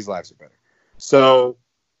 Everybody's lives are better. So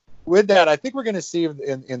with that, I think we're going to see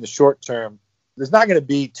in the short term, there's not going to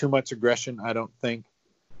be too much aggression, I don't think,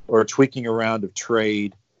 or tweaking around of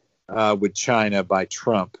trade with China by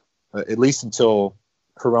Trump, at least until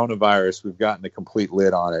coronavirus, we've gotten a complete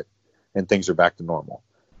lid on it and things are back to normal.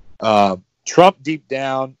 Trump deep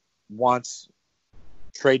down wants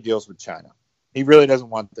trade deals with China. He really doesn't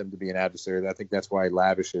want them to be an adversary. I think that's why he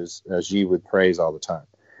lavishes Xi with praise all the time,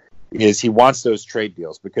 is he wants those trade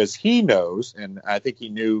deals because he knows, and I think he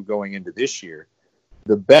knew going into this year,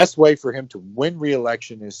 the best way for him to win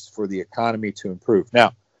re-election is for the economy to improve.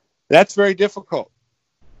 Now, that's very difficult.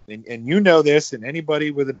 And you know this, and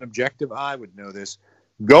anybody with an objective eye would know this.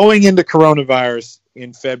 Going into coronavirus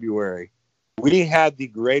in February, we had the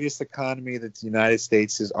greatest economy that the United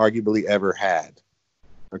States has arguably ever had.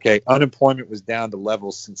 Okay, unemployment was down to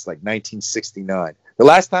levels since like 1969. The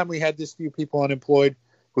last time we had this few people unemployed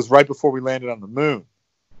was right before we landed on the moon.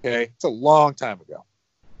 Okay, it's a long time ago.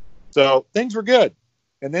 So things were good,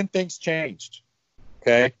 and then things changed.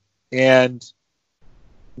 Okay, and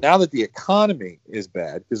now that the economy is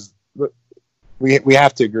bad, because we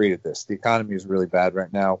have to agree to this, the economy is really bad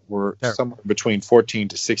right now. We're somewhere between 14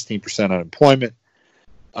 to 16% unemployment.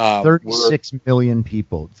 36 million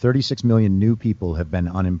people, 36 million new people have been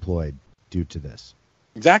unemployed due to this.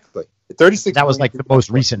 Exactly. 36. That was like the most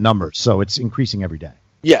recent numbers, so it's increasing every day.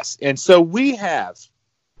 Yes, and so we have,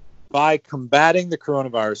 by combating the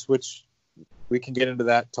coronavirus, which we can get into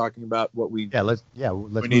that, talking about what we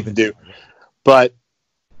need to do, but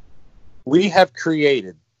we have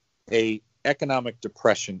created a economic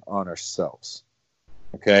depression on ourselves.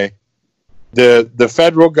 Okay. The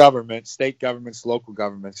federal government, state governments, local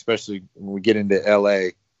governments, especially when we get into LA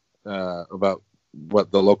about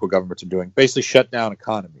what the local governments are doing, basically shut down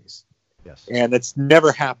economies. Yes. And it's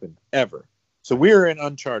never happened, ever. So we're in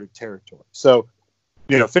uncharted territory. So,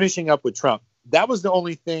 finishing up with Trump, that was the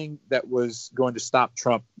only thing that was going to stop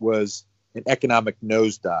Trump was an economic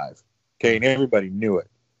nosedive. Okay, and everybody knew it.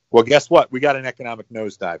 Well, guess what? We got an economic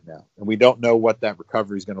nosedive now, and we don't know what that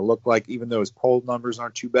recovery is going to look like, even though his poll numbers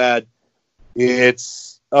aren't too bad.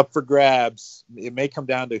 It's up for grabs. It may come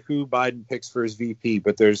down to who Biden picks for his VP,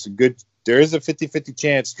 but there is a 50-50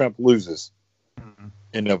 chance Trump loses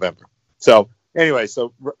in November. So anyway,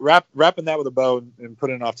 wrapping that with a bow and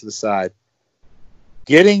putting it off to the side,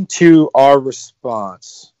 getting to our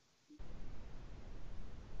response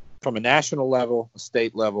from a national level, a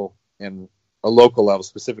state level, and a local level,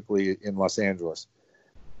 specifically in Los Angeles,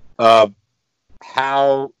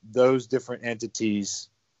 how those different entities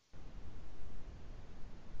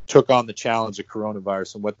took on the challenge of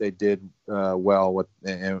coronavirus and what they did well,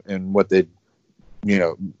 and what they,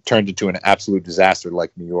 turned into an absolute disaster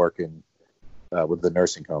like New York and with the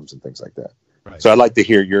nursing homes and things like that. Right. So I'd like to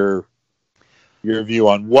hear your view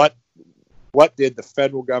on what did the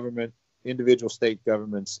federal government, individual state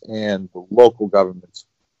governments, and the local governments,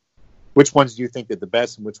 which ones do you think did the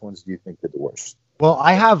best and which ones do you think did the worst? Well,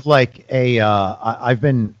 I have I've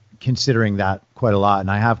been considering that quite a lot,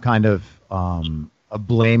 and I have kind of a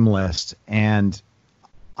blame list, and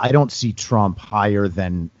I don't see Trump higher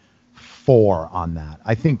than 4 on that.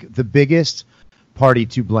 I think the biggest party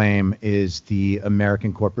to blame is the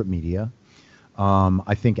American corporate media.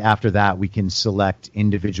 I think after that, we can select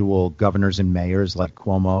individual governors and mayors like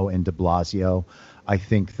Cuomo and de Blasio. I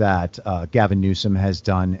think that Gavin Newsom has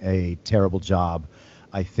done a terrible job.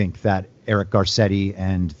 I think that Eric Garcetti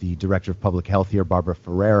and the director of public health here, Barbara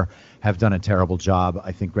Ferrer, have done a terrible job.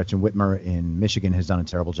 I think Gretchen Whitmer in Michigan has done a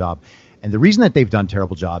terrible job. And the reason that they've done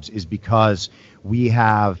terrible jobs is because we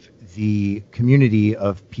have the community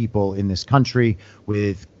of people in this country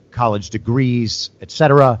with college degrees, et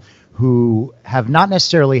cetera, who have not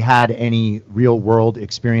necessarily had any real world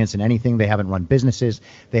experience in anything. They haven't run businesses.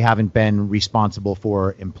 They haven't been responsible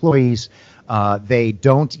for employees. They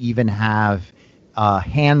don't even have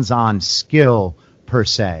hands-on skill per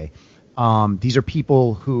se. These are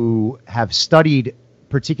people who have studied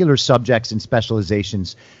particular subjects and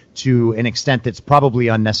specializations to an extent that's probably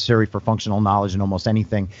unnecessary for functional knowledge in almost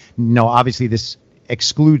anything. No, obviously this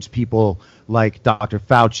excludes people like Dr.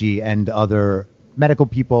 Fauci and other medical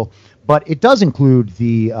people, But it does include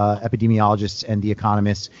the epidemiologists and the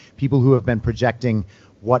economists, people who have been projecting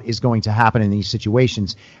what is going to happen in these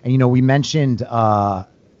situations. And, we mentioned, the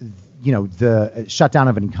shutdown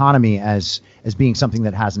of an economy as being something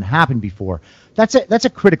that hasn't happened before. That's a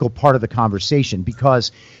critical part of the conversation,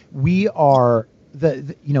 because we are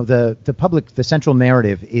the central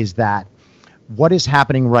narrative is that what is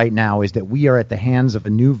happening right now is that we are at the hands of a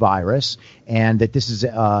new virus, and that this is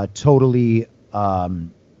totally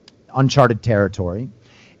uncharted territory.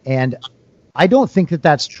 And I don't think that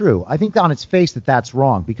that's true. I think on its face that that's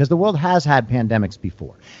wrong, because the world has had pandemics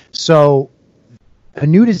before. So a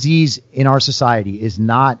new disease in our society is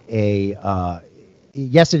not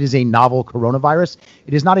yes, it is a novel coronavirus.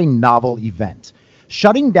 It is not a novel event.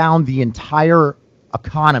 Shutting down the entire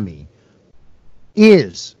economy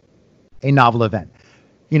is a novel event.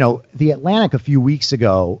 The Atlantic a few weeks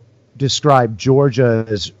ago described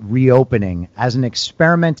Georgia's reopening as an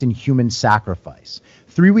experiment in human sacrifice.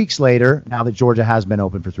 3 weeks later, now that Georgia has been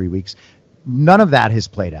open for 3 weeks, none of that has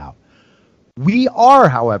played out. We are,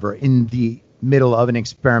 however, in the middle of an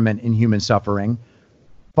experiment in human suffering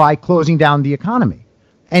by closing down the economy.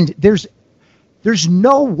 And there's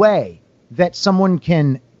no way that someone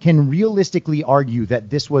can realistically argue that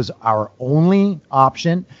this was our only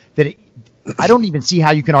option. I don't even see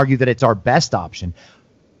how you can argue that it's our best option.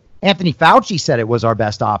 Anthony Fauci said it was our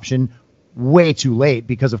best option way too late,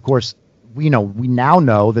 because, of course, we now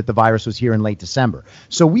know that the virus was here in late December.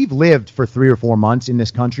 So we've lived for 3 or 4 months in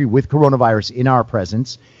this country with coronavirus in our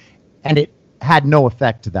presence, and it had no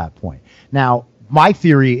effect to that point. Now, my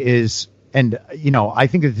theory is, and I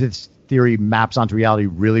think that this theory maps onto reality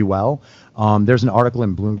really well. There's an article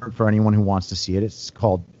in Bloomberg for anyone who wants to see it. It's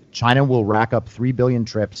called "China Will Rack Up 3 Billion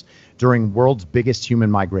Trips During World's Biggest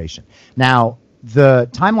Human Migration." Now, the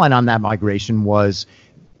timeline on that migration was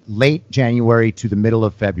late January to the middle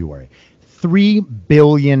of February. 3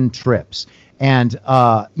 billion trips. And,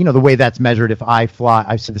 the way that's measured, if I fly,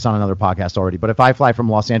 I've said this on another podcast already, but if I fly from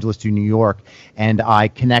Los Angeles to New York and I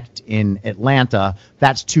connect in Atlanta,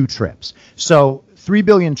 that's 2 trips. So 3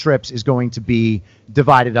 billion trips is going to be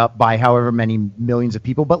divided up by however many millions of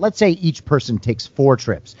people. But let's say each person takes 4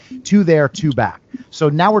 trips, 2 there, 2 back. So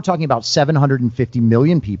now we're talking about 750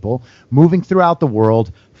 million people moving throughout the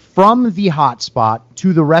world from the hotspot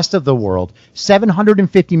to the rest of the world.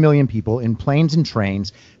 750 million people in planes and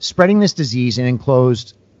trains spreading this disease in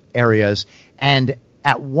enclosed areas. And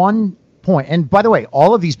at one point, and by the way,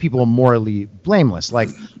 all of these people are morally blameless. Like,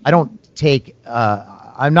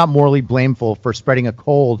 I'm not morally blameful for spreading a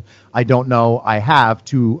cold I don't know I have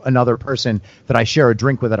to another person that I share a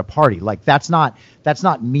drink with at a party. Like, that's not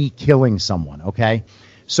me killing someone, okay?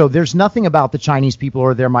 So there's nothing about the Chinese people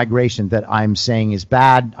or their migration that I'm saying is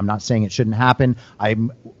bad. I'm not saying it shouldn't happen. I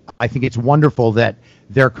think it's wonderful that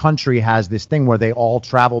their country has this thing where they all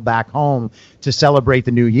travel back home to celebrate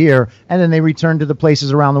the new year, and then they return to the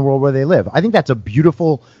places around the world where they live. I think that's a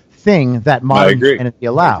beautiful thing that modern humanity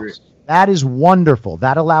allows. That is wonderful.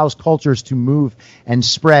 That allows cultures to move and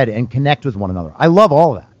spread and connect with one another. I love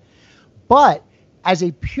all of that. But as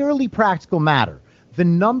a purely practical matter, the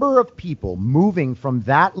number of people moving from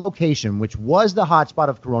that location, which was the hotspot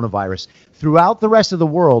of coronavirus, throughout the rest of the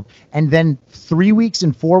world, and then 3 weeks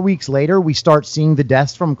and 4 weeks later, we start seeing the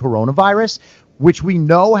deaths from coronavirus, which we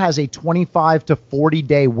know has a 25 to 40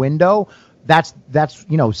 day window. That's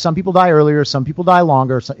some people die earlier, some people die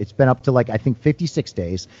longer. So it's been up to I think 56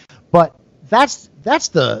 days. But that's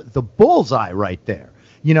the bullseye right there.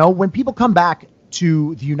 When people come back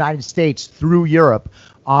to the United States through Europe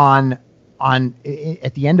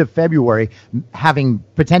at the end of February, having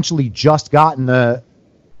potentially just gotten the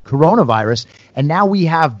coronavirus, and now we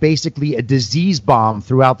have basically a disease bomb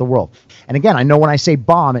throughout the world. And again, I know when I say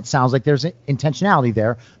bomb, it sounds like there's intentionality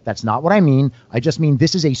there. That's not what I mean. I just mean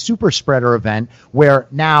this is a super spreader event where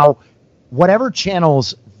now whatever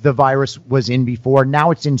channels the virus was in before, now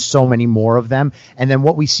it's in so many more of them. And then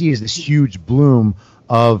what we see is this huge bloom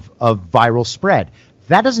of viral spread.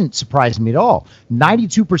 That doesn't surprise me at all.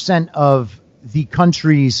 92% of the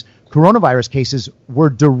country's coronavirus cases were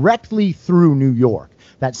directly through New York,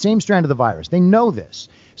 that same strand of the virus. They know this.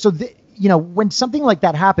 So, when something like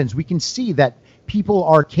that happens, we can see that people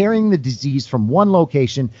are carrying the disease from one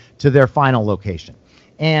location to their final location.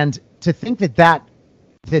 And to think that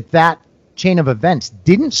chain of events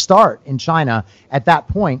didn't start in China at that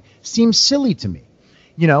point seems silly to me.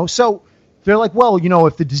 So they're like, well,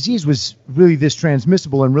 if the disease was really this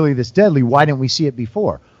transmissible and really this deadly, why didn't we see it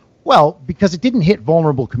before? Well, because it didn't hit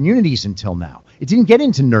vulnerable communities until now. It didn't get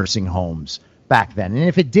into nursing homes back then. And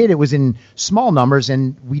if it did, it was in small numbers,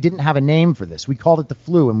 and we didn't have a name for this. We called it the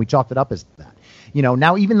flu, and we chalked it up as that.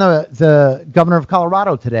 Now even the governor of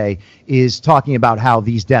Colorado today is talking about how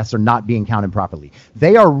these deaths are not being counted properly.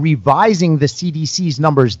 They are revising the CDC's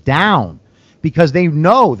numbers down because they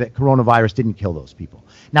know that coronavirus didn't kill those people.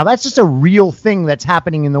 Now, that's just a real thing that's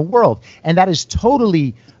happening in the world, and that is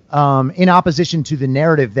totally in opposition to the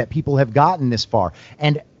narrative that people have gotten this far.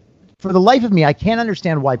 And for the life of me, I can't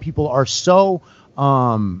understand why people are so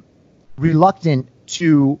reluctant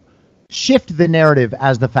to shift the narrative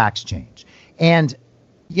as the facts change. And,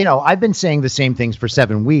 I've been saying the same things for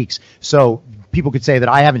 7 weeks, so people could say that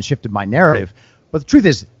I haven't shifted my narrative. But the truth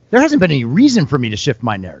is, there hasn't been any reason for me to shift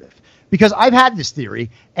my narrative because I've had this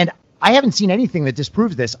theory, and I haven't seen anything that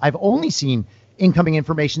disproves this. I've only seen incoming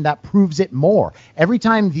information that proves it more. Every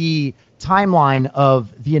time the timeline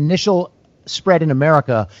of the initial spread in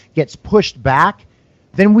America gets pushed back,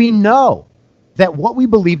 then we know that what we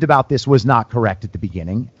believed about this was not correct at the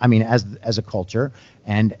beginning. I mean, as a culture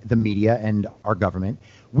and the media and our government,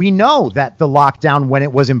 we know that the lockdown when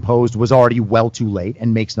it was imposed was already well too late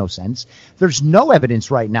and makes no sense. There's no evidence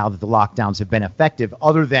right now that the lockdowns have been effective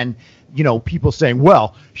other than, people saying,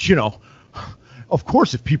 well, of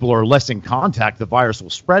course, if people are less in contact, the virus will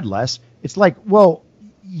spread less. It's like, well,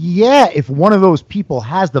 yeah, if one of those people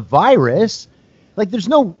has the virus, there's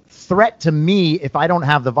no threat to me if I don't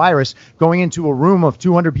have the virus going into a room of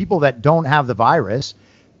 200 people that don't have the virus.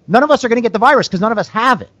 None of us are going to get the virus because none of us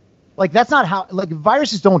have it. That's not how,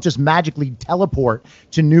 viruses don't just magically teleport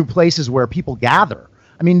to new places where people gather.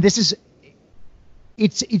 I mean,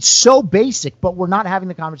 it's so basic, but we're not having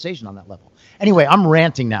the conversation on that level. Anyway, I'm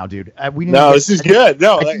ranting now, dude. This is good.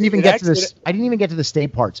 No, I didn't even get to this. I didn't even get to the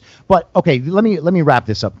state parts. But okay, let me wrap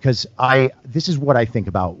this up because this is what I think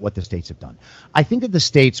about what the states have done. I think that the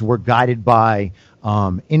states were guided by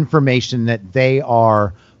information that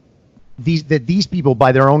these people,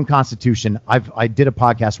 by their own constitution. I did a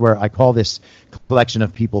podcast where I call this collection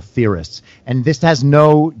of people theorists, and this has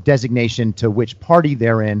no designation to which party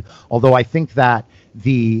they're in. Although I think that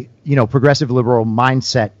the progressive liberal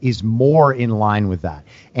mindset is more in line with that,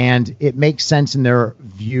 and it makes sense in their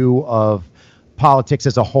view of politics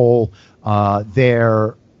as a whole.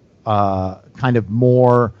 They're kind of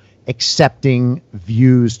more accepting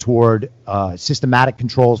views toward systematic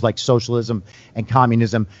controls like socialism and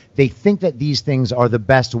communism. They think that these things are the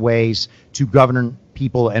best ways to govern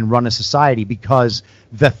people and run a society because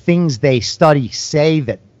the things they study say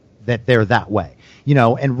that they're that way.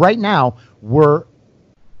 And right now we're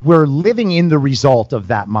living in the result of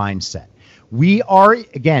that mindset. We are,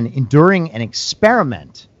 again, enduring an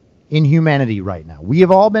experiment in humanity right now. We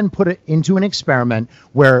have all been put into an experiment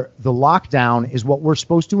where the lockdown is what we're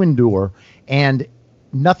supposed to endure, and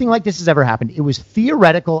nothing like this has ever happened. It was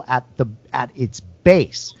theoretical at its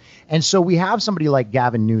base. And so we have somebody like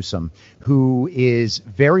Gavin Newsom, who is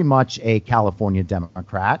very much a California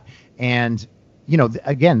Democrat, and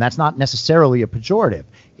again, that's not necessarily a pejorative.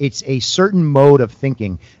 It's a certain mode of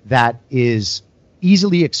thinking that is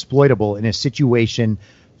easily exploitable in a situation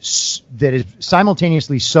that is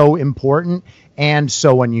simultaneously so important and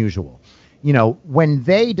so unusual. When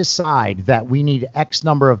they decide that we need X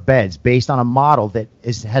number of beds based on a model that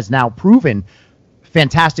has now proven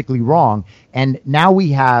fantastically wrong, and now we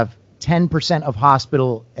have 10% of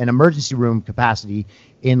hospital and emergency room capacity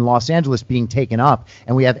in Los Angeles being taken up,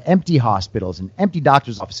 and we have empty hospitals and empty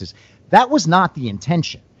doctors' offices. That was not the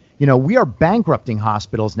intention. We are bankrupting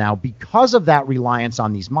hospitals now because of that reliance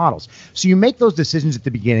on these models. So you make those decisions at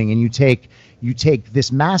the beginning and you take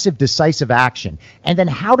this massive decisive action. And then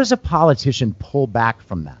how does a politician pull back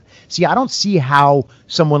from that? See, I don't see how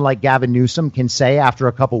someone like Gavin Newsom can say after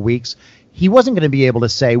a couple weeks, he wasn't going to be able to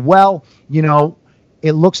say, well,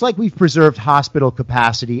 it looks like we've preserved hospital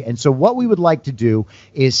capacity. And so what we would like to do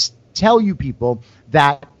is tell you people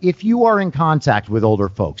that if you are in contact with older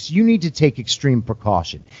folks, you need to take extreme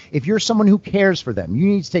precaution. If you're someone who cares for them, you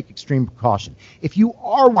need to take extreme precaution. If you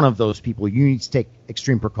are one of those people, you need to take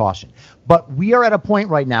extreme precaution. But we are at a point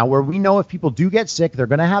right now where we know if people do get sick, they're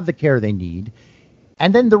going to have the care they need.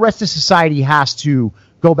 And then the rest of society has to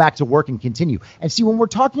go back to work and continue. And see, when we're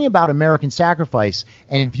talking about American sacrifice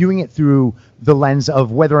and viewing it through the lens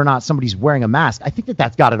of whether or not somebody's wearing a mask, I think that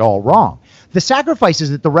that's got it all wrong. The sacrifice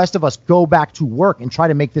is that the rest of us go back to work and try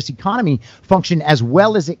to make this economy function as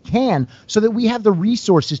well as it can so that we have the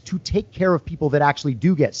resources to take care of people that actually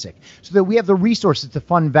do get sick, so that we have the resources to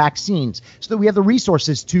fund vaccines, so that we have the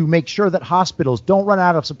resources to make sure that hospitals don't run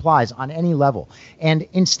out of supplies on any level. And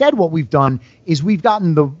instead what we've done is we've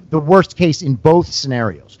gotten the worst case in both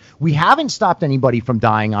scenarios. We haven't stopped anybody from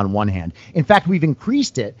dying on one hand. In fact, we've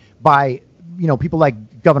increased it by, people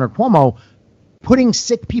like Governor Cuomo putting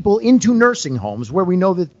sick people into nursing homes where we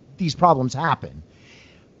know that these problems happen.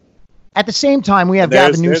 At the same time, we have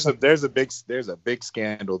Gavin Newsom. There's a big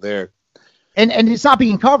scandal there. And it's not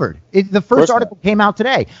being covered. The first article came out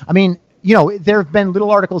today. I mean, you know, there have been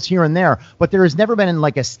little articles here and there, but there has never been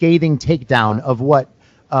like a scathing takedown of what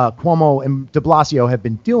Cuomo and de Blasio have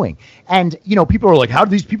been doing. And, you know, people are like, how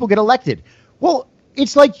do these people get elected? Well,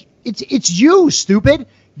 it's like, it's you, stupid.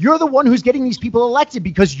 You're the one who's getting these people elected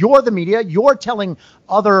because you're the media. You're telling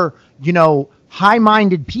other, you know,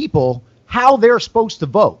 high-minded people how they're supposed to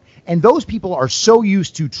vote. And those people are so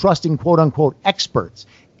used to trusting, quote unquote, experts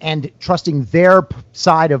and trusting their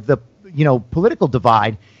side of the, you know, political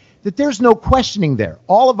divide that there's no questioning there.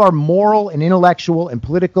 All of our moral and intellectual and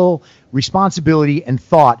political responsibility and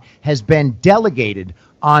thought has been delegated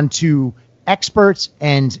onto experts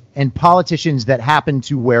and politicians that happen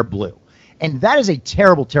to wear blue. And that is a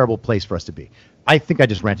terrible, terrible place for us to be. I think I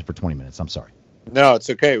just ranted for 20 minutes. I'm sorry. No, it's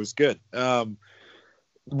okay. It was good.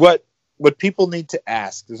 What people need to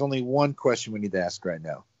ask, there's only one question we need to ask right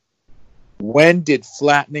now. When did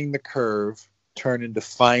flattening the curve turn into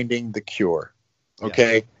finding the cure?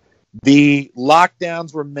 Okay. Yeah. The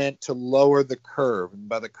lockdowns were meant to lower the curve. And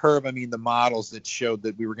by the curve, I mean the models that showed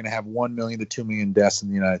that we were going to have 1 million to 2 million deaths in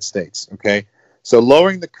the United States. Okay. So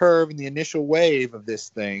lowering the curve in the initial wave of this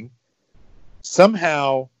thing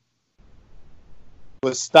somehow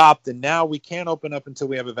was stopped. And now we can't open up until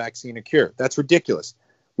we have a vaccine or cure. That's ridiculous.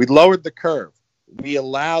 We lowered the curve. We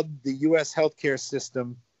allowed the U.S. healthcare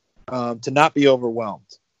system to not be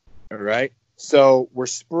overwhelmed. All right. So we're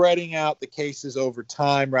spreading out the cases over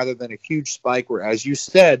time rather than a huge spike where, as you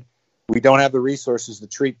said, we don't have the resources to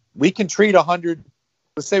treat. We can treat 100.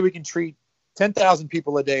 Let's say we can treat 10,000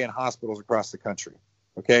 people a day in hospitals across the country.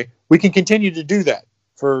 Okay. We can continue to do that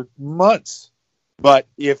for months. But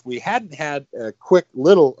if we hadn't had a quick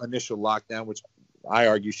little initial lockdown, which I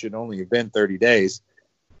argue should only have been 30 days,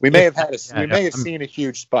 we may have had seen a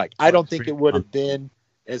huge spike. I don't think it would have been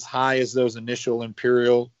as high as those initial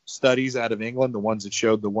imperial studies out of England, the ones that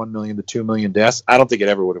showed the 1 million to 2 million deaths. I don't think it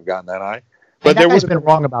ever would have gotten that high. But that guy's been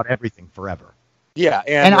wrong about everything forever. Yeah.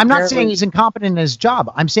 And I'm not saying he's incompetent in his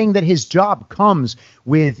job. I'm saying that his job comes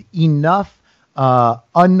with enough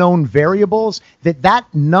unknown variables that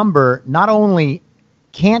number not only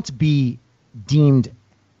can't be deemed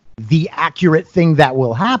the accurate thing that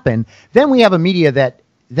will happen, then we have a media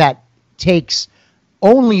that takes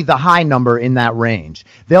only the high number in that range.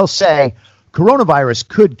 They'll say coronavirus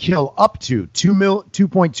could kill up to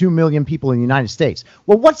 2.2 million people in the United States.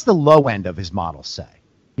 Well, what's the low end of his model say?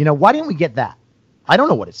 You know, why didn't we get that? I don't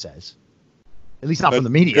know what it says. At least not from the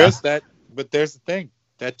media. But there's the thing.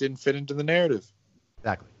 That didn't fit into the narrative.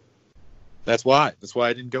 Exactly. That's why. That's why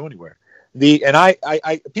I didn't go anywhere.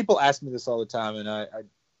 I people ask me this all the time, and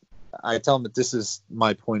I tell them that this is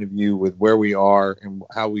my point of view with where we are and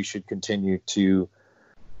how we should continue to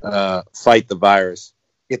fight the virus.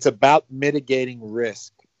 It's about mitigating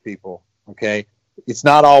risk, people. Okay. It's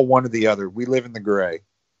not all one or the other. We live in the gray.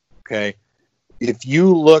 Okay. If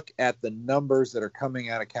you look at the numbers that are coming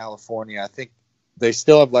out of California, I think they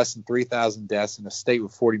still have less than 3,000 deaths in a state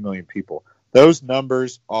with 40 million people. Those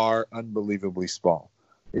numbers are unbelievably small,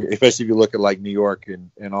 especially if you look at like New York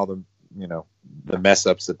and all the, you know, the mess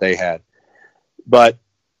ups that they had. But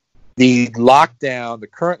the lockdown, the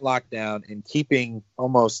current lockdown, and keeping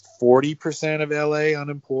almost 40% of LA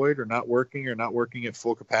unemployed or not working at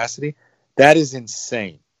full capacity, that is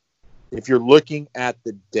insane. If you're looking at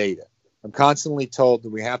the data, I'm constantly told that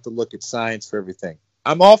we have to look at science for everything.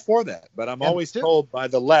 I'm all for that, but I'm always told by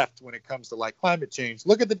the left when it comes to like climate change,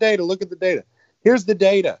 look at the data. Here's the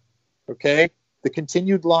data. Okay. The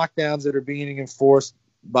continued lockdowns that are being enforced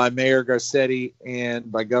by Mayor Garcetti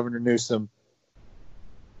and by Governor Newsom,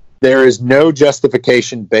 there is no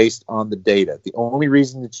justification based on the data. The only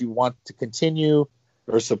reason that you want to continue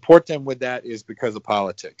or support them with that is because of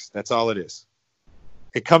politics. That's all it is.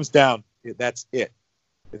 It comes down. That's it.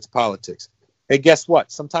 It's politics. Hey, guess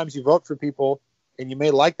what? Sometimes you vote for people and you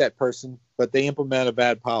may like that person, but they implement a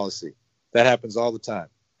bad policy. That happens all the time.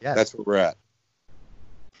 Yes. That's where we're at.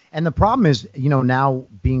 And the problem is, you know, now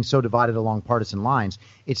being so divided along partisan lines,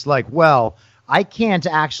 it's like, well, I can't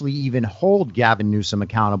actually even hold Gavin Newsom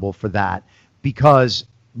accountable for that because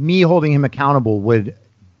me holding him accountable would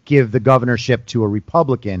give the governorship to a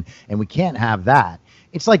Republican, and we can't have that.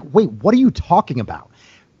 It's like, wait, what are you talking about?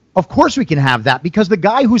 Of course we can have that because the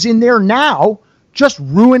guy who's in there now just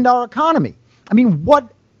ruined our economy. I mean,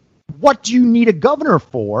 what do you need a governor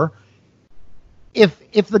for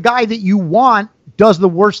if the guy that you want does the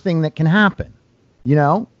worst thing that can happen, you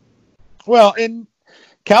know? Well, in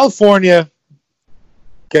California,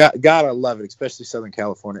 Gotta love it, especially Southern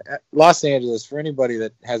California. Los Angeles, for anybody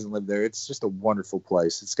that hasn't lived there, it's just a wonderful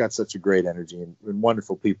place. It's got such a great energy and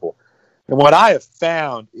wonderful people. And what I have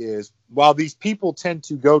found is, while these people tend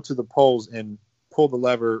to go to the polls and pull the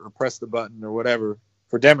lever or press the button or whatever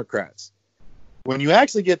for Democrats, when you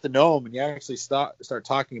actually get to know them and you actually start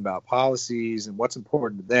talking about policies and what's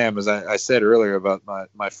important to them, as I said earlier about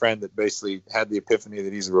my friend that basically had the epiphany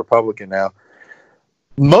that he's a Republican now,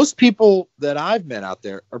 most people that I've met out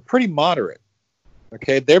there are pretty moderate.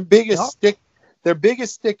 Okay, their biggest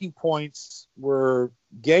sticking points were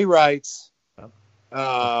gay rights,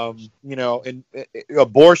 and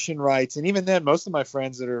abortion rights. And even then, most of my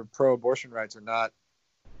friends that are pro-abortion rights are not,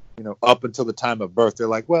 up until the time of birth. They're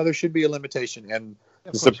like, well, there should be a limitation. And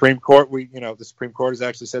the Supreme Court, the Supreme Court has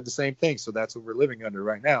actually said the same thing. So that's what we're living under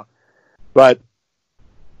right now. But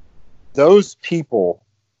those people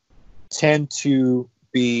tend to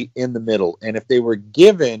be in the middle. And if they were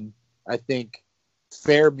given, I think,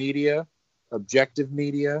 fair media, objective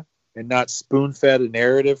media, and not spoon-fed a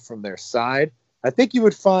narrative from their side, I think you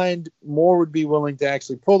would find more would be willing to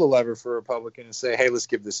actually pull the lever for a Republican and say, hey, let's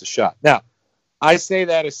give this a shot. Now, I say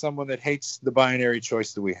that as someone that hates the binary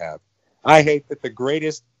choice that we have. I hate that the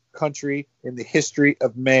greatest country in the history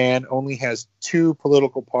of man only has two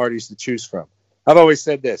political parties to choose from. I've always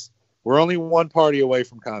said this: we're only one party away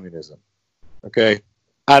from communism. Okay?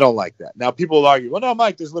 I don't like that. Now, people will argue, well, no,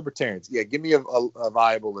 Mike, there's libertarians. Yeah, give me a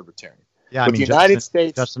viable libertarian. Yeah, but the United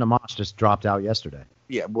States... Justin Amash just dropped out yesterday.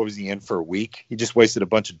 Yeah, what was he in for a week? He just wasted a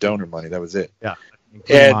bunch of donor money. That was it. Yeah,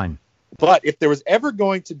 including mine. But if there was ever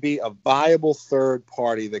going to be a viable third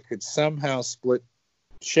party that could somehow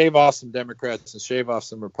shave off some Democrats and shave off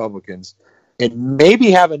some Republicans, and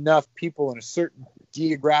maybe have enough people in a certain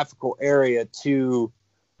geographical area to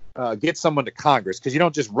get someone to Congress, because you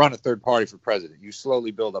don't just run a third party for president. You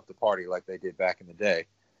slowly build up the party like they did back in the day,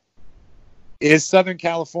 is Southern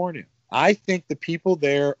California. I think the people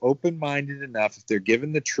there are open-minded enough, if they're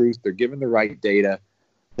given the truth, they're given the right data,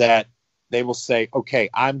 that they will say, okay,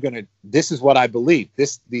 this is what I believe.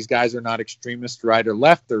 These guys are not extremists, right or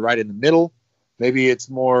left. They're right in the middle. Maybe it's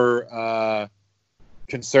more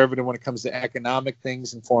conservative when it comes to economic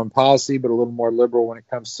things and foreign policy, but a little more liberal when it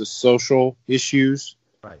comes to social issues.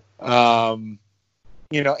 Right. And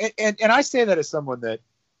I say that as someone that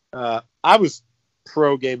I was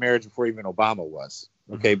pro-gay marriage before even Obama was.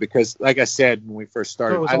 Okay, because like I said when we first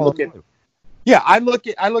started, I look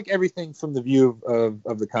everything from the view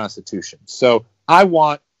of the Constitution. So I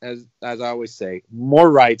want, as I always say,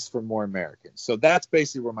 more rights for more Americans. So that's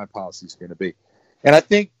basically where my policy is going to be. And I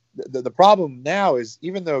think the problem now is,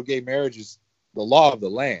 even though gay marriage is the law of the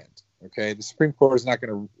land, okay, the Supreme Court is not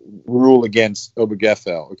going to rule against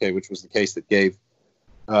Obergefell, okay, which was the case that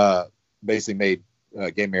basically made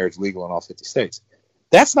gay marriage legal in all 50 states.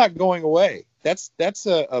 That's not going away. That's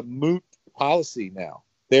a moot policy now.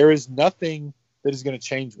 There is nothing that is going to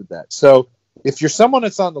change with that. So if you're someone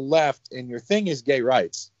that's on the left and your thing is gay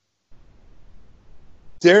rights,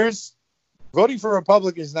 voting for a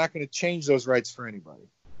Republican is not going to change those rights for anybody.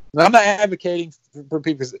 And I'm not advocating for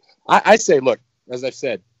people, because I say, look, as I've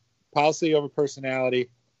said, policy over personality.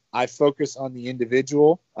 I focus on the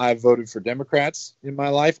individual. I've voted for Democrats in my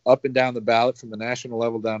life, up and down the ballot, from the national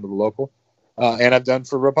level down to the local. And I've done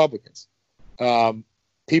for Republicans.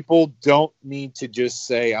 People don't need to just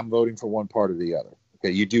say, I'm voting for one part or the other.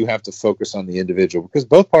 Okay, you do have to focus on the individual, because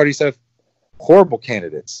both parties have horrible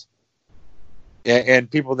candidates and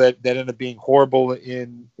people that end up being horrible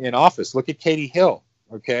in office. Look at Katie Hill,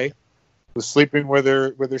 okay, was sleeping with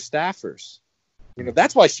her staffers.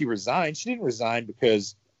 That's why she resigned. She didn't resign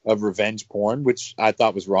because of revenge porn, which I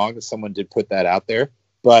thought was wrong that someone did put that out there.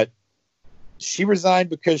 But she resigned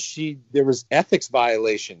because there was ethics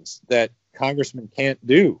violations that congressmen can't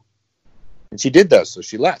do. And she did those, so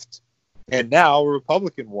she left. And now a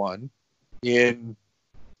Republican won in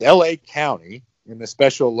L.A. County in the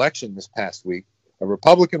special election this past week. A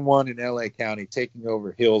Republican won in L.A. County, taking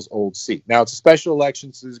over Hill's old seat. Now, it's a special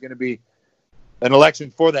election, so there's going to be an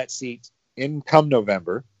election for that seat come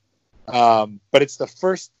November. But it's the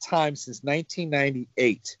first time since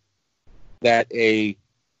 1998 that a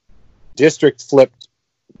district flipped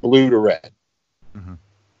blue to red. Mm-hmm.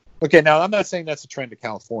 Okay, now I'm not saying that's a trend in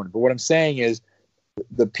California, but what I'm saying is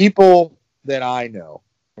the people that I know,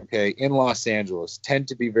 okay, in Los Angeles tend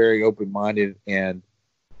to be very open-minded, and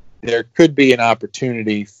there could be an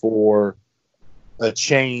opportunity for a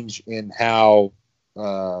change in how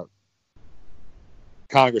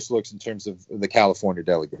Congress looks in terms of the California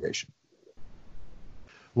delegation.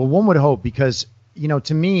 Well, one would hope, because,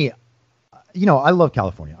 to me, I love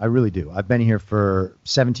California. I really do. I've been here for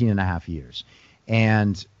 17 and a half years.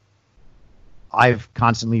 And I've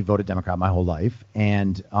constantly voted Democrat my whole life.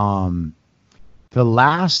 And the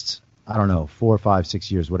last, I don't know, 4, 5,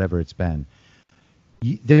 6 years, whatever it's been,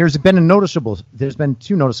 there's been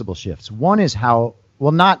two noticeable shifts. One is how,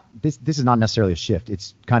 well, not this is not necessarily a shift.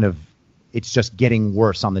 It's just getting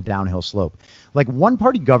worse on the downhill slope. Like, one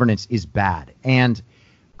party governance is bad. And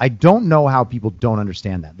I don't know how people don't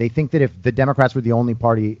understand that. They think that if the Democrats were the only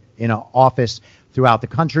party in an office throughout the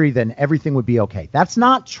country, then everything would be okay. That's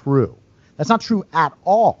not true. That's not true at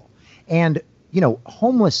all. And,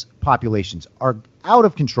 homeless populations are out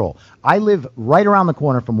of control. I live right around the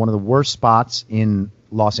corner from one of the worst spots in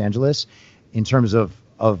Los Angeles in terms of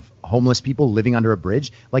homeless people living under a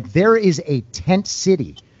bridge. Like, there is a tent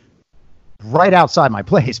city right outside my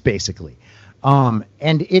place, basically. And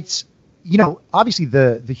it's, obviously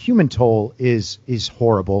the human toll is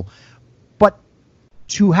horrible, but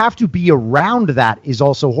to have to be around that is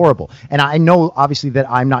also horrible. And I know, obviously, that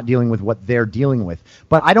I'm not dealing with what they're dealing with,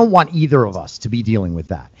 but I don't want either of us to be dealing with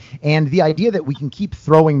that. And the idea that we can keep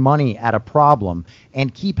throwing money at a problem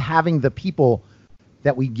and keep having the people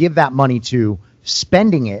that we give that money to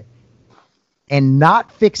spending it and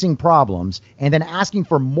not fixing problems, and then asking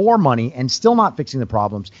for more money and still not fixing the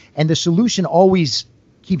problems, and the solution always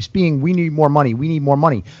keeps being, we need more money, we need more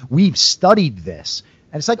money. We've studied this.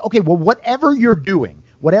 And it's like, okay, well, whatever you're doing,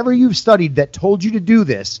 whatever you've studied that told you to do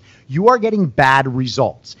this, you are getting bad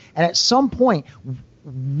results. And at some point,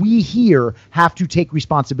 we here have to take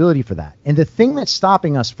responsibility for that. And the thing that's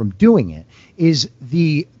stopping us from doing it is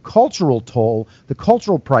the cultural toll, the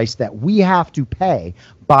cultural price that we have to pay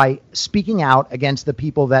by speaking out against the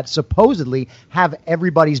people that supposedly have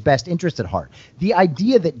everybody's best interest at heart. The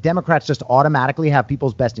idea that Democrats just automatically have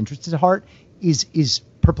people's best interests at heart is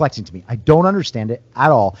perplexing to me. I don't understand it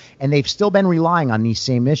at all. And they've still been relying on these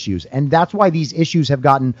same issues. And that's why these issues have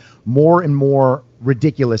gotten more and more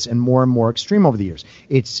ridiculous and more extreme over the years.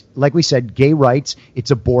 It's, like we said, gay rights,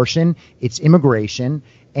 it's abortion, it's immigration,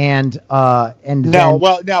 and the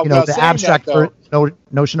abstract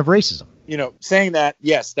notion of racism. Saying that,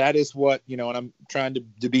 yes, that is what, and I'm trying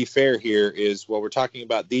to be fair here, is what we're talking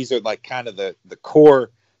about. These are like kind of the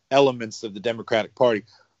core elements of the Democratic Party.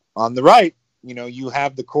 On the right, you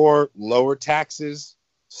have the core lower taxes,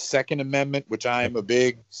 Second Amendment, which I am a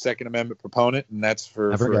big Second Amendment proponent, and that's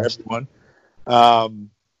for everyone.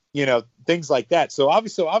 Things like that. So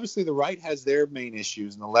obviously the right has their main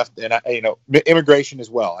issues, and the left, and immigration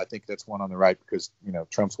as well. I think that's one on the right because,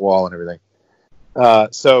 Trump's wall and everything.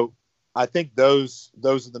 So I think those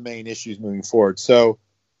are the main issues moving forward. So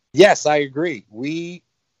yes, I agree. We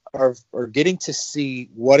are getting to see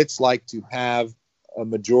what it's like to have a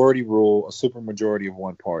majority rule, a supermajority of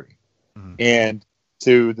one party. Mm-hmm. And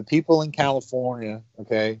to the people in California,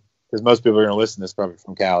 okay, because most people are going to listen to this probably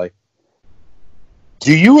from Cali.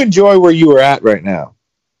 Do you enjoy where you are at right now?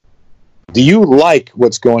 Do you like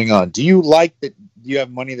what's going on? Do you like that you have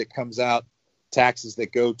money that comes out, taxes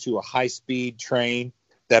that go to a high-speed train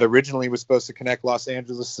that originally was supposed to connect Los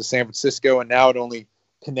Angeles to San Francisco, and now it only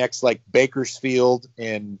connects like Bakersfield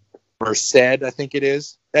and Merced, I think it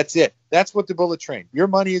is. That's it. That's what the bullet train. Your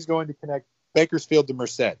money is going to connect Bakersfield to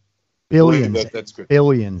Merced. Billions, that's good.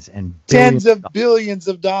 Billions and billions. Tens of billions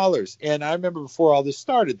of dollars. And I remember before all this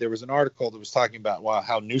started, there was an article that was talking about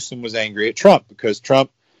how Newsom was angry at Trump because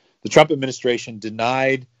the Trump administration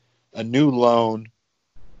denied a new loan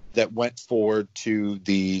that went forward to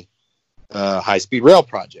the high-speed rail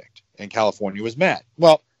project, and California was mad.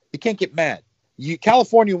 Well, you can't get mad.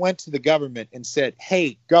 California went to the government and said,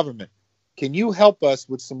 hey, government, can you help us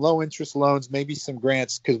with some low-interest loans, maybe some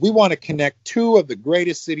grants, because we want to connect two of the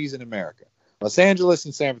greatest cities in America, Los Angeles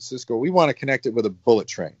and San Francisco. We want to connect it with a bullet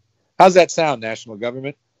train. How's that sound, national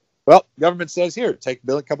government? Well, government says, here, take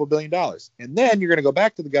a couple $1 billion. And then you're going to go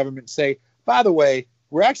back to the government and say, by the way,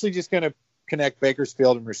 we're actually just going to connect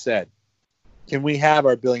Bakersfield and Merced. Can we have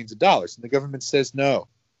our billions of dollars? And the government says no.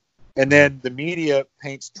 And then the media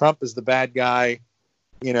paints Trump as the bad guy,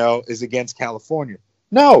 is against California.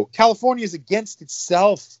 No, California is against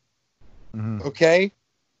itself. Mm-hmm. Okay?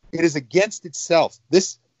 It is against itself.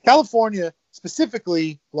 This California,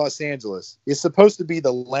 specifically Los Angeles, is supposed to be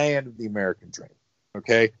the land of the American dream.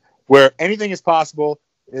 Okay? Where anything is possible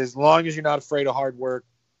as long as you're not afraid of hard work.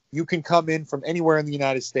 You can come in from anywhere in the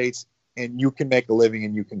United States and you can make a living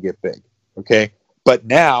and you can get big. Okay? But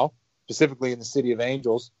now, specifically in the city of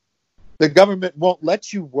Angels, the government won't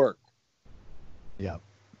let you work. Yeah.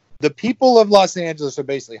 The people of Los Angeles are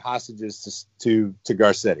basically hostages to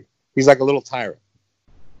Garcetti. He's like a little tyrant.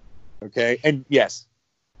 Okay? And yes,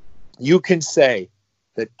 you can say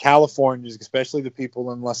that Californians, especially the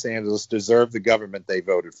people in Los Angeles, deserve the government they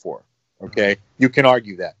voted for. Okay, you can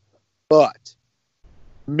argue that, but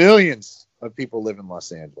millions of people live in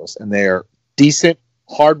Los Angeles, and they are decent,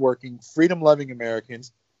 hardworking, freedom-loving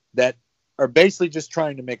Americans that are basically just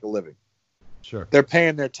trying to make a living. Sure. They're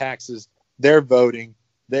paying their taxes. They're voting.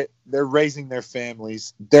 They're raising their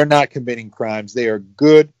families. They're not committing crimes. They are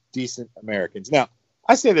good, decent Americans. Now,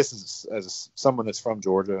 I say this as someone that's from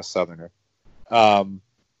Georgia, a Southerner.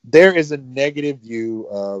 There is a negative view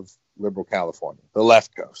of liberal California, the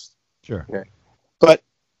left coast. Sure. Okay. But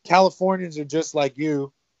Californians are just like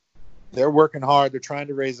you. They're working hard. They're trying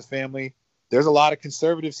to raise a family. There's a lot of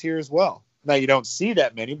conservatives here as well. Now, you don't see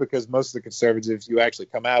that many because most of the conservatives, if you actually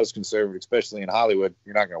come out as conservative, especially in Hollywood,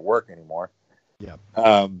 you're not going to work anymore. Yeah.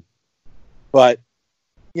 But,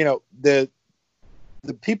 you know, the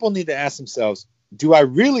people need to ask themselves, do I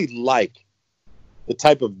really like the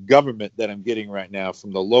type of government that I'm getting right now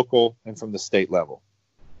from the local and from the state level?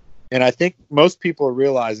 And I think most people are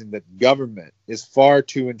realizing that government is far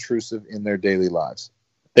too intrusive in their daily lives.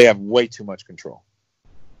 They have way too much control.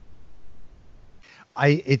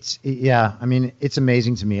 It's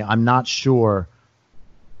amazing to me. I'm not sure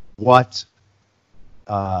what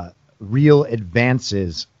real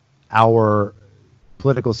advances our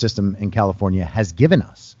political system in California has given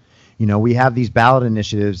us. You know, we have these ballot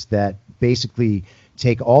initiatives that basically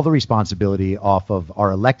take all the responsibility off of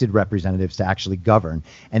our elected representatives to actually govern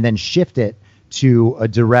and then shift it to a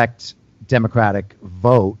direct Democratic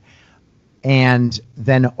vote. And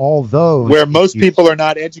then all those where most people are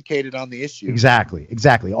not educated on the issue.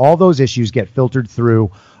 Exactly. All those issues get filtered through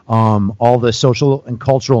all the social and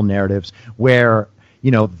cultural narratives where, you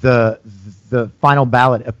know, the final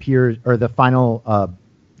ballot appears, or the final,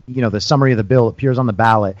 the summary of the bill appears on the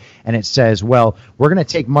ballot, and it says, well, we're going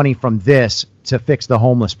to take money from this to fix the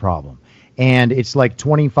homeless problem. And it's like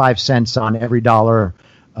 25 cents on every dollar,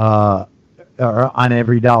 or on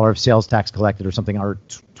every dollar of sales tax collected or something, or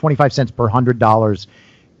 25 cents per $100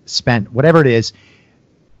 spent, whatever it is,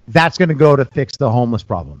 that's going to go to fix the homeless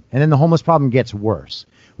problem. And then the homeless problem gets worse,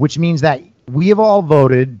 which means that we have all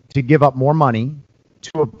voted to give up more money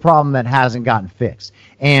to a problem that hasn't gotten fixed.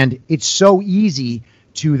 And it's so easy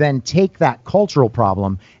to then take that cultural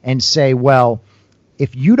problem and say, well,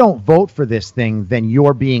 if you don't vote for this thing, then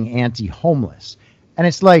you're being anti-homeless. And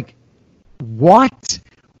it's like, what?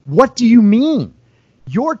 What do you mean?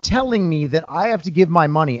 You're telling me that I have to give my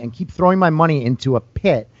money and keep throwing my money into a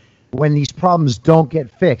pit when these problems don't get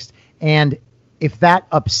fixed. And if that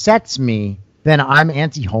upsets me, then I'm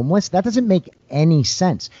anti-homeless? That doesn't make any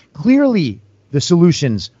sense. Clearly, the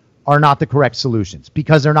solutions are not the correct solutions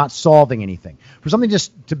because they're not solving anything. For something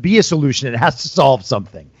just to be a solution, it has to solve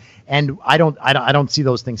something. And I don't see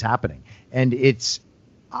those things happening. And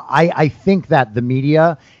I think that the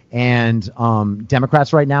media and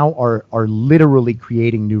Democrats right now are literally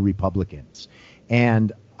creating new Republicans.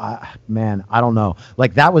 And man, I don't know.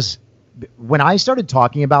 Like, that was when I started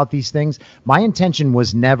talking about these things, my intention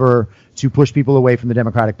was never to push people away from the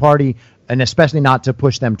Democratic Party, and especially not to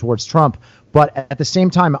push them towards Trump. But at the same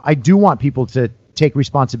time, I do want people to take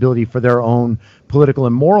responsibility for their own political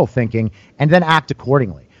and moral thinking and then act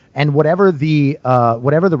accordingly. And whatever the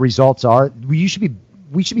results are, we should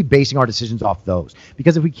be basing our decisions off those.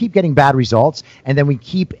 Because if we keep getting bad results and then we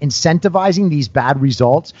keep incentivizing these bad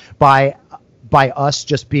results by us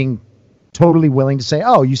just being totally willing to say,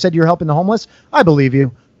 oh, you said you're helping the homeless? I believe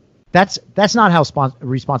you. That's not how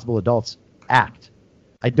responsible adults act.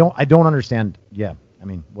 I don't understand. Yeah, I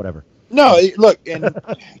mean, whatever. No, look, and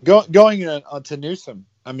going on to Newsom,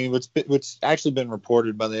 I mean, what's actually been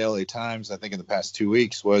reported by the LA Times, I think in the past 2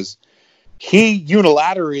 weeks, was he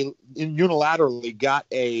unilaterally got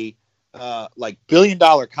a like $1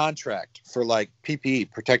 billion contract for like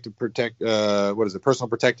PPE, personal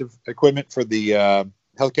protective equipment for the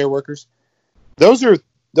healthcare workers. Those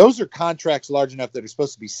are contracts large enough that are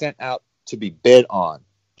supposed to be sent out to be bid on.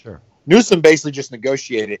 Sure. Newsom basically just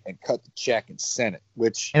negotiated and cut the check and sent it,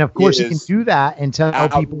 and of course he can do that and tell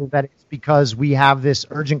people that it's because we have this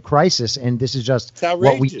urgent crisis and this is just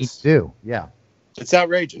what we need to do. Yeah. It's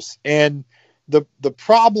outrageous. And the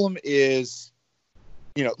problem is,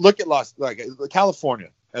 you know, look at California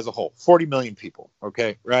as a whole, 40 million people.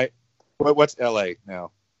 Okay. Right. What's LA now?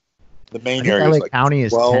 The main area LA is like County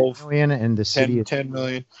 12, is 10 million and the city is 10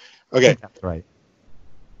 million. Okay. That's right.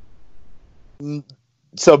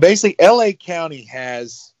 So basically, LA County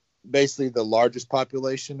has basically the largest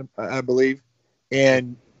population, I believe.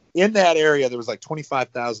 And in that area, there was like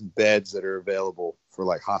 25,000 beds that are available for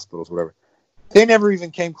like hospitals, whatever. They never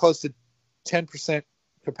even came close to 10%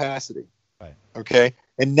 capacity. Right. Okay.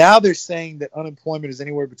 And now they're saying that unemployment is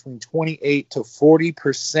anywhere between 28 to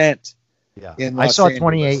 40%. Yeah, in I Los saw Angeles.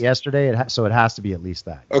 28 yesterday, so it has to be at least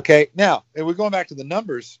that. Okay, now, and we're going back to the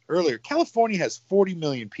numbers earlier. California has 40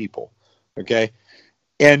 million people, okay?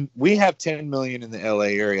 And we have 10 million in the LA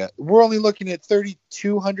area. We're only looking at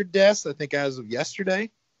 3,200 deaths, I think, as of yesterday.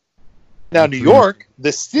 Now, New York,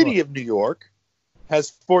 the city of New York, has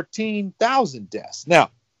 14,000 deaths. Now,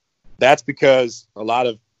 that's because a lot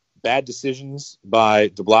of bad decisions by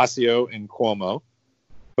de Blasio and Cuomo,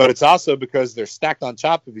 but it's also because they're stacked on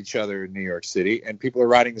top of each other in New York City, and people are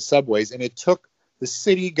riding the subways, and it took the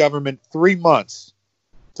city government 3 months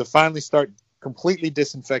to finally start completely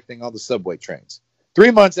disinfecting all the subway trains.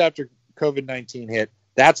 3 months after COVID-19 hit,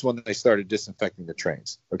 that's when they started disinfecting the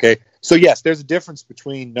trains. Okay. So yes, there's a difference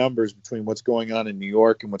between numbers between what's going on in New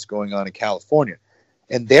York and what's going on in California.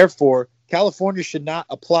 And therefore, California should not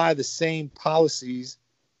apply the same policies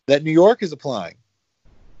that New York is applying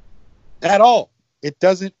at all. It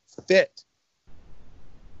doesn't fit.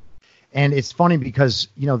 And it's funny because,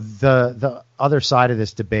 the other side of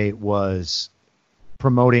this debate was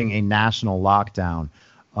promoting a national lockdown,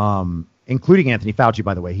 including Anthony Fauci,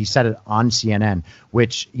 by the way. He said it on CNN,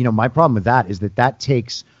 which, my problem with that is that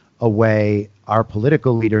takes away our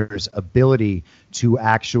political leaders' ability to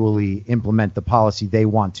actually implement the policy they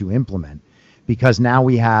want to implement. Because now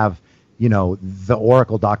we have, the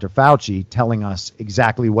Oracle Dr. Fauci telling us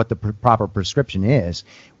exactly what the proper prescription is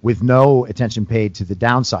with no attention paid to the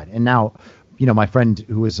downside. And now, my friend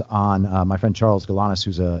who was on, my friend Charles Galanis,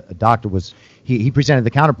 who's a doctor, he presented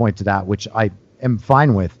the counterpoint to that, which I am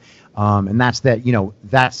fine with. And that's that,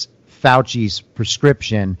 that's Fauci's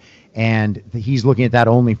prescription, and he's looking at that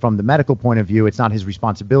only from the medical point of view. It's not his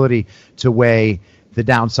responsibility to weigh the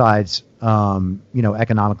downsides,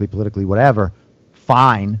 economically, politically, whatever.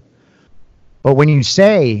 Fine. But when you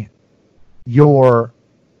say your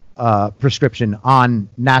prescription on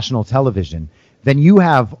national television, then you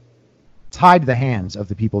have tied the hands of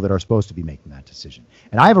the people that are supposed to be making that decision.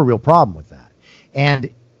 And I have a real problem with that. And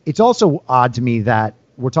it's also odd to me that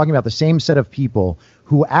we're talking about the same set of people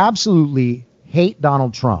who absolutely hate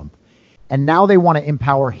Donald Trump, and now they want to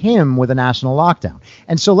empower him with a national lockdown.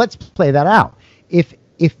 And so let's play that out. If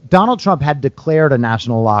Donald Trump had declared a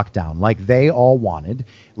national lockdown like they all wanted,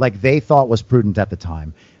 like they thought was prudent at the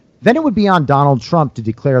time, then it would be on Donald Trump to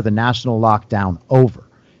declare the national lockdown over.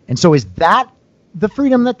 And so is that the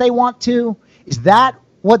freedom that they want to? Is that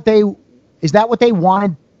what they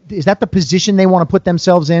wanted? Is that the position they want to put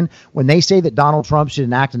themselves in when they say that Donald Trump should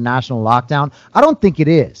enact a national lockdown? I don't think it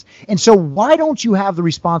is. And so why don't you have the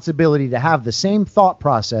responsibility to have the same thought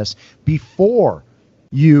process before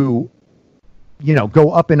you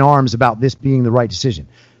go up in arms about this being the right decision?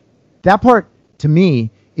 That part, to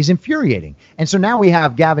me, is infuriating. And so now we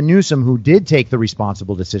have Gavin Newsom, who did take the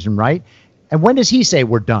responsible decision, right? And when does he say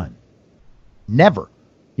we're done? Never.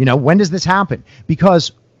 When does this happen?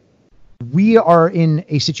 Because we are in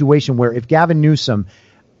a situation where if Gavin Newsom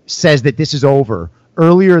says that this is over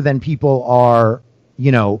earlier than people are,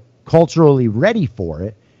 culturally ready for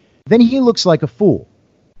it, then he looks like a fool,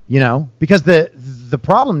 because the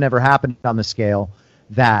problem never happened on the scale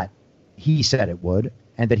that he said it would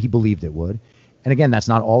and that he believed it would. And again, that's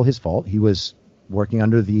not all his fault. He was working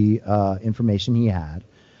under the information he had.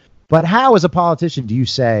 But how, as a politician, do you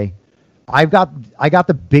say, I got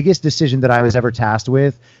the biggest decision that I was ever tasked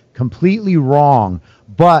with completely wrong,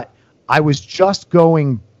 but I was just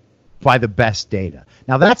going by the best data?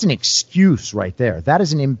 Now, that's an excuse right there. That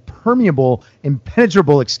is an impenetrable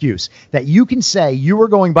excuse that you can say you were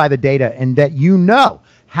going by the data and that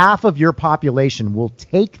half of your population will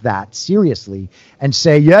take that seriously and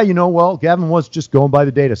say, yeah, Gavin was just going by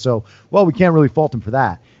the data. So, we can't really fault him for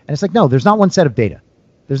that. And it's like, no, there's not one set of data.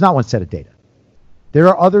 There's not one set of data. There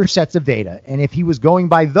are other sets of data. And if he was going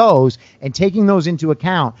by those and taking those into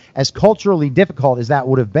account, as culturally difficult as that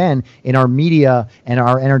would have been in our media and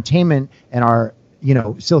our entertainment and our,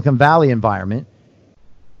 Silicon Valley environment,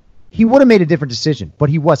 he would have made a different decision,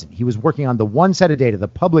 but he wasn't. He was working on the one set of data, the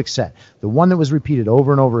public set, the one that was repeated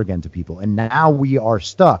over and over again to people. And now we are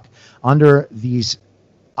stuck under these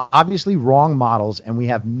obviously wrong models, and we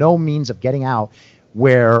have no means of getting out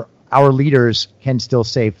where our leaders can still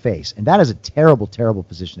save face. And that is a terrible, terrible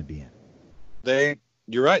position to be in.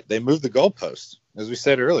 You're right. They moved the goalposts, as we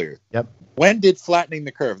said earlier. Yep. When did flattening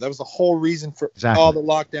the curve? That was the whole reason for all the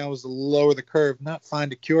lockdown, was to lower the curve, not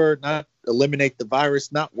find a cure, not eliminate the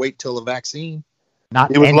virus, not wait till a vaccine.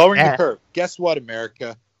 It was lowering the curve. Guess what,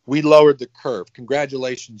 America? We lowered the curve.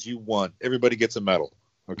 Congratulations, you won. Everybody gets a medal.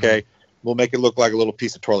 Okay? We'll make it look like a little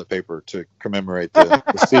piece of toilet paper to commemorate the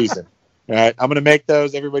season. All right? I'm going to make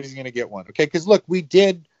those. Everybody's going to get one. Okay? Because, look, we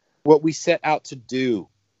did what we set out to do.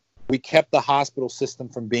 we kept the hospital system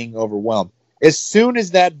from being overwhelmed. As soon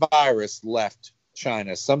as that virus left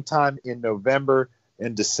China, sometime in November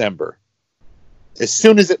and December, as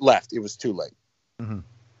soon as it left, it was too late. Mm-hmm.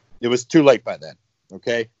 It was too late by then,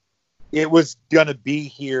 okay? It was going to be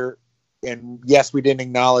here, and yes, we didn't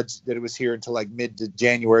acknowledge that it was here until like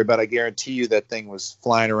mid-January, but I guarantee you that thing was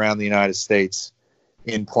flying around the United States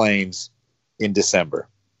in planes in December.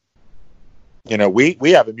 You know, we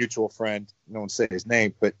have a mutual friend, no one say his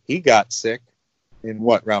name, but he got sick in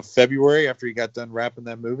around February after he got done wrapping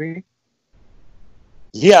that movie.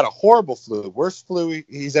 He had a horrible flu, worst flu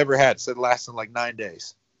he's ever had. Said it lasted like 9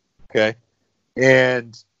 days. Okay.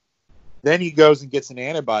 And then he goes and gets an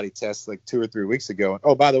antibody test like 2 or 3 weeks ago. And,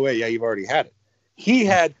 oh, by the way, yeah, you've already had it. He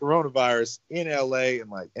had coronavirus in LA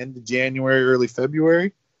in like end of January, early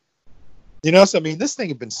February. You know, so I mean, this thing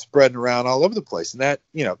had been spreading around all over the place. And that,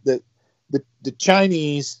 you know, the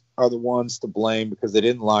Chinese are the ones to blame because they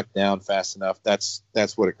didn't lock down fast enough. That's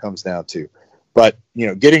what it comes down to. But, you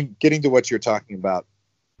know, getting to what you're talking about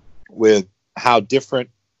with how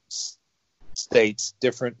different states,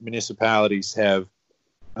 different municipalities have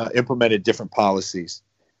implemented different policies.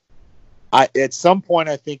 At some point,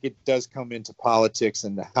 I think it does come into politics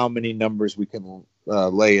and how many numbers we can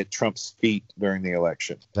lay at Trump's feet during the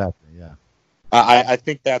election. Exactly, yeah. I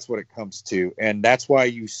think that's what it comes to. And that's why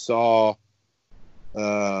you saw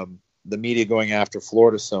the media going after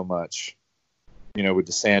Florida so much, you know, with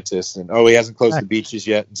DeSantis and, he hasn't closed the beaches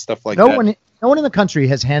yet and stuff like that. No one in the country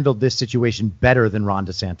has handled this situation better than Ron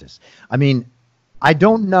DeSantis. I mean, I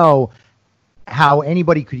don't know how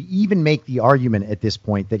anybody could even make the argument at this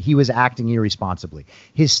point that he was acting irresponsibly.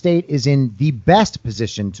 His state is in the best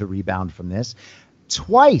position to rebound from this.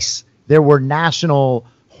 Twice there were national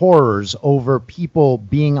horrors over people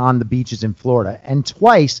being on the beaches in Florida, and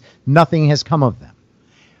twice nothing has come of them.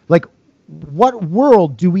 Like, what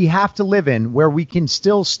world do we have to live in where we can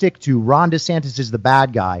still stick to Ron DeSantis is the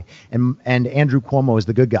bad guy and Andrew Cuomo is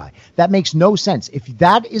the good guy? That makes no sense. If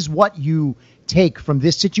that is what you take from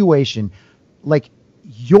this situation, like,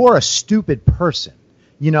 you're a stupid person.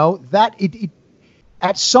 You know, that it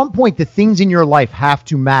at some point the things in your life have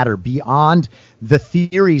to matter beyond the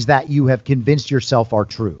theories that you have convinced yourself are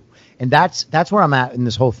true. And that's where I'm at in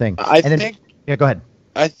this whole thing. I think go ahead.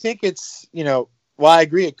 I think it's, you know, well, I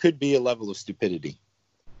agree. It could be a level of stupidity.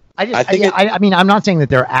 I mean, I'm not saying that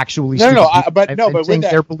they're actually stupid. But saying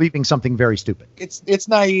they're believing something very stupid. It's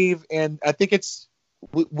naive, and I think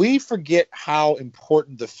we forget how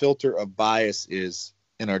important the filter of bias is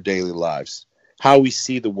in our daily lives. How we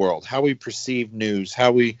see the world, how we perceive news,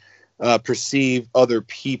 how we perceive other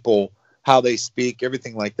people, how they speak,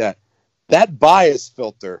 everything like that. That bias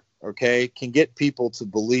filter, okay, can get people to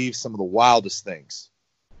believe some of the wildest things.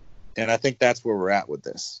 And I think that's where we're at with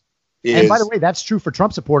this. And by the way, that's true for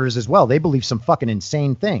Trump supporters as well. They believe some fucking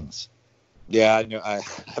insane things. Yeah, I know. I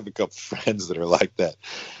have a couple friends that are like that.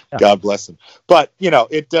 Yeah. God bless them. But, you know,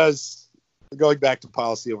 it does, going back to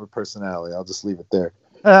policy over personality, I'll just leave it there.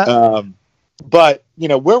 But, you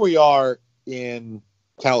know, where we are in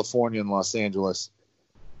California and Los Angeles,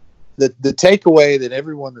 the takeaway that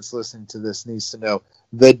everyone that's listening to this needs to know,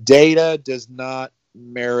 the data does not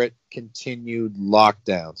merit continued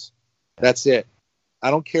lockdowns. That's it.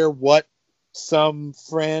 I don't care what some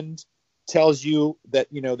friend tells you that,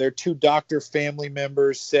 you know, their 2 doctor family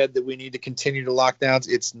members said that we need to continue to lockdowns.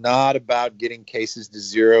 It's not about getting cases to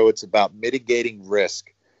zero. It's about mitigating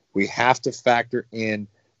risk. We have to factor in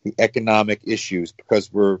the economic issues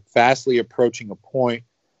because we're fastly approaching a point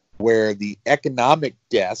where the economic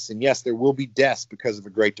deaths, and yes, there will be deaths because of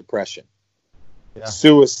a Great Depression,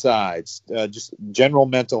 suicides, just general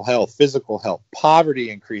mental health, physical health, poverty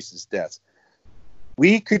increases deaths.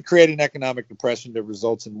 We could create an economic depression that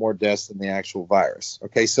results in more deaths than the actual virus.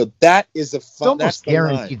 Okay, so that is it's almost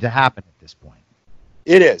guaranteed to happen at this point.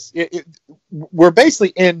 It is. We're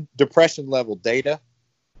basically in depression level data.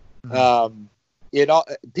 Mm-hmm.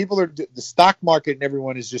 The stock market and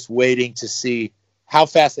everyone is just waiting to see how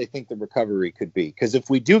fast they think the recovery could be. Because if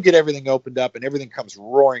we do get everything opened up and everything comes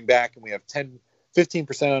roaring back and we have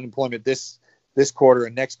 15% unemployment this quarter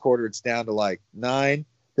and next quarter it's down to like 9%,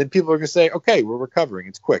 then people are going to say, okay, we're recovering.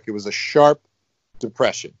 It's quick. It was a sharp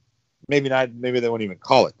depression. Maybe not. Maybe they won't even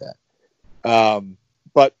call it that.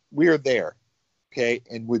 But we are there. Okay.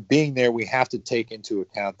 And with being there, we have to take into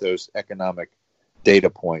account those economic data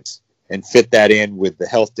points and fit that in with the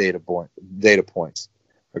health data points.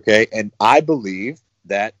 Okay. And I believe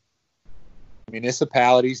that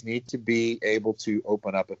municipalities need to be able to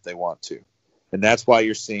open up if they want to. And that's why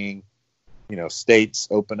you're seeing, you know, states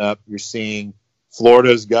open up. You're seeing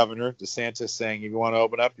Florida's governor, DeSantis, saying if you want to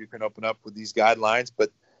open up, you can open up with these guidelines.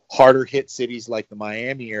 But harder hit cities like the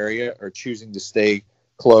Miami area are choosing to stay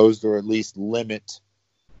closed or at least limit,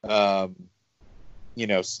 some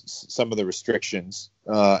of the restrictions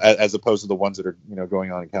as opposed to the ones that are,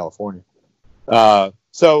 going on in California.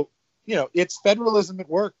 So, it's federalism at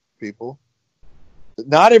work, people.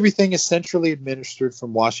 Not everything is centrally administered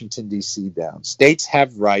from Washington, D.C. down. States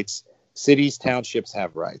have rights. Cities, townships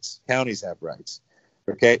have rights. Counties have rights.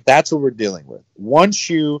 Okay, that's what we're dealing with. One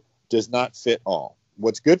shoe does not fit all.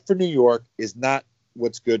 What's good for New York is not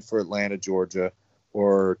what's good for Atlanta, Georgia,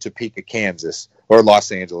 or Topeka, Kansas, or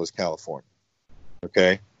Los Angeles, California.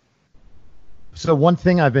 Okay? So one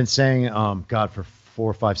thing I've been saying, for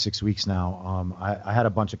 4, 5, 6 weeks now, I had a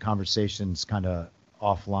bunch of conversations kind of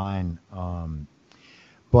offline,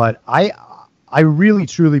 but I really,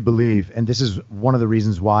 truly believe, and this is one of the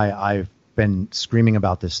reasons why I've been screaming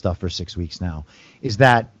about this stuff for 6 weeks now, is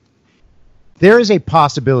that there is a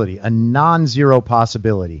possibility, a non-zero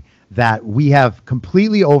possibility, that we have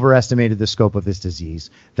completely overestimated the scope of this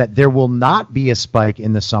disease, that there will not be a spike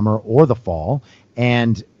in the summer or the fall,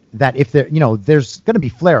 and that if there, there's going to be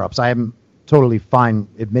flare-ups. I am totally fine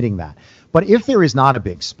admitting that. But if there is not a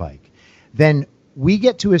big spike, then we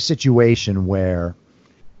get to a situation where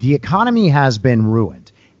the economy has been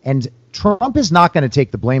ruined, and Trump is not going to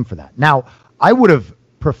take the blame for that. Now, I would have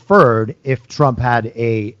preferred if Trump had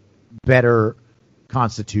a better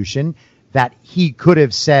constitution, that he could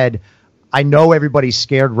have said, I know everybody's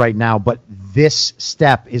scared right now, but this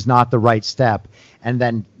step is not the right step. And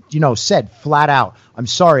then, said flat out, I'm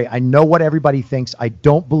sorry, I know what everybody thinks. I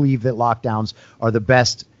don't believe that lockdowns are the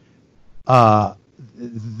best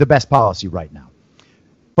policy right now.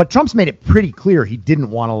 But Trump's made it pretty clear he didn't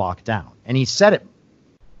want to lock down. And he said it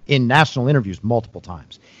in national interviews multiple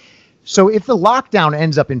times. So if the lockdown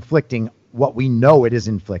ends up inflicting what we know it is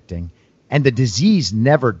inflicting, and the disease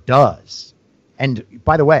never does, and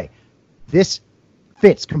by the way, this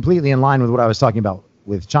fits completely in line with what I was talking about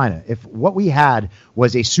with China. If what we had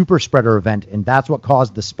was a super spreader event, and that's what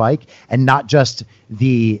caused the spike, and not just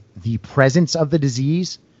the presence of the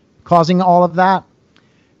disease causing all of that,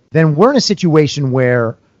 then we're in a situation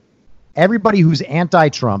where everybody who's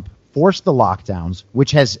anti-Trump forced the lockdowns,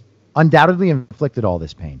 which has undoubtedly inflicted all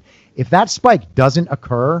this pain. If that spike doesn't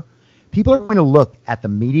occur, people are going to look at the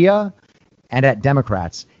media and at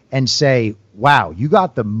Democrats and say, wow, you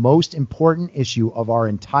got the most important issue of our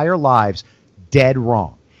entire lives dead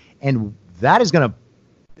wrong. And that is going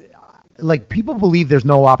to, people believe there's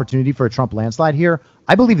no opportunity for a Trump landslide here.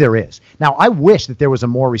 I believe there is. Now, I wish that there was a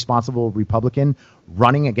more responsible Republican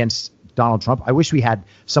running against Donald Trump. I wish we had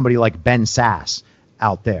somebody like Ben Sass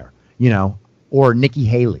out there, or Nikki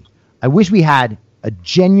Haley. I wish we had a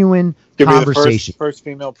genuine conversation. Be the first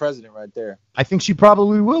female president right there. I think she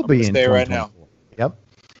probably will be in 2024. Right now. Yep.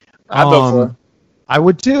 I'd vote for her. I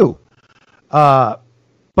would too.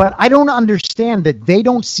 But I don't understand that they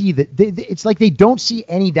don't see that. It's like they don't see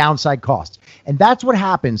any downside costs. And that's what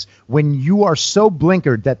happens when you are so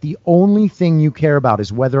blinkered that the only thing you care about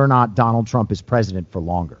is whether or not Donald Trump is president for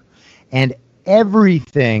longer. And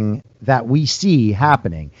everything that we see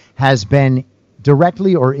happening has been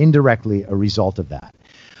directly or indirectly a result of that.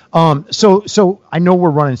 So I know we're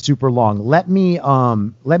running super long. Let me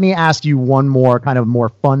ask you one more kind of more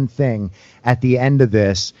fun thing at the end of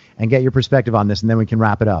this and get your perspective on this, and then we can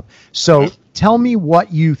wrap it up. So tell me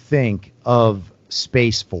what you think of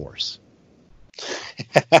Space Force.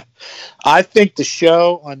 I think the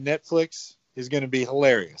show on Netflix is going to be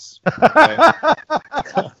hilarious. Okay?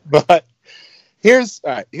 But here's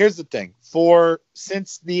the thing.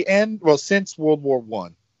 Since World War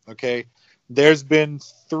One, okay, there's been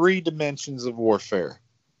 3 dimensions of warfare.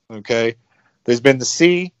 Okay, there's been the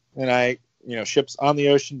sea, and ships on the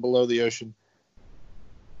ocean, below the ocean,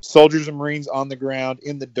 soldiers and Marines on the ground,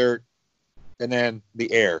 in the dirt, and then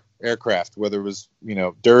the aircraft, whether it was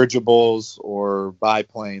dirigibles or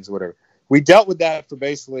biplanes, whatever. We dealt with that for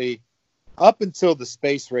basically up until the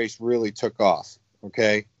space race really took off.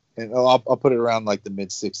 Okay, and I'll put it around like the mid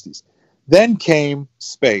 60s. Then came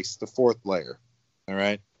space, the 4th layer. All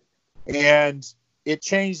right. And it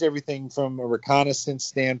changed everything from a reconnaissance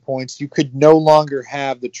standpoint. You could no longer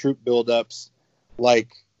have the troop buildups like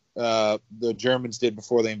the Germans did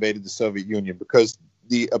before they invaded the Soviet Union, because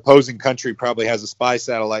the opposing country probably has a spy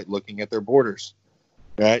satellite looking at their borders.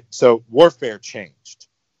 Right. So warfare changed.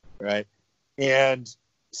 Right. And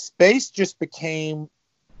space just became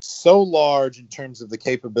so large in terms of the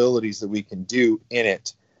capabilities that we can do in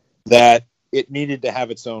it that it needed to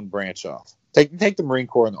have its own branch off. Take the Marine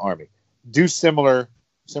Corps and the Army. Do similar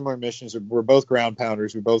missions. We're both ground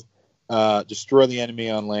pounders. We both destroy the enemy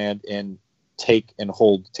on land and take and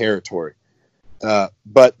hold territory.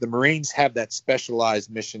 But the Marines have that specialized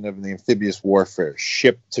mission of the amphibious warfare,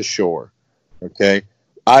 ship to shore. Okay,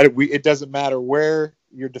 it doesn't matter where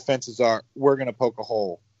your defenses are. We're going to poke a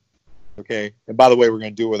hole. Okay, and by the way, we're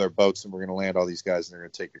going to do it with our boats, and we're going to land all these guys, and they're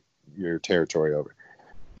going to take your territory over.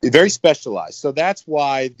 It's very specialized. So that's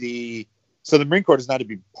why the Marine Corps does not to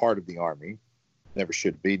be part of the Army. Never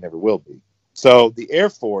should be, never will be. So the Air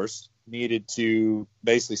Force needed to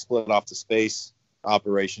basically split off the space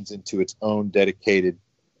operations into its own dedicated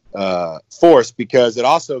force, because it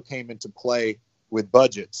also came into play with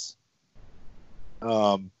budgets.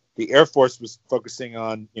 The Air Force was focusing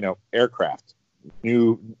on, aircraft,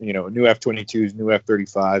 new F-22s, new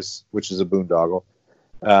F-35s, which is a boondoggle.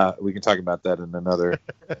 We can talk about that in another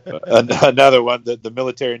one, the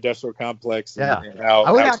military industrial complex. And how,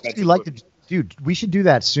 I would actually like to. Dude, we should do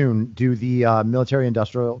that soon. Do the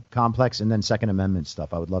military-industrial complex and then Second Amendment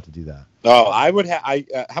stuff. I would love to do that. Oh, I would have.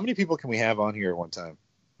 How many people can we have on here at one time?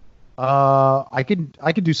 I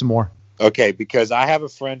could do some more. Okay, because I have a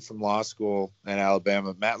friend from law school in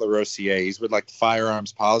Alabama, Matt LaRosier. He's with the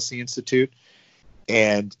Firearms Policy Institute,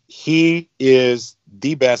 and he is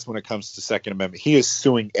the best when it comes to Second Amendment. He is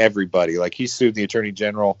suing everybody. He sued the Attorney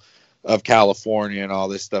General of California and all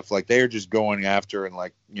this stuff. They are just going after and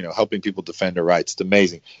helping people defend their rights. It's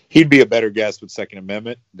amazing. He'd be a better guest with Second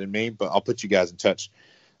Amendment than me, but I'll put you guys in touch.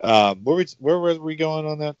 Where were we going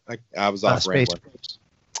on that? I was off rambling.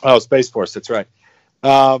 Oh, Space Force. That's right.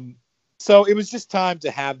 So it was just time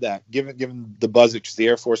to have that, given the buzz, because the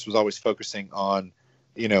Air Force was always focusing on,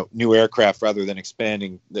 new aircraft rather than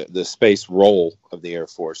expanding the space role of the Air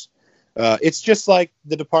Force. It's just like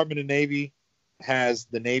the Department of Navy has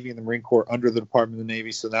the Navy and the Marine Corps under the Department of the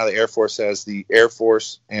Navy. So now the Air Force has the Air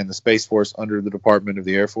Force and the Space Force under the Department of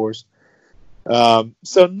the Air Force.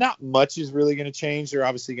 So not much is really going to change. They're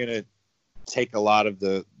obviously going to take a lot of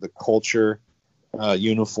the culture,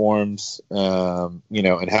 uniforms,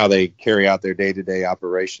 and how they carry out their day-to-day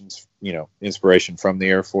operations, inspiration from the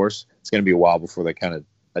Air Force. It's going to be a while before they kind of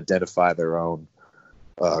identify their own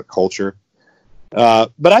culture.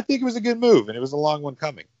 But I think it was a good move, and it was a long one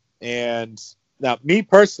coming. And now, me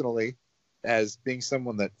personally, as being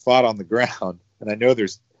someone that fought on the ground, and I know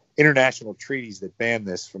there's international treaties that ban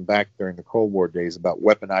this from back during the Cold War days about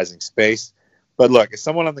weaponizing space. But look, as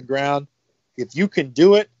someone on the ground, if you can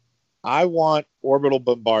do it, I want orbital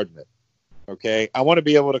bombardment. Okay, I want to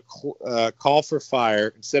be able to call for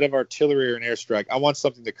fire instead of artillery or an airstrike. I want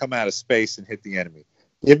something to come out of space and hit the enemy.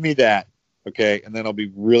 Give me that, okay, and then I'll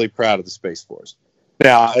be really proud of the Space Force.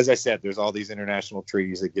 Now, as I said, there's all these international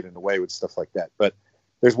treaties that get in the way with stuff like that, but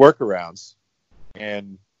there's workarounds,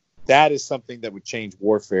 and that is something that would change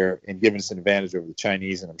warfare and give us an advantage over the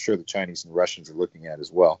Chinese, and I'm sure the Chinese and Russians are looking at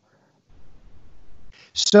as well.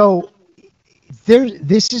 So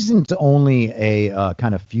this isn't only a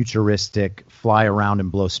kind of futuristic fly around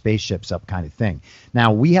and blow spaceships up kind of thing.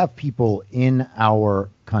 Now, we have people in our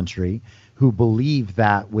country who believe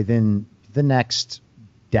that within the next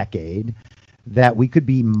decade that we could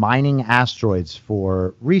be mining asteroids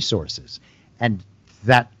for resources. And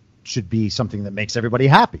that should be something that makes everybody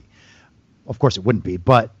happy. Of course, it wouldn't be,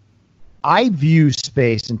 but I view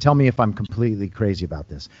space, and tell me if I'm completely crazy about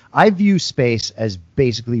this, I view space as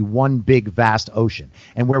basically one big, vast ocean.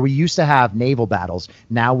 And where we used to have naval battles,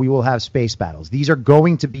 now we will have space battles. These are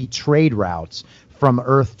going to be trade routes from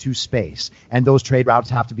Earth to space. And those trade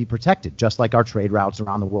routes have to be protected, just like our trade routes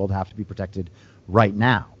around the world have to be protected right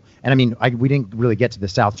now. And I mean, we didn't really get to the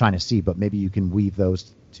South China Sea, but maybe you can weave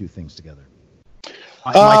those two things together. Am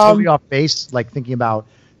I totally off base, thinking about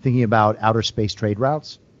outer space trade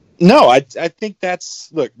routes? No, I think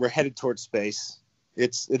look, we're headed towards space.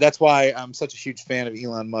 That's why I'm such a huge fan of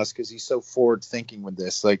Elon Musk, because he's so forward thinking with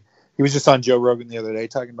this. He was just on Joe Rogan the other day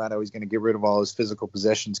talking about how he's going to get rid of all his physical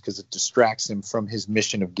possessions because it distracts him from his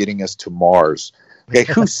mission of getting us to Mars. Okay,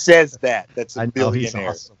 who says that? That's a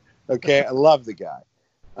billionaire. Awesome. Okay, I love the guy.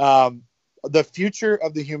 The future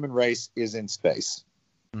of the human race is in space.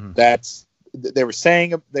 Mm-hmm. They were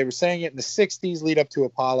saying it in the 60s, lead up to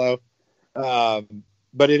Apollo.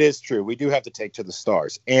 But it is true. We do have to take to the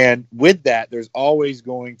stars. And with that, there's always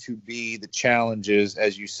going to be the challenges,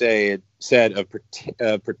 as you said,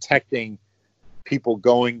 of protecting people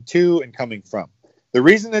going to and coming from. The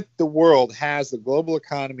reason that the world has the global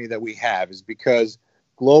economy that we have is because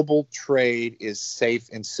global trade is safe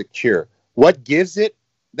and secure. What gives it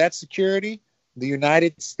that security? The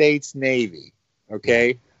United States Navy,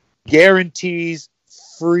 okay, guarantees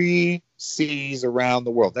free seas around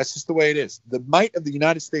the world. That's just the way it is. The might of the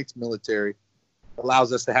United States military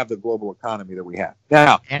allows us to have the global economy that we have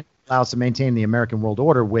now, and allows us to maintain the American world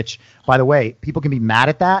order, which, by the way, people can be mad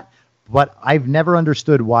at that. But I've never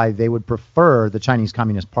understood why they would prefer the Chinese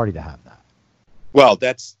Communist Party to have that. Well,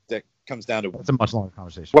 that comes down to That's a much longer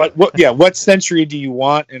conversation. What century do you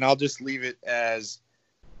want? And I'll just leave it as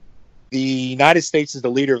the United States is the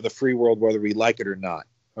leader of the free world, whether we like it or not.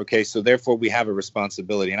 Okay, so therefore we have a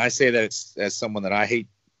responsibility. And I say that as someone that I hate.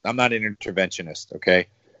 I'm not an interventionist, okay?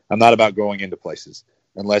 I'm not about going into places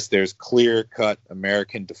unless there's clear-cut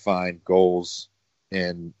American-defined goals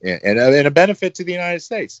and a benefit to the United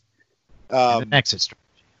States. And an exit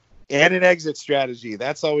strategy. And an exit strategy.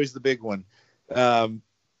 That's always the big one.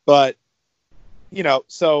 But,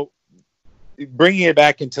 so bringing it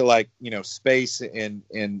back into space and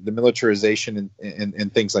the militarization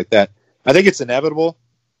and things like that, I think it's inevitable.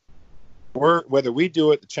 Whether we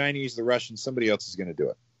do it, the Chinese, the Russians, somebody else is going to do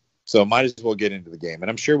it. So might as well get into the game. And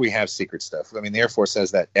I'm sure we have secret stuff. I mean, the Air Force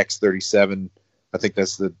has that X-37. I think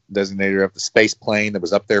that's the designator of the space plane that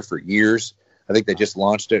was up there for years. I think they just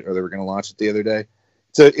launched it, or they were going to launch it the other day.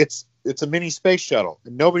 So it's a mini space shuttle,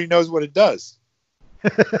 and nobody knows what it does.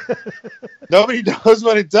 Nobody knows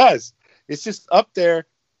what it does. It's just up there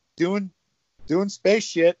doing space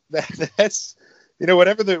shit. That's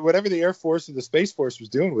whatever the Air Force or the Space Force was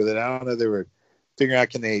doing with it. I don't know. They were figuring out,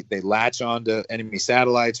 can they latch on to enemy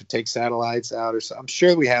satellites or take satellites out or so. I'm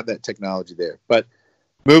sure we have that technology there. But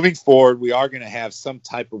moving forward, we are going to have some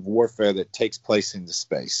type of warfare that takes place into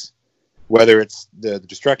space, whether it's the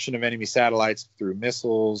destruction of enemy satellites through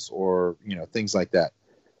missiles or things like that.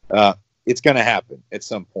 It's going to happen at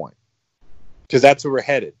some point because that's where we're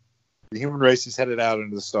headed. The human race is headed out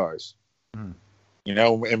into the stars, and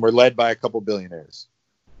we're led by a couple billionaires.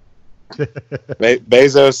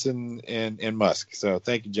 Bezos and Musk. So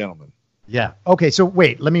thank you, gentlemen. Yeah. Okay. So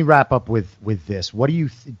wait, let me wrap up with this. What do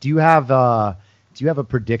you have a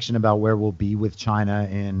prediction about where we'll be with China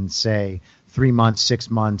in, say, 3 months, 6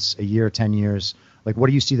 months, a year, 10 years? Like, what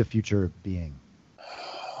do you see the future being?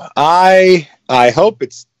 I hope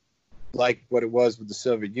it's like what it was with the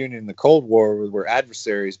Soviet Union in the Cold War, where we're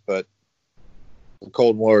adversaries, but the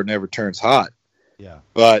Cold War never turns hot. Yeah.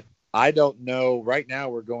 But I don't know. Right now,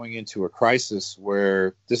 we're going into a crisis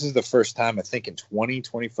where this is the first time, I think, in 20,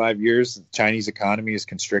 25 years, the Chinese economy is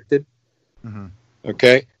constricted. Mm-hmm.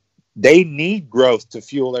 Okay. They need growth to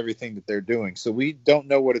fuel everything that they're doing. So we don't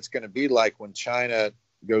know what it's going to be like when China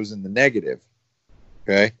goes in the negative.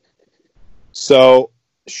 Okay. So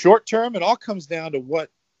short term, it all comes down to what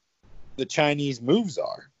the Chinese moves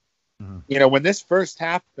are. Mm-hmm. When this first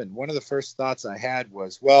happened, one of the first thoughts I had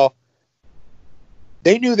was, well,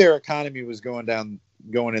 they knew their economy was going in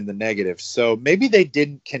the negative. So maybe they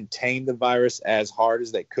didn't contain the virus as hard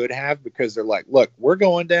as they could have, because they're like, look, we're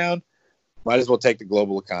going down. Might as well take the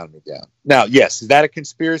global economy down. Now, yes, is that a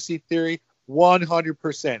conspiracy theory?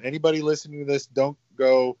 100%. Anybody listening to this, don't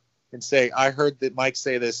go and say, I heard that Mike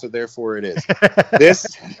say this, so therefore it is.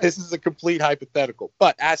 This is a complete hypothetical.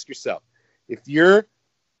 But ask yourself, if you're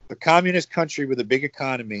a communist country with a big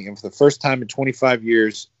economy, and for the first time in 25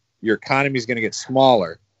 years, your economy is going to get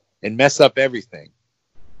smaller and mess up everything,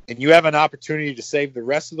 and you have an opportunity to save the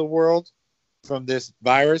rest of the world from this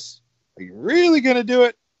virus, are you really going to do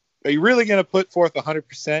it? Are you really going to put forth 100%?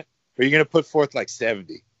 Or are you going to put forth like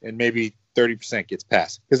 70 and maybe 30% gets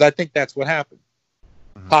passed? Because I think that's what happened.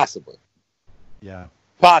 Mm-hmm. Possibly. Yeah.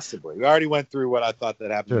 Possibly. We already went through what I thought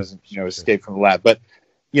that happened, escape from the lab. But,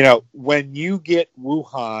 when you get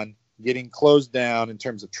Wuhan getting closed down in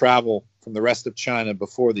terms of travel from the rest of China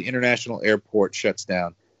before the international airport shuts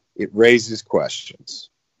down, it raises questions.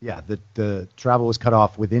 Yeah, the travel was cut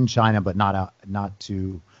off within China, but not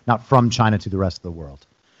from China to the rest of the world.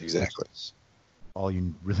 Exactly. That's all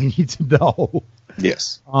you really need to know.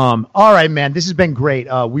 Yes. All right, man. This has been great.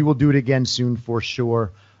 We will do it again soon for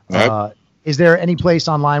sure. Right. Is there any place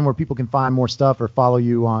online where people can find more stuff or follow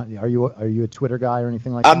you on? Are you a Twitter guy or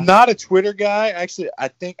anything like that? I'm not a Twitter guy. Actually, I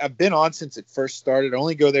think I've been on since it first started. I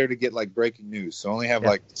only go there to get like breaking news. So I only have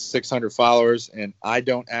like 600 followers, and I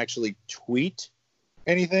don't actually tweet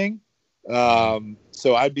anything.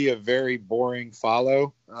 So I'd be a very boring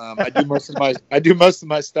follow. I do most of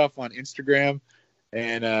my stuff on Instagram,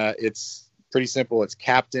 and it's pretty simple. It's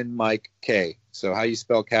Captain Mike K. So how you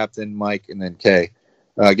spell Captain Mike and then K.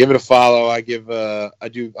 Give it a follow.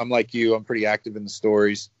 I'm like you. I'm pretty active in the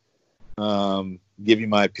stories. Give you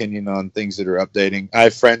my opinion on things that are updating. I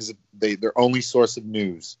have friends. Their only source of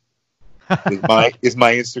news is my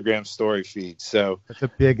Instagram story feed. So that's a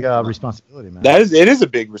big responsibility, man. It is a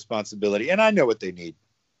big responsibility, and I know what they need.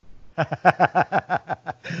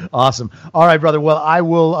 Awesome. All right, brother. Well, I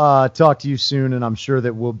will talk to you soon, and I'm sure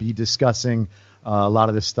that we'll be discussing a lot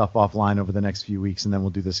of this stuff offline over the next few weeks, and then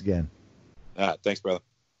we'll do this again. Thanks, brother.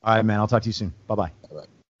 All right, man. I'll talk to you soon. Bye-bye. Bye-bye.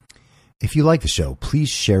 If you like the show, please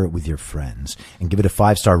share it with your friends and give it a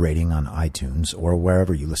 5-star rating on iTunes or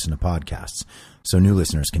wherever you listen to podcasts so new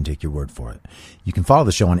listeners can take your word for it. You can follow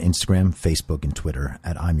the show on Instagram, Facebook, and Twitter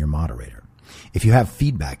at I'm Your Moderator. If you have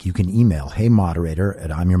feedback, you can email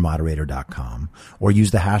heymoderator@imyourmoderator.com or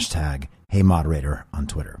use the hashtag HeyModerator on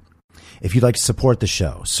Twitter. If you'd like to support the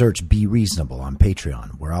show, search Be Reasonable on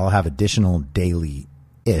Patreon, where I'll have additional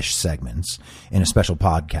daily-ish segments in a special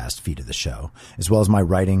podcast feed of the show, as well as my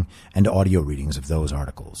writing and audio readings of those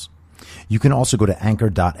articles. You can also go to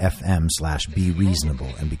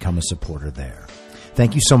anchor.fm/BeReasonable and become a supporter there.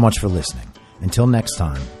 Thank you so much for listening. Until next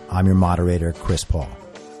time, I'm your moderator, Chris Paul.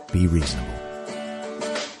 Be reasonable.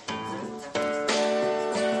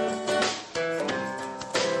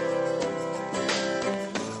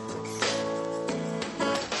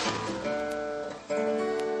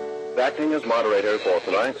 Acting as moderator for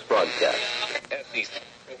tonight's broadcast.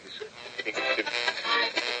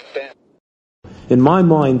 In my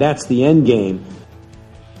mind, that's the end game.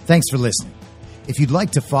 Thanks for listening. If you'd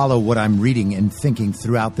like to follow what I'm reading and thinking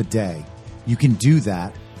throughout the day, you can do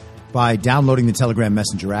that by downloading the Telegram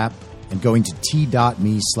Messenger app and going to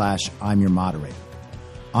t.me/I'm your moderator.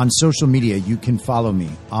 On social media, you can follow me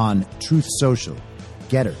on Truth Social,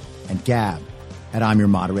 Getter, and Gab at I'm your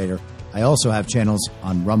moderator. I also have channels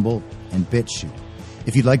on Rumble and BitChute.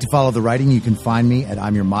 If you'd like to follow the writing, you can find me at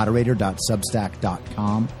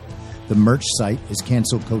imyourmoderator.substack.com. The merch site is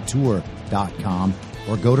cancelcouture.com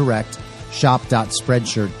or go direct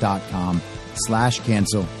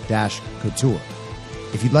shop.spreadshirt.com/cancel-couture.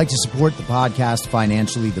 If you'd like to support the podcast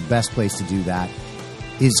financially, the best place to do that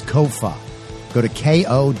is Ko-Fi. Go to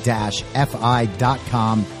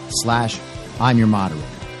ko-fi.com/I'm your moderator.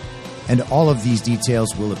 And all of these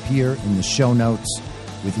details will appear in the show notes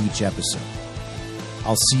with each episode.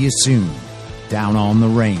 I'll see you soon down on the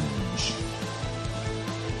range.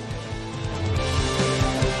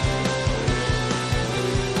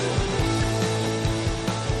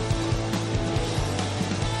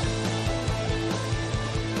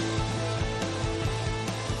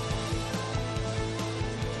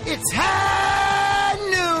 It's happening!